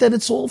forget that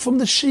it's all from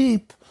the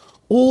sheep.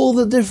 All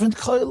the different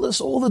koilas,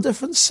 all the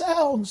different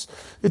sounds.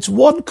 It's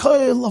one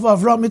koil of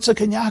Avraham, Yitzchak,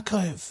 and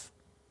Yaakov.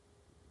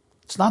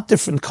 It's not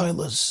different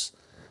koilas.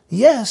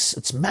 Yes,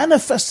 it's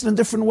manifested in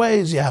different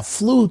ways. You have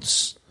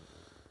flutes.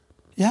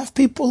 You have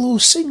people who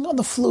sing on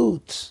the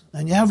flute.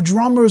 And you have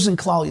drummers in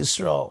Klal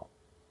Yisrael.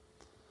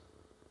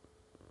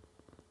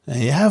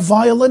 And you have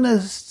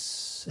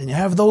violinists. And you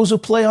have those who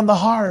play on the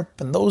harp.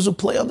 And those who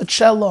play on the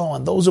cello.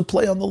 And those who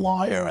play on the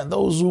lyre. And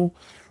those who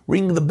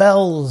ring the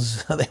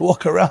bells. They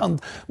walk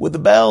around with the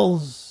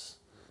bells.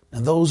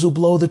 And those who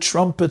blow the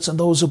trumpets. And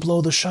those who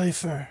blow the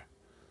shofar.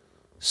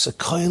 It's a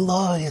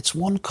koilai. It's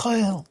one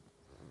koil.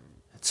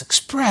 It's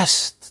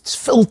expressed, it's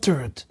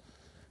filtered,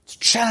 it's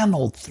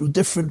channeled through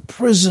different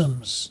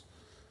prisms,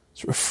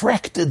 it's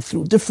refracted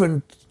through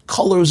different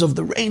colors of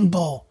the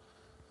rainbow,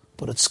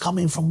 but it's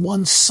coming from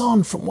one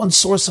sun, from one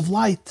source of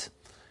light.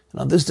 And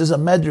on this there's a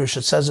medrash,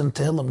 it says in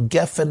Tehillim,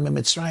 Gefen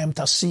mimitzrayim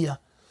tasiyah.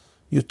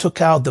 You took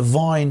out the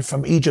vine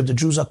from Egypt, the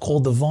Jews are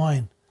called the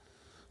vine.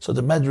 So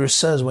the medrash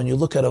says when you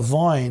look at a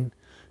vine,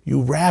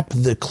 you wrap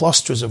the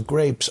clusters of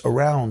grapes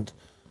around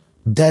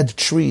dead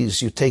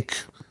trees. You take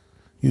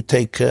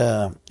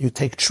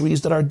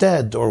trees that are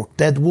dead or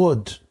dead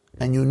wood,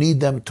 and you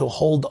need them to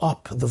hold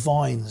up the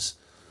vines.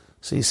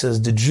 So he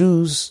says the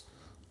Jews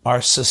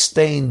are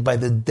sustained by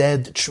the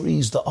dead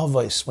trees, the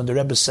avos. When the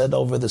Rebbe said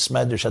over this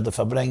medrash at the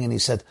Farbrengen, he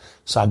said,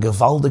 "So a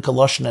gewaldige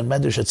lashon in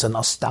medrash." It's an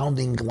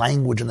astounding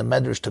language in the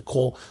medrash to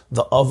call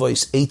the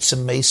avos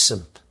eitzim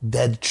mesim,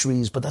 dead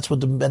trees. But that's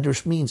what the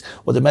medrash means.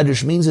 What the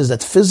medrash means is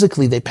that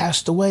physically they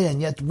passed away,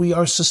 and yet we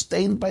are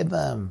sustained by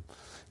them.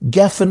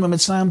 Gefen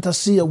mimitzrayim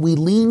tasiyah, we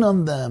lean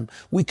on them,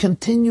 we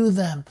continue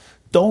them.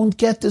 Don't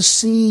get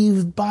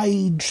deceived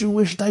by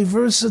Jewish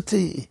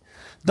diversity.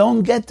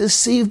 Don't get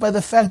deceived by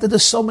the fact that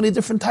there's so many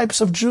different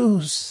types of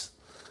Jews.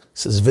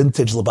 This is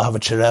vintage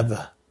Lubavitcher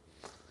Rebbe.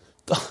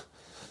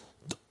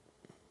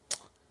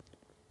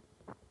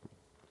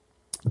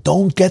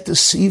 Don't get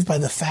deceived by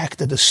the fact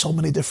that there's so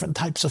many different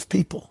types of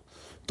people.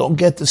 Don't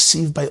get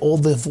deceived by all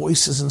the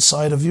voices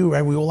inside of you,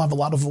 right? We all have a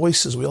lot of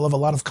voices. We all have a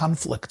lot of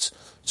conflicts.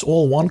 It's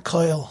all one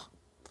koil.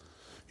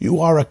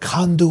 You are a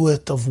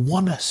conduit of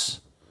oneness.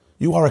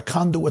 You are a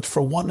conduit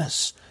for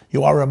oneness.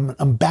 You are an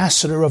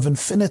ambassador of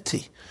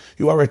infinity.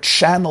 You are a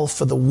channel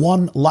for the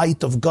one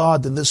light of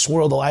God in this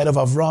world, the light of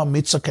Avraham,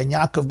 Yitzchak, and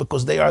Yaakov,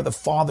 because they are the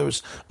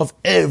fathers of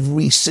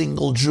every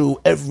single Jew.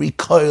 Every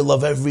koil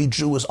of every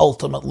Jew is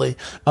ultimately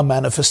a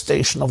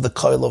manifestation of the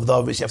koil of the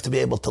Avos. You have to be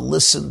able to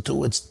listen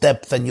to its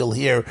depth, and you'll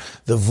hear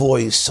the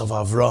voice of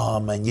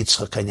Avraham and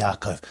Yitzchak and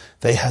Yaakov.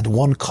 They had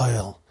one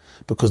koil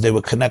because they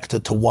were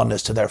connected to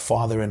oneness, to their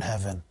Father in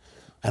heaven.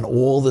 And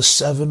all the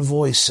 7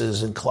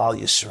 voices in Klal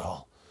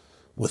Yisrael,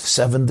 with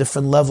 7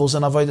 different levels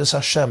in Avodas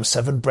Hashem,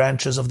 7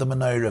 branches of the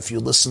menorah. If you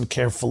listen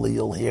carefully,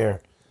 you'll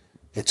hear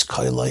it's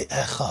koilei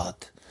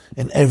echad.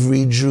 In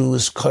every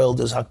Jew's koil,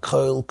 there's a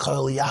koil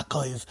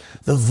Yaakov.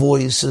 The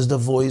voice is the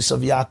voice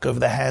of Yaakov.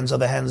 The hands are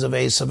the hands of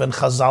Esav. And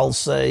Chazal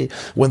say,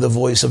 when the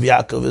voice of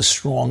Yaakov is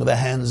strong, the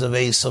hands of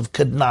Esav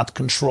could not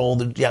control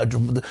and dominate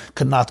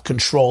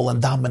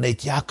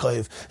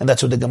Yaakov. And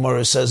that's what the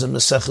Gemara says in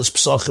Maseches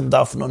Pesachim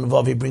Daf Nun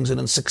Vav. He brings it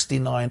in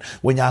 69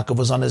 when Yaakov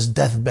was on his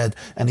deathbed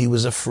and he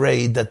was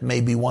afraid that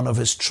maybe one of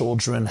his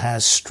children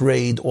has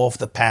strayed off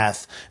the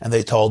path. And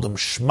they told him,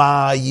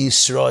 Shema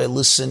Yisrael,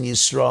 listen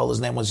Yisrael.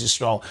 His name was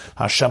Yisrael.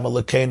 Hashem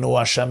Elokeinu,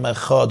 Hashem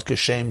Echad,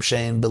 Kashem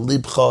Shein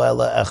Belibcho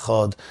Ela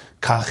Echad,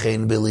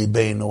 Kachein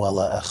Belibeinu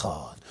Ela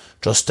Echad.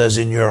 Just as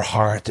in your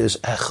heart is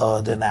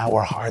Echad, and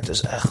our heart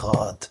is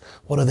Echad.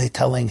 What are they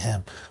telling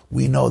him?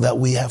 We know that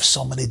we have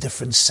so many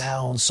different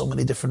sounds, so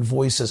many different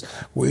voices.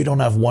 We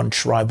don't have one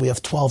tribe, we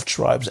have 12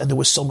 tribes, and there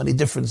were so many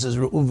differences.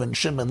 Reuven,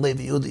 Shimon,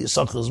 Levi, Yehuda,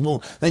 Yisachar, Zebulun.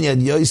 Then you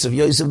had Yosef.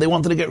 Yosef, they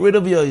wanted to get rid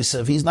of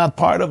Yosef. He's not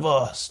part of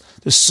us.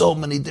 There's so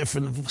many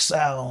different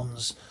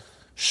sounds.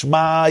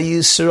 Shema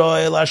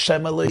Yisrael,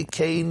 Hashem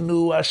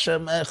Elokeinu,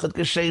 Hashem Echad,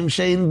 Kashem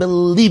Shein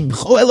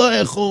Belibcho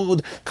Ela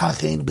Echad,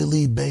 Kachein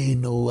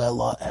Belibeinu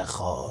Ela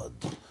Echad.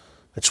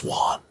 It's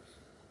one.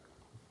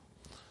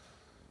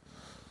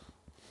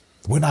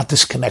 We're not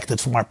disconnected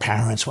from our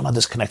parents. We're not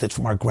disconnected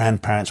from our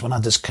grandparents. We're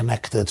not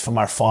disconnected from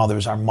our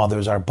fathers, our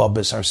mothers, our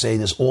bubbas, our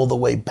sayyidis, all the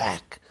way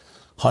back.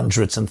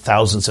 Hundreds and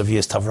thousands of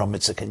years to Avraham,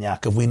 Yitzchak, and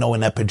Yaakov. We know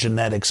in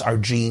epigenetics, our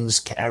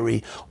genes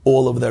carry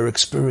all of their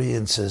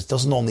experiences. It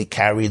doesn't only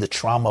carry the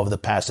trauma of the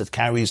past, it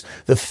carries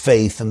the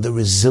faith and the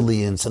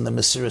resilience and the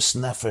Mesiras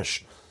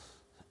Nefesh.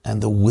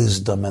 and the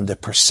wisdom and the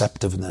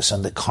perceptiveness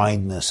and the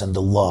kindness and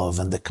the love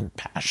and the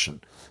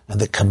compassion and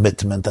the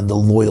commitment and the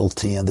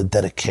loyalty and the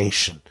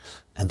dedication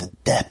and the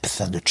depth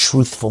and the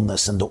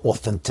truthfulness and the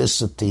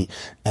authenticity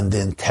and the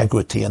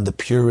integrity and the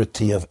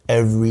purity of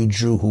every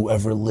Jew who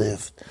ever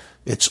lived.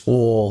 It's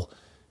all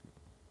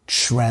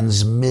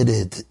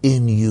transmitted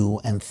in you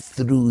and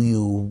through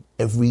you.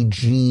 Every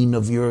gene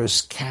of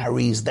yours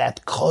carries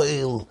that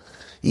koil.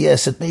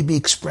 Yes, it may be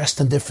expressed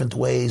in different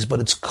ways, but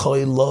it's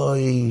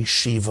koiloi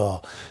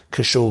shiva.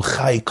 Kasho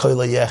chai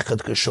koiloi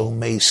echad, kasho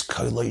meis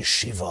koiloi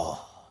shiva.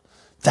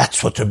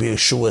 That's what Rabbi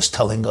Yeshua is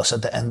telling us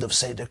at the end of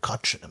Seder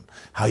Kachim.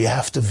 How you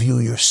have to view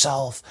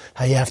yourself,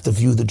 how you have to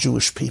view the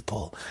Jewish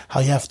people, how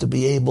you have to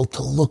be able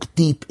to look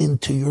deep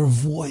into your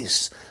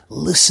voice,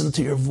 listen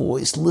to your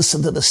voice,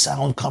 listen to the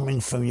sound coming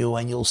from you,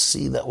 and you'll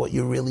see that what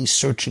you're really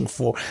searching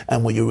for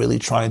and what you're really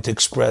trying to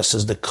express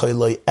is the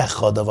Koiloi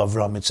Echad of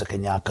Avram, Yitzchak,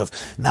 and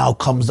Yaakov. Now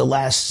comes the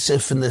last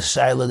sif in the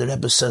Shaila. The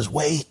Rebbe says,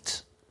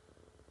 wait.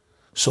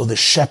 So the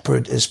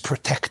shepherd is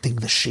protecting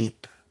the sheep.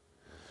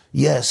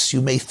 Yes,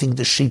 you may think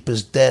the sheep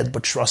is dead,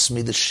 but trust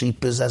me, the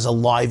sheep is as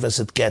alive as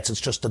it gets. It's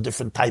just a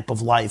different type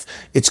of life.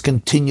 It's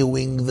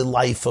continuing the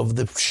life of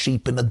the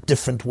sheep in a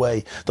different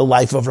way, the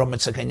life of Ram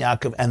Yitzchak and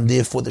Yaakov, and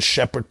therefore the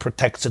shepherd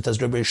protects it,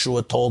 as Rabbi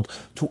Yeshua told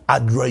to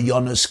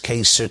Adrianus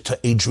Caesar, to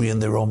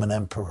Adrian the Roman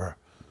emperor.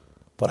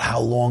 But how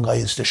long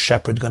is the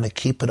shepherd going to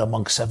keep it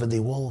among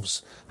 70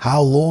 wolves?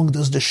 How long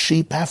does the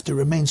sheep have to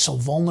remain so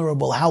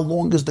vulnerable? How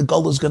long is the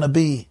gullus going to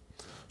be?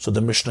 So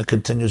the Mishnah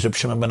continues, Reb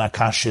Shimon ben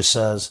Akashya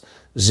says,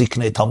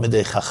 Ziknei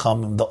Talmidei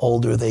Chachamim, the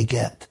older they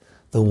get,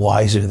 the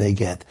wiser they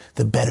get,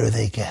 the better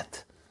they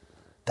get.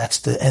 That's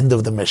the end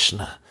of the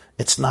Mishnah.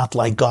 It's not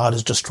like God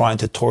is just trying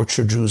to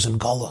torture Jews in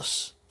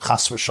Galus.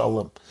 Chas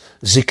v'shalom.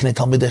 Ziknei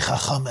Talmidei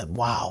Chachamim.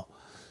 Wow.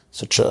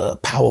 Such a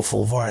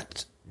powerful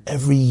word.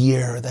 Every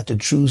year that the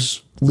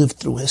Jews live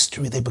through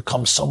history, they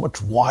become so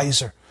much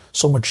wiser,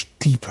 so much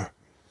deeper,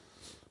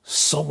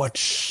 so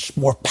much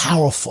more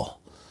powerful,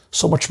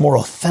 so much more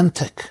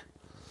authentic.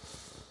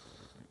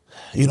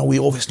 You know, we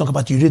always talk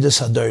about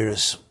Yeridas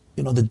Hadoros.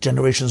 You know, the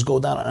generations go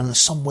down, and in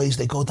some ways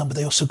they go down, but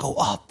they also go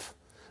up.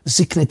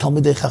 Ziknei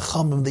Talmidei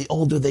Chachamim, the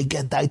older they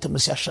get,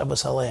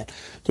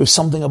 there's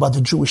something about the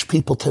Jewish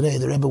people today.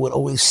 The Rebbe would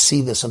always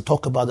see this and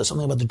talk about this,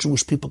 something about the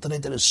Jewish people today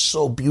that is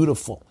so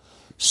beautiful,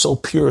 so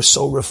pure,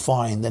 so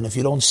refined. And if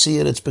you don't see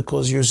it, it's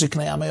because you're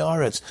Ziknei Amei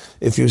Aretz.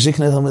 If you're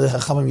Ziknei Talmidei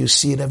Chachamim, you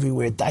see it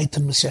everywhere.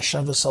 Daitem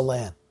Misyashavas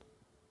Alein.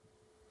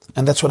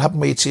 And that's what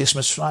happened by Yetzias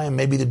Mitzrayim.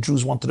 Maybe the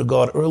Jews wanted to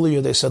go out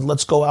earlier. They said,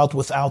 let's go out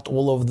without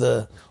all of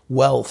the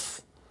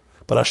wealth.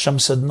 But Hashem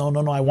said, no,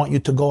 I want you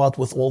to go out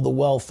with all the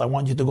wealth. I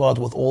want you to go out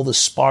with all the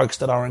sparks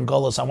that are in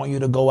Gullus. I want you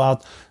to go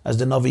out, as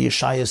the Navi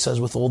Yeshaya says,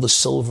 with all the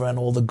silver and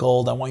all the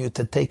gold. I want you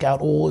to take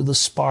out all the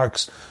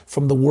sparks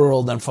from the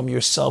world and from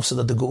yourself so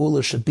that the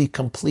Geula should be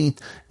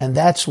complete. And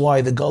that's why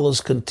the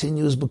Gullus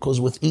continues, because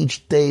with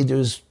each day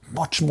there's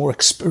much more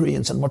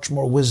experience and much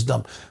more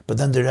wisdom. But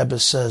then the Rebbe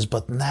says,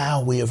 but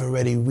now we have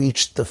already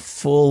reached the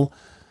full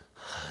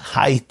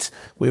height.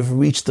 We've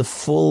reached the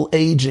full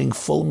aging,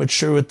 full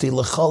maturity.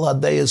 L'chol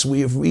hadayas,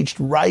 we have reached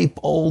ripe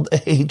old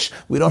age.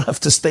 We don't have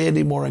to stay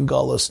anymore in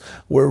Gullus.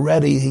 We're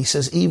ready. He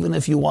says, even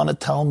if you want to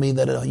tell me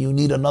that you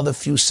need another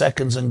few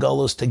seconds in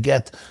Gullus to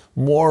get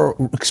more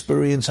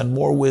experience and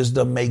more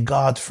wisdom, may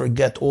God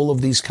forget all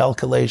of these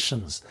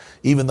calculations.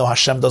 Even though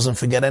Hashem doesn't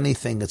forget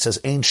anything. It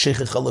says, Ein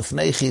shichach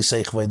alefnechi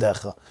seich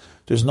v'edecha.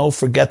 There's no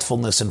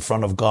forgetfulness in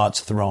front of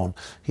God's throne.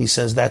 He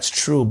says that's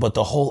true, but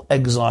the whole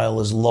exile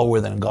is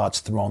lower than God's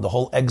throne. The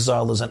whole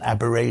exile is an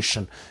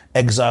aberration.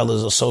 Exile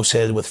is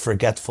associated with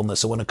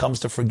forgetfulness. And when it comes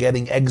to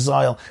forgetting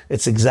exile,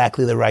 it's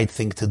exactly the right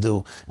thing to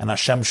do. And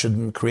Hashem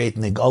shouldn't create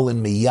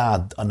nigolin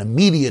miyad, an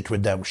immediate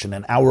redemption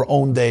in our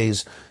own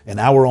days, in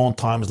our own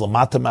times,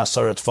 lamata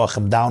masaret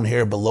fachim, down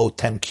here below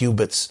 10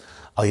 cubits,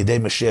 al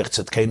yedei Mashiach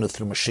tzedkenu,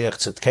 through Mashiach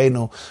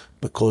tzedkenu,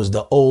 because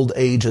the old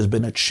age has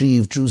been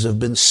achieved. Jews have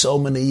been so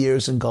many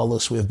years in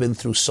Galus. We have been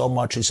through so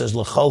much. He says,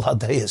 L'chol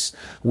hadayis,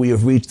 we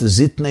have reached the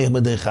Zitnei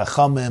Talmidei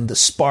Chachamim. The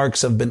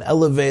sparks have been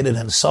elevated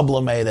and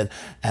sublimated,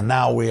 and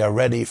now we are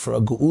ready for a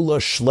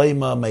Geula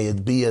Shleima. May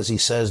it be, as he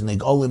says,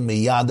 Nigolin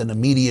Miyad, an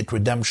immediate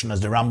redemption,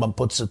 as the Rambam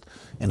puts it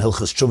in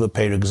Hilchas Tshuva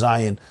Perek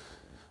Zayin.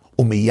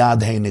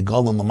 Umiyad Hei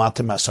Nigolin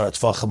L'matim Asar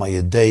Tzvachim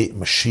Ayedei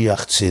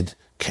Mashiach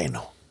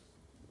Tzidkenu.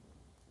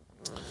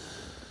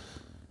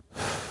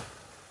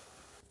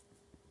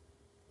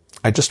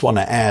 I just want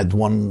to add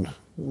one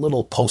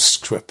little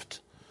postscript,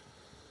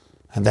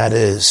 and that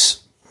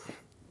is,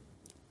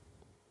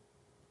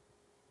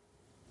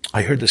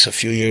 I heard this a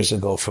few years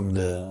ago from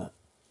the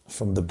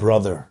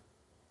brother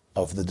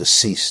of the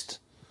deceased.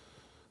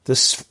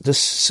 This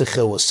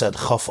sikha was said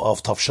Chaf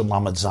of Tavshin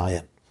Lamed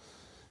Zayin.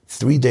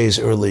 3 days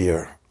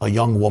earlier, a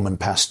young woman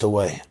passed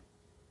away,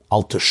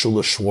 Alta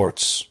Shula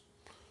Schwartz,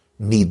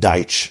 Nie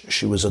Deitch.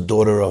 She was a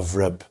daughter of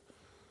Reb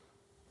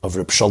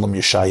Shalom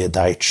Yeshaya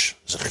Deitch,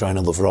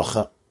 Zechreina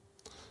Levrocha,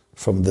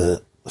 from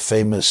the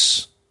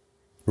famous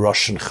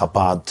Russian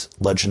Chabad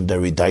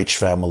legendary Deitch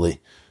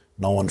family,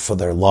 known for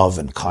their love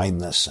and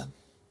kindness and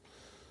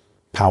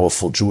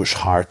powerful Jewish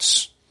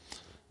hearts.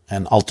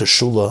 And Alter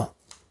Shula,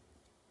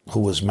 who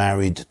was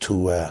married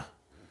to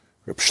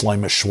Reb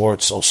Shlomo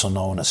Schwartz, also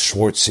known as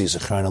Schwartzy,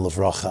 Zechrona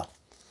Livracha.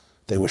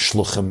 They were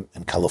shluchim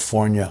in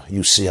California,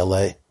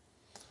 UCLA.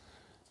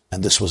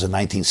 And this was in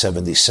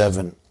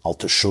 1977.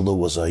 Alter Shula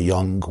was a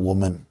young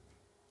woman,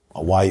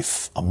 a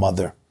wife, a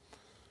mother.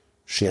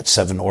 She had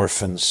 7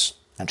 orphans,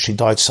 and she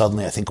died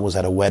suddenly. I think it was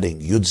at a wedding,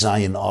 Yud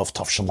Zayin of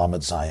Tavshin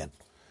Lamed Zayin,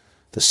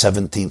 the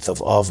 17th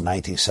of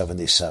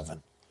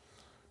 1977.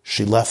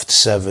 She left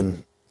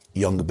 7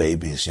 young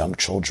babies, young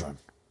children.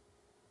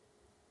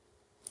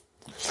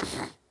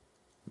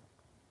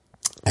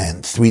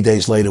 And 3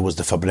 days later was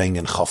the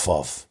Farbrengen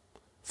Chafov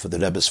for the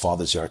Rebbe's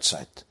father's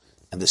yahrzeit.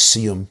 And the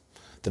siyum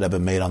the Rebbe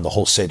made on the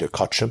whole Seder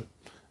Kachim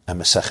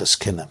and Meseches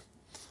Kinim.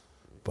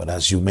 But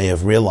as you may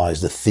have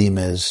realized, the theme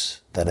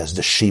is that as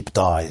the sheep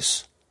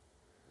dies,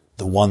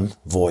 the one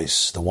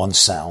voice, the one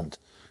sound,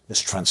 is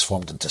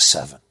transformed into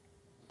 7.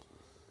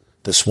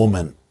 This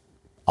woman,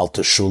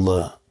 Alter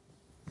Shula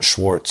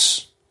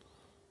Schwartz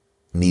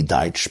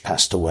Niedeitsch,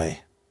 passed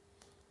away.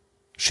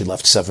 She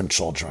left 7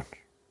 children,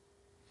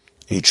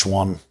 each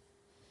one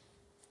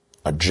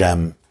a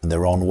gem in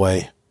their own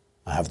way.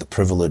 I have the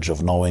privilege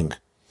of knowing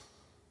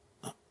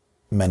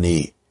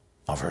many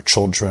of her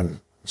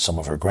children, some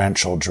of her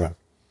grandchildren,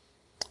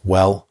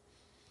 well,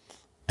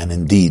 and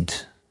indeed,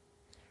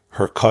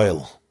 her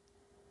koil,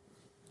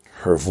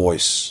 her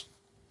voice,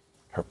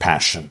 her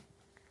passion,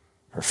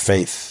 her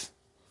faith,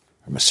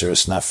 her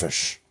mesiras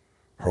nefesh,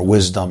 her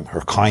wisdom,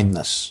 her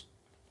kindness,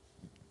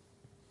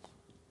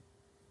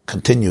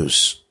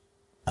 continues,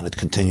 and it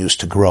continues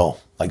to grow,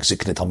 like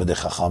Ziknei Talmidei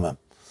Chachamim,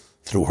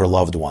 through her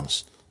loved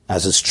ones,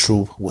 as is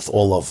true with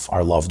all of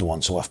our loved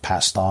ones who have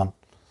passed on,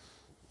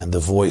 and the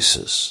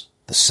voices,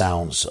 the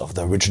sounds of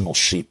the original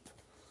sheep,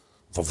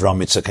 of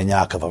Avraham, Yitzchak, and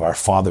Yaakov, of our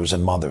fathers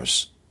and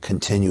mothers,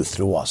 continue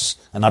through us.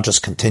 And not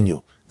just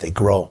continue, they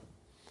grow.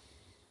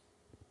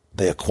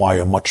 They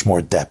acquire much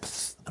more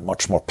depth, and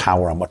much more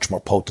power, and much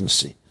more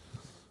potency.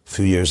 A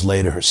few years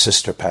later, her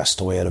sister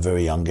passed away at a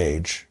very young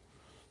age.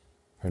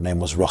 Her name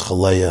was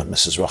Rachaleah,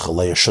 Mrs.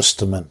 Rachaleah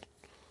Schusterman,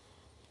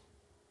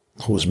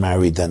 who was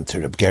married then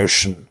to Reb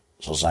Gershon,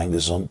 so sein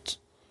gesund.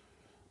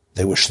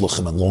 They were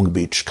shluchim in Long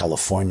Beach,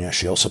 California.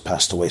 She also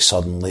passed away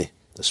suddenly.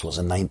 This was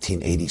in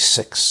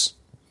 1986.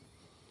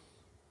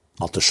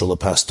 Alter Shula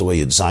passed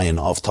away at Zayin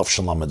of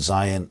Tavshin Lamed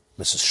Zayin.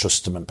 Mrs.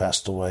 Schusterman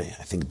passed away,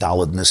 I think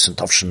Daled Nissen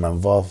Tavshin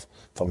Mem Vav,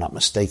 if I'm not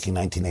mistaken,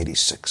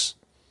 1986.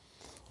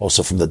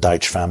 Also from the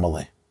Deitch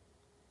family.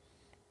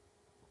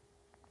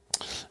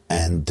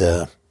 And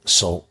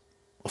so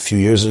a few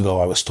years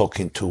ago I was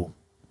talking to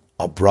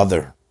a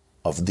brother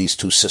of these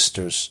 2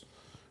 sisters,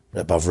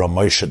 Rebbe Avram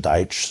Moshe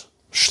Deitch,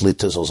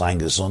 Shlita soll sein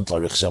gesund,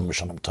 Larich Zeh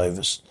Mishanam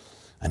Toivus.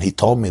 And he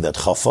told me that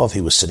Chafov,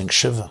 he was sitting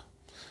Shiva.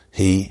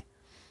 He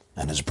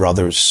and his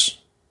brothers,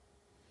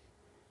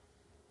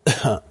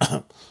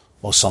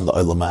 also on the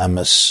Olam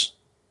HaEmes,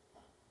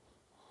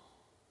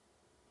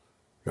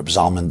 Reb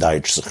Zalman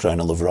Deitch,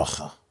 Zechrona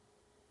Livracha,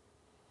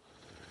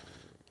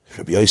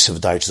 Reb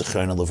Yosef Deitch,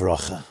 Zechrona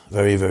Livracha,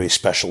 very, very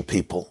special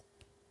people,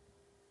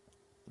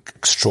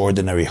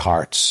 extraordinary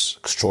hearts,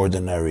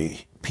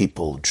 extraordinary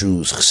people,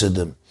 Jews,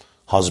 Chassidim,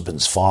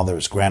 husbands,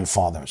 fathers,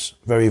 grandfathers,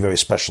 very, very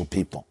special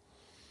people,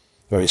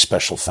 very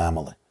special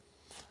family.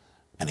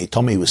 And he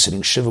told me he was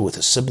sitting Shiva with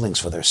his siblings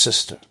for their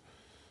sister.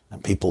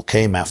 And people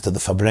came after the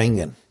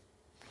Farbrengen.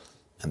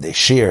 And they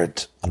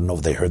shared. I don't know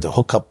if they heard the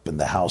hookup in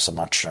the house, I'm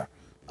not sure.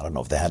 I don't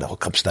know if they had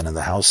hookups then in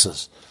the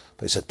houses.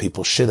 But he said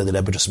people shared that the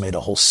Rebbe just made a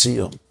whole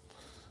siyum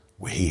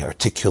where he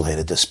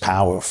articulated this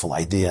powerful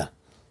idea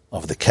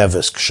of the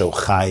keves,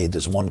 ksho chai,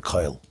 there's one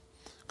koil,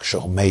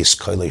 ksho meis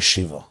koile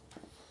shiva.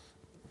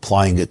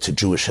 Applying it to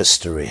Jewish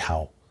history,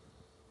 how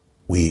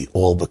we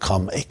all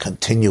become a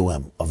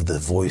continuum of the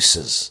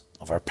voices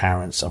of our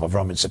parents, of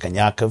Avraham, Yitzchak, and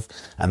Yaakov,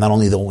 and not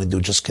only do we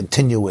just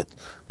continue it,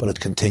 but it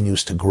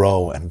continues to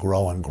grow and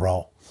grow and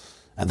grow.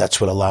 And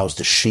that's what allows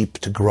the sheep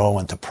to grow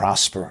and to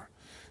prosper,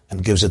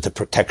 and gives it the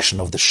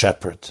protection of the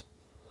shepherd,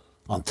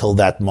 until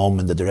that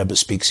moment that the Rebbe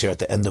speaks here at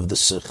the end of the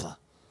Sikha,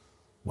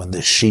 when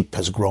the sheep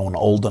has grown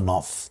old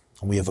enough,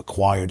 and we have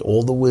acquired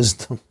all the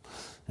wisdom,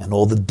 and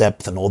all the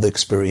depth, and all the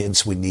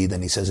experience we need,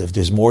 and he says, if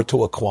there's more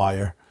to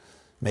acquire,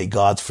 may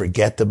God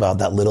forget about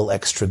that little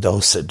extra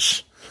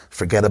dosage.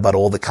 Forget about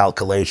all the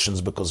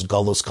calculations, because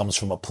Galus comes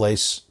from a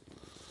place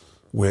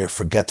where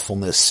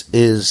forgetfulness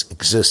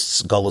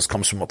exists. Galus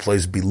comes from a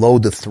place below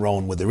the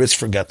throne where there is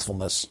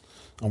forgetfulness.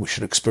 And we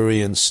should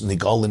experience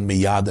Nigalin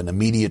Miyad, an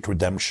immediate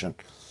redemption,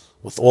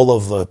 with all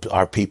of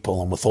our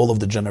people and with all of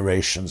the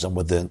generations and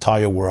with the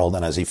entire world.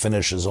 And as he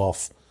finishes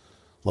off,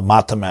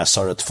 Lamata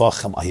Me'asaret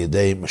Tfachim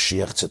Ayedei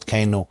Mashiach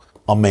Tzidkenu.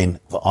 Amen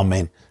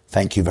v'amen.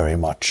 Thank you very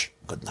much.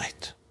 Good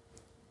night.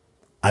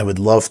 I would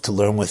love to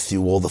learn with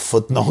you all the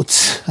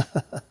footnotes,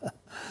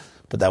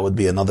 but that would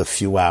be another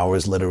few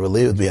hours,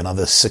 literally. It would be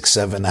another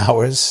 6-7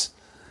 hours.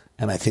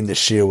 And I think the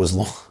shir was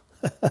long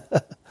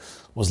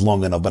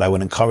enough, but I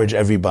would encourage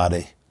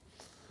everybody.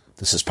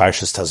 This is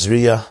Parshas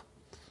Tazria.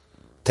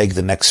 Take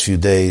the next few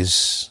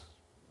days,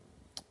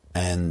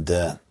 and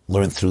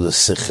learn through the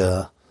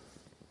Sikha.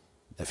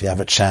 If you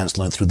have a chance,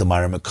 learn through the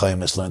Mareh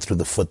Mekomos, learn through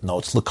the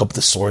footnotes, look up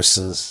the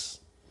sources,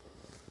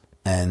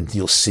 and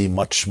you'll see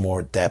much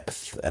more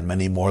depth and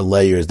many more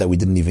layers that we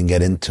didn't even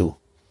get into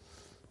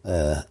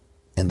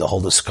in the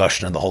whole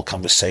discussion and the whole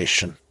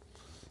conversation.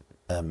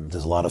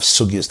 There's a lot of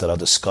sugyas that are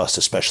discussed,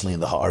 especially in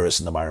the Ha'aris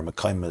and the Mareh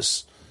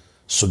Mekomos,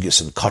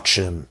 sugyas in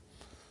Kachim,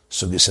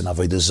 sugyas in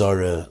Avodah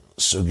Zarah,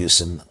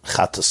 sugyas in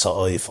Chatas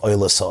Ha'oif,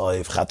 Oilas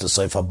Ha'oif, Chatas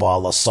Ha'oif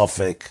Ha'ba'al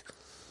Ha'sofek.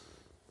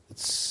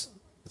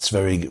 It's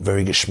very,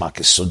 very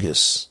geschmackis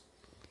sugyas.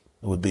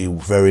 It would be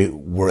very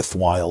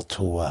worthwhile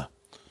to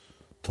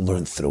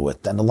learn through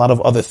it. And a lot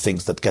of other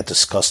things that get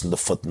discussed in the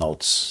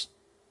footnotes.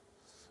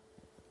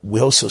 We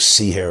also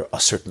see here a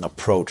certain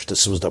approach.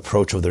 This was the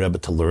approach of the Rebbe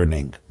to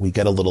learning. We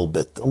get a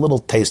little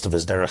taste of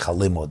his Derech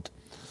HaLimud.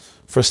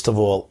 First of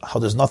all, how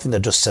there's nothing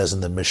that just says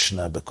in the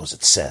Mishnah because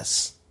it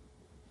says.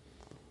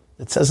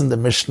 It says in the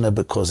Mishnah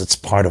because it's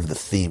part of the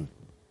theme.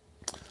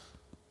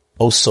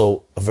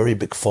 Also, a very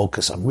big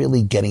focus on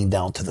really getting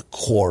down to the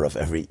core of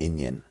every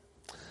inyan.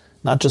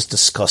 Not just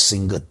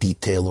discussing a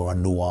detail or a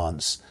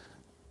nuance,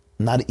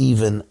 not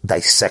even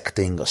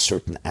dissecting a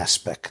certain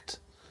aspect,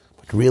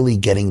 but really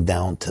getting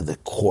down to the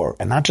core,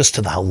 and not just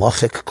to the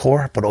halachic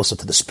core, but also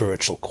to the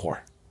spiritual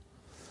core.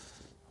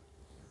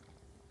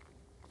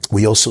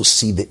 We also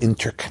see the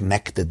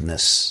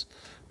interconnectedness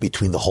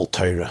between the whole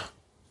Torah.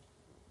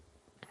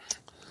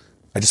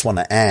 I just want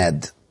to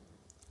add,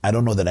 I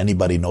don't know that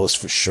anybody knows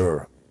for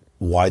sure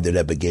why the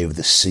Rebbe gave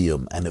the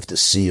siyum, and if the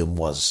siyum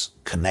was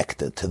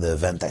connected to the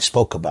event I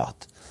spoke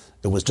about.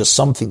 It was just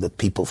something that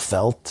people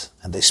felt,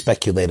 and they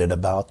speculated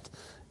about,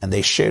 and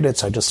they shared it,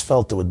 so I just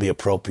felt it would be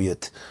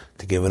appropriate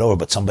to give it over.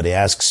 But somebody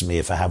asks me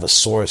if I have a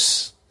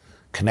source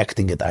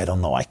connecting it. I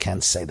don't know. I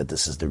can't say that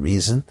this is the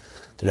reason.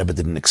 The Rebbe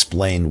didn't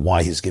explain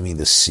why he's giving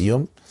this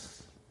siyum.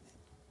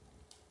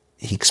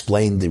 He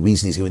explained the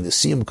reason he's giving the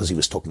siyum because he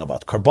was talking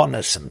about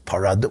karbonis and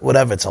parad,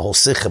 whatever. It's a whole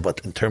sikha, but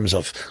in terms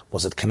of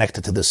was it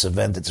connected to this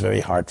event, it's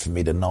very hard for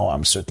me to know.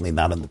 I'm certainly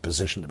not in the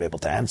position to be able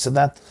to answer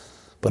that,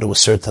 but it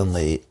was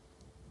certainly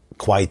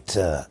quite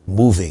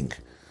moving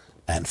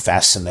and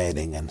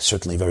fascinating and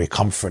certainly very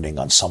comforting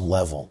on some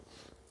level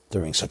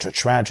during such a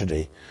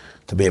tragedy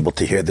to be able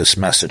to hear this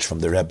message from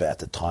the Rebbe at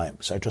the time.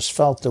 So I just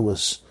felt it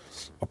was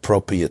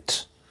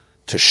appropriate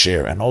to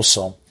share. And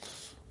also,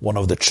 one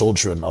of the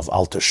children of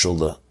Alter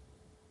Shula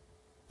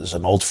is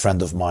an old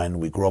friend of mine.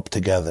 We grew up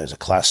together. He's a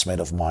classmate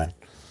of mine.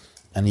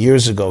 And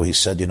years ago, he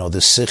said,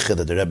 this sikha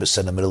that the Rebbe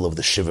said in the middle of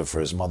the shiva for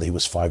his mother, he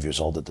was 5 years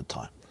old at the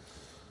time.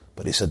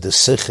 But he said, this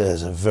sikha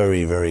is a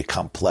very, very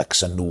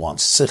complex and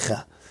nuanced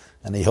sikha.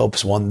 And he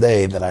hopes one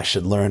day that I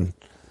should learn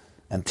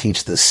and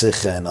teach this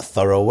sikha in a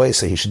thorough way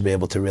so he should be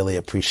able to really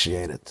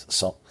appreciate it.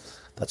 So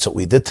that's what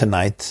we did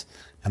tonight.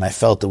 And I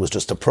felt it was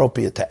just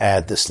appropriate to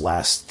add this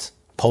last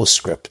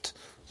postscript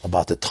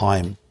about the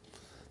time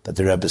that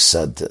the Rebbe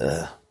said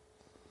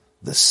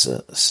this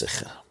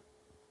sikha.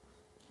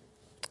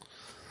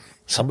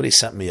 Somebody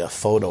sent me a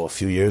photo a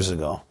few years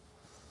ago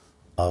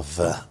of,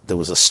 there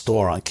was a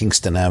store on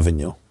Kingston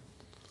Avenue.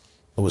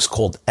 It was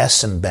called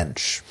Essen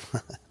Bench.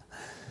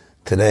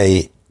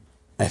 Today,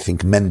 I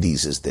think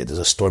Mendy's is there. There's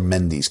a store,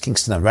 Mendy's,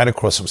 Kingston, right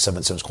across from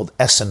 77. It's called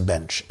Essen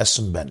Bench.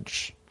 Essen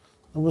Bench.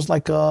 It was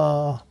like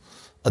a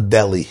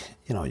deli.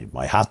 You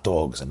buy hot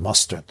dogs and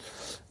mustard.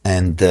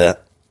 And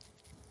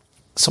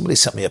somebody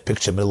sent me a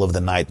picture in the middle of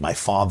the night. My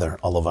father,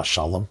 Olav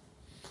Shalom,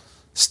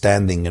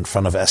 standing in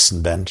front of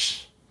Essen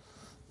Bench,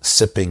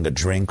 sipping a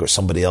drink, or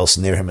somebody else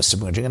near him is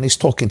sipping a drink, and he's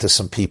talking to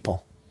some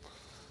people.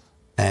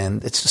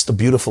 And it's just a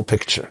beautiful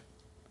picture.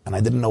 And I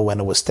didn't know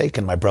when it was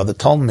taken. My brother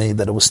told me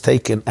that it was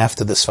taken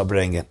after this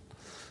Farbrengen,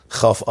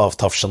 Chaf of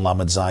Tafshan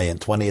Lamed Zayin,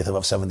 20th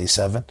of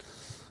 77.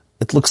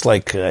 It looks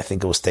like, I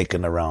think it was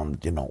taken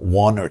around,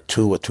 1 or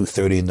 2 or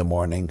 2:30 in the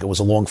morning. It was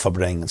a long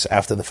Farbrengen. So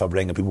after the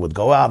Farbrengen, people would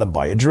go out and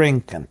buy a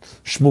drink and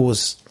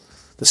schmooze.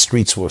 The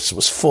streets was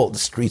full. The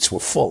streets were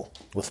full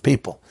with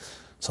people.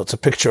 So it's a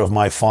picture of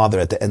my father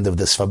at the end of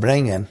this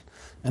Farbrengen.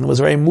 And it was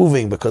very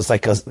moving because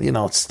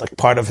it's like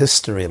part of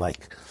history,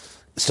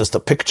 it's just a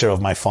picture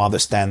of my father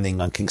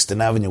standing on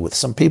Kingston Avenue with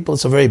some people.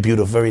 It's a very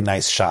beautiful, very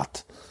nice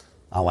shot.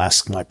 I'll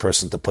ask my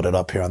person to put it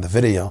up here on the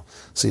video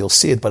so you'll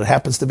see it, but it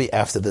happens to be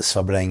after this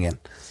Farbrengen.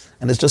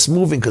 And it's just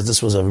moving because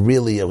it was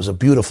a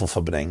beautiful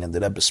Farbrengen.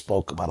 The Rebbe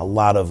spoke about a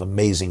lot of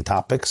amazing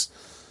topics.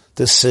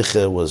 This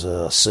sikha was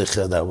a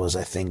sikha that was,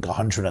 I think,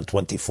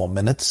 124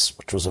 minutes,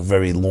 which was a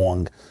very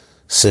long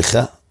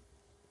sikha.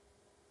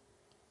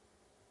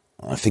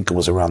 I think it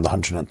was around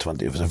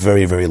 120. It was a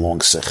very, very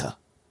long sikha.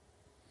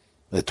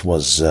 It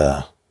was,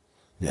 I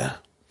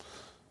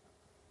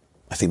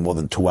think more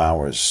than 2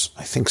 hours.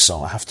 I think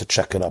so. I have to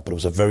check it up. But it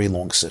was a very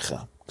long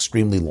sikha,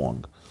 extremely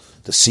long.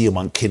 The siyum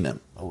on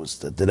Kinim. It was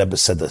the Rebbe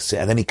said that,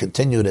 and then he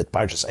continued it.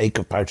 Parshas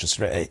Eikev, Parshas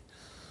Re'eh. It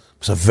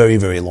was a very,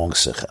 very long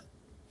sikha.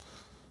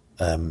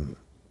 It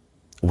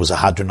was a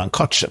hadron on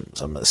Kotchem,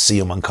 a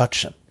siyum on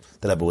Kotchem.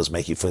 The Rebbe was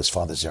making for his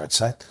father's yard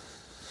site.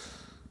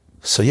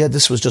 So yeah,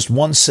 this was just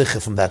one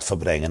sikha from that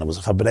Farbrengen. It was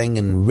a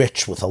Farbrengen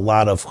rich with a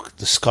lot of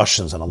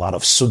discussions and a lot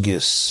of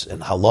sugyas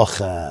and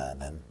halacha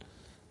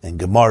and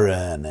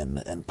Gemara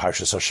and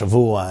Parshas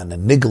HaShavua and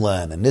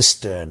Nigla and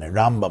Nister and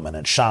Rambam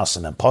and Shas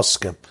and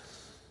Poskim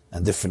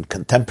and different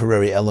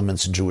contemporary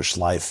elements in Jewish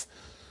life.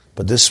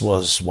 But this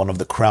was one of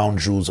the crown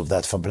jewels of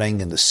that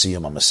Farbrengen, the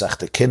Siyum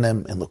HaMasechta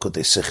Kinim in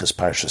Likutei Sichos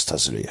Parshas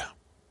Tazria.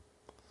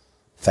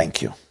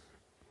 Thank you.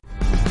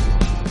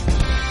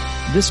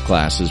 This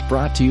class is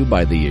brought to you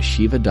by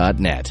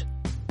theyeshiva.net.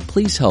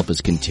 Please help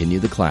us continue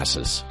the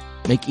classes.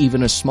 Make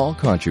even a small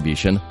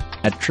contribution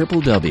at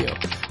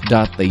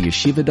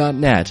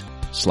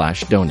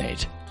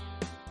www.theyeshiva.net/donate.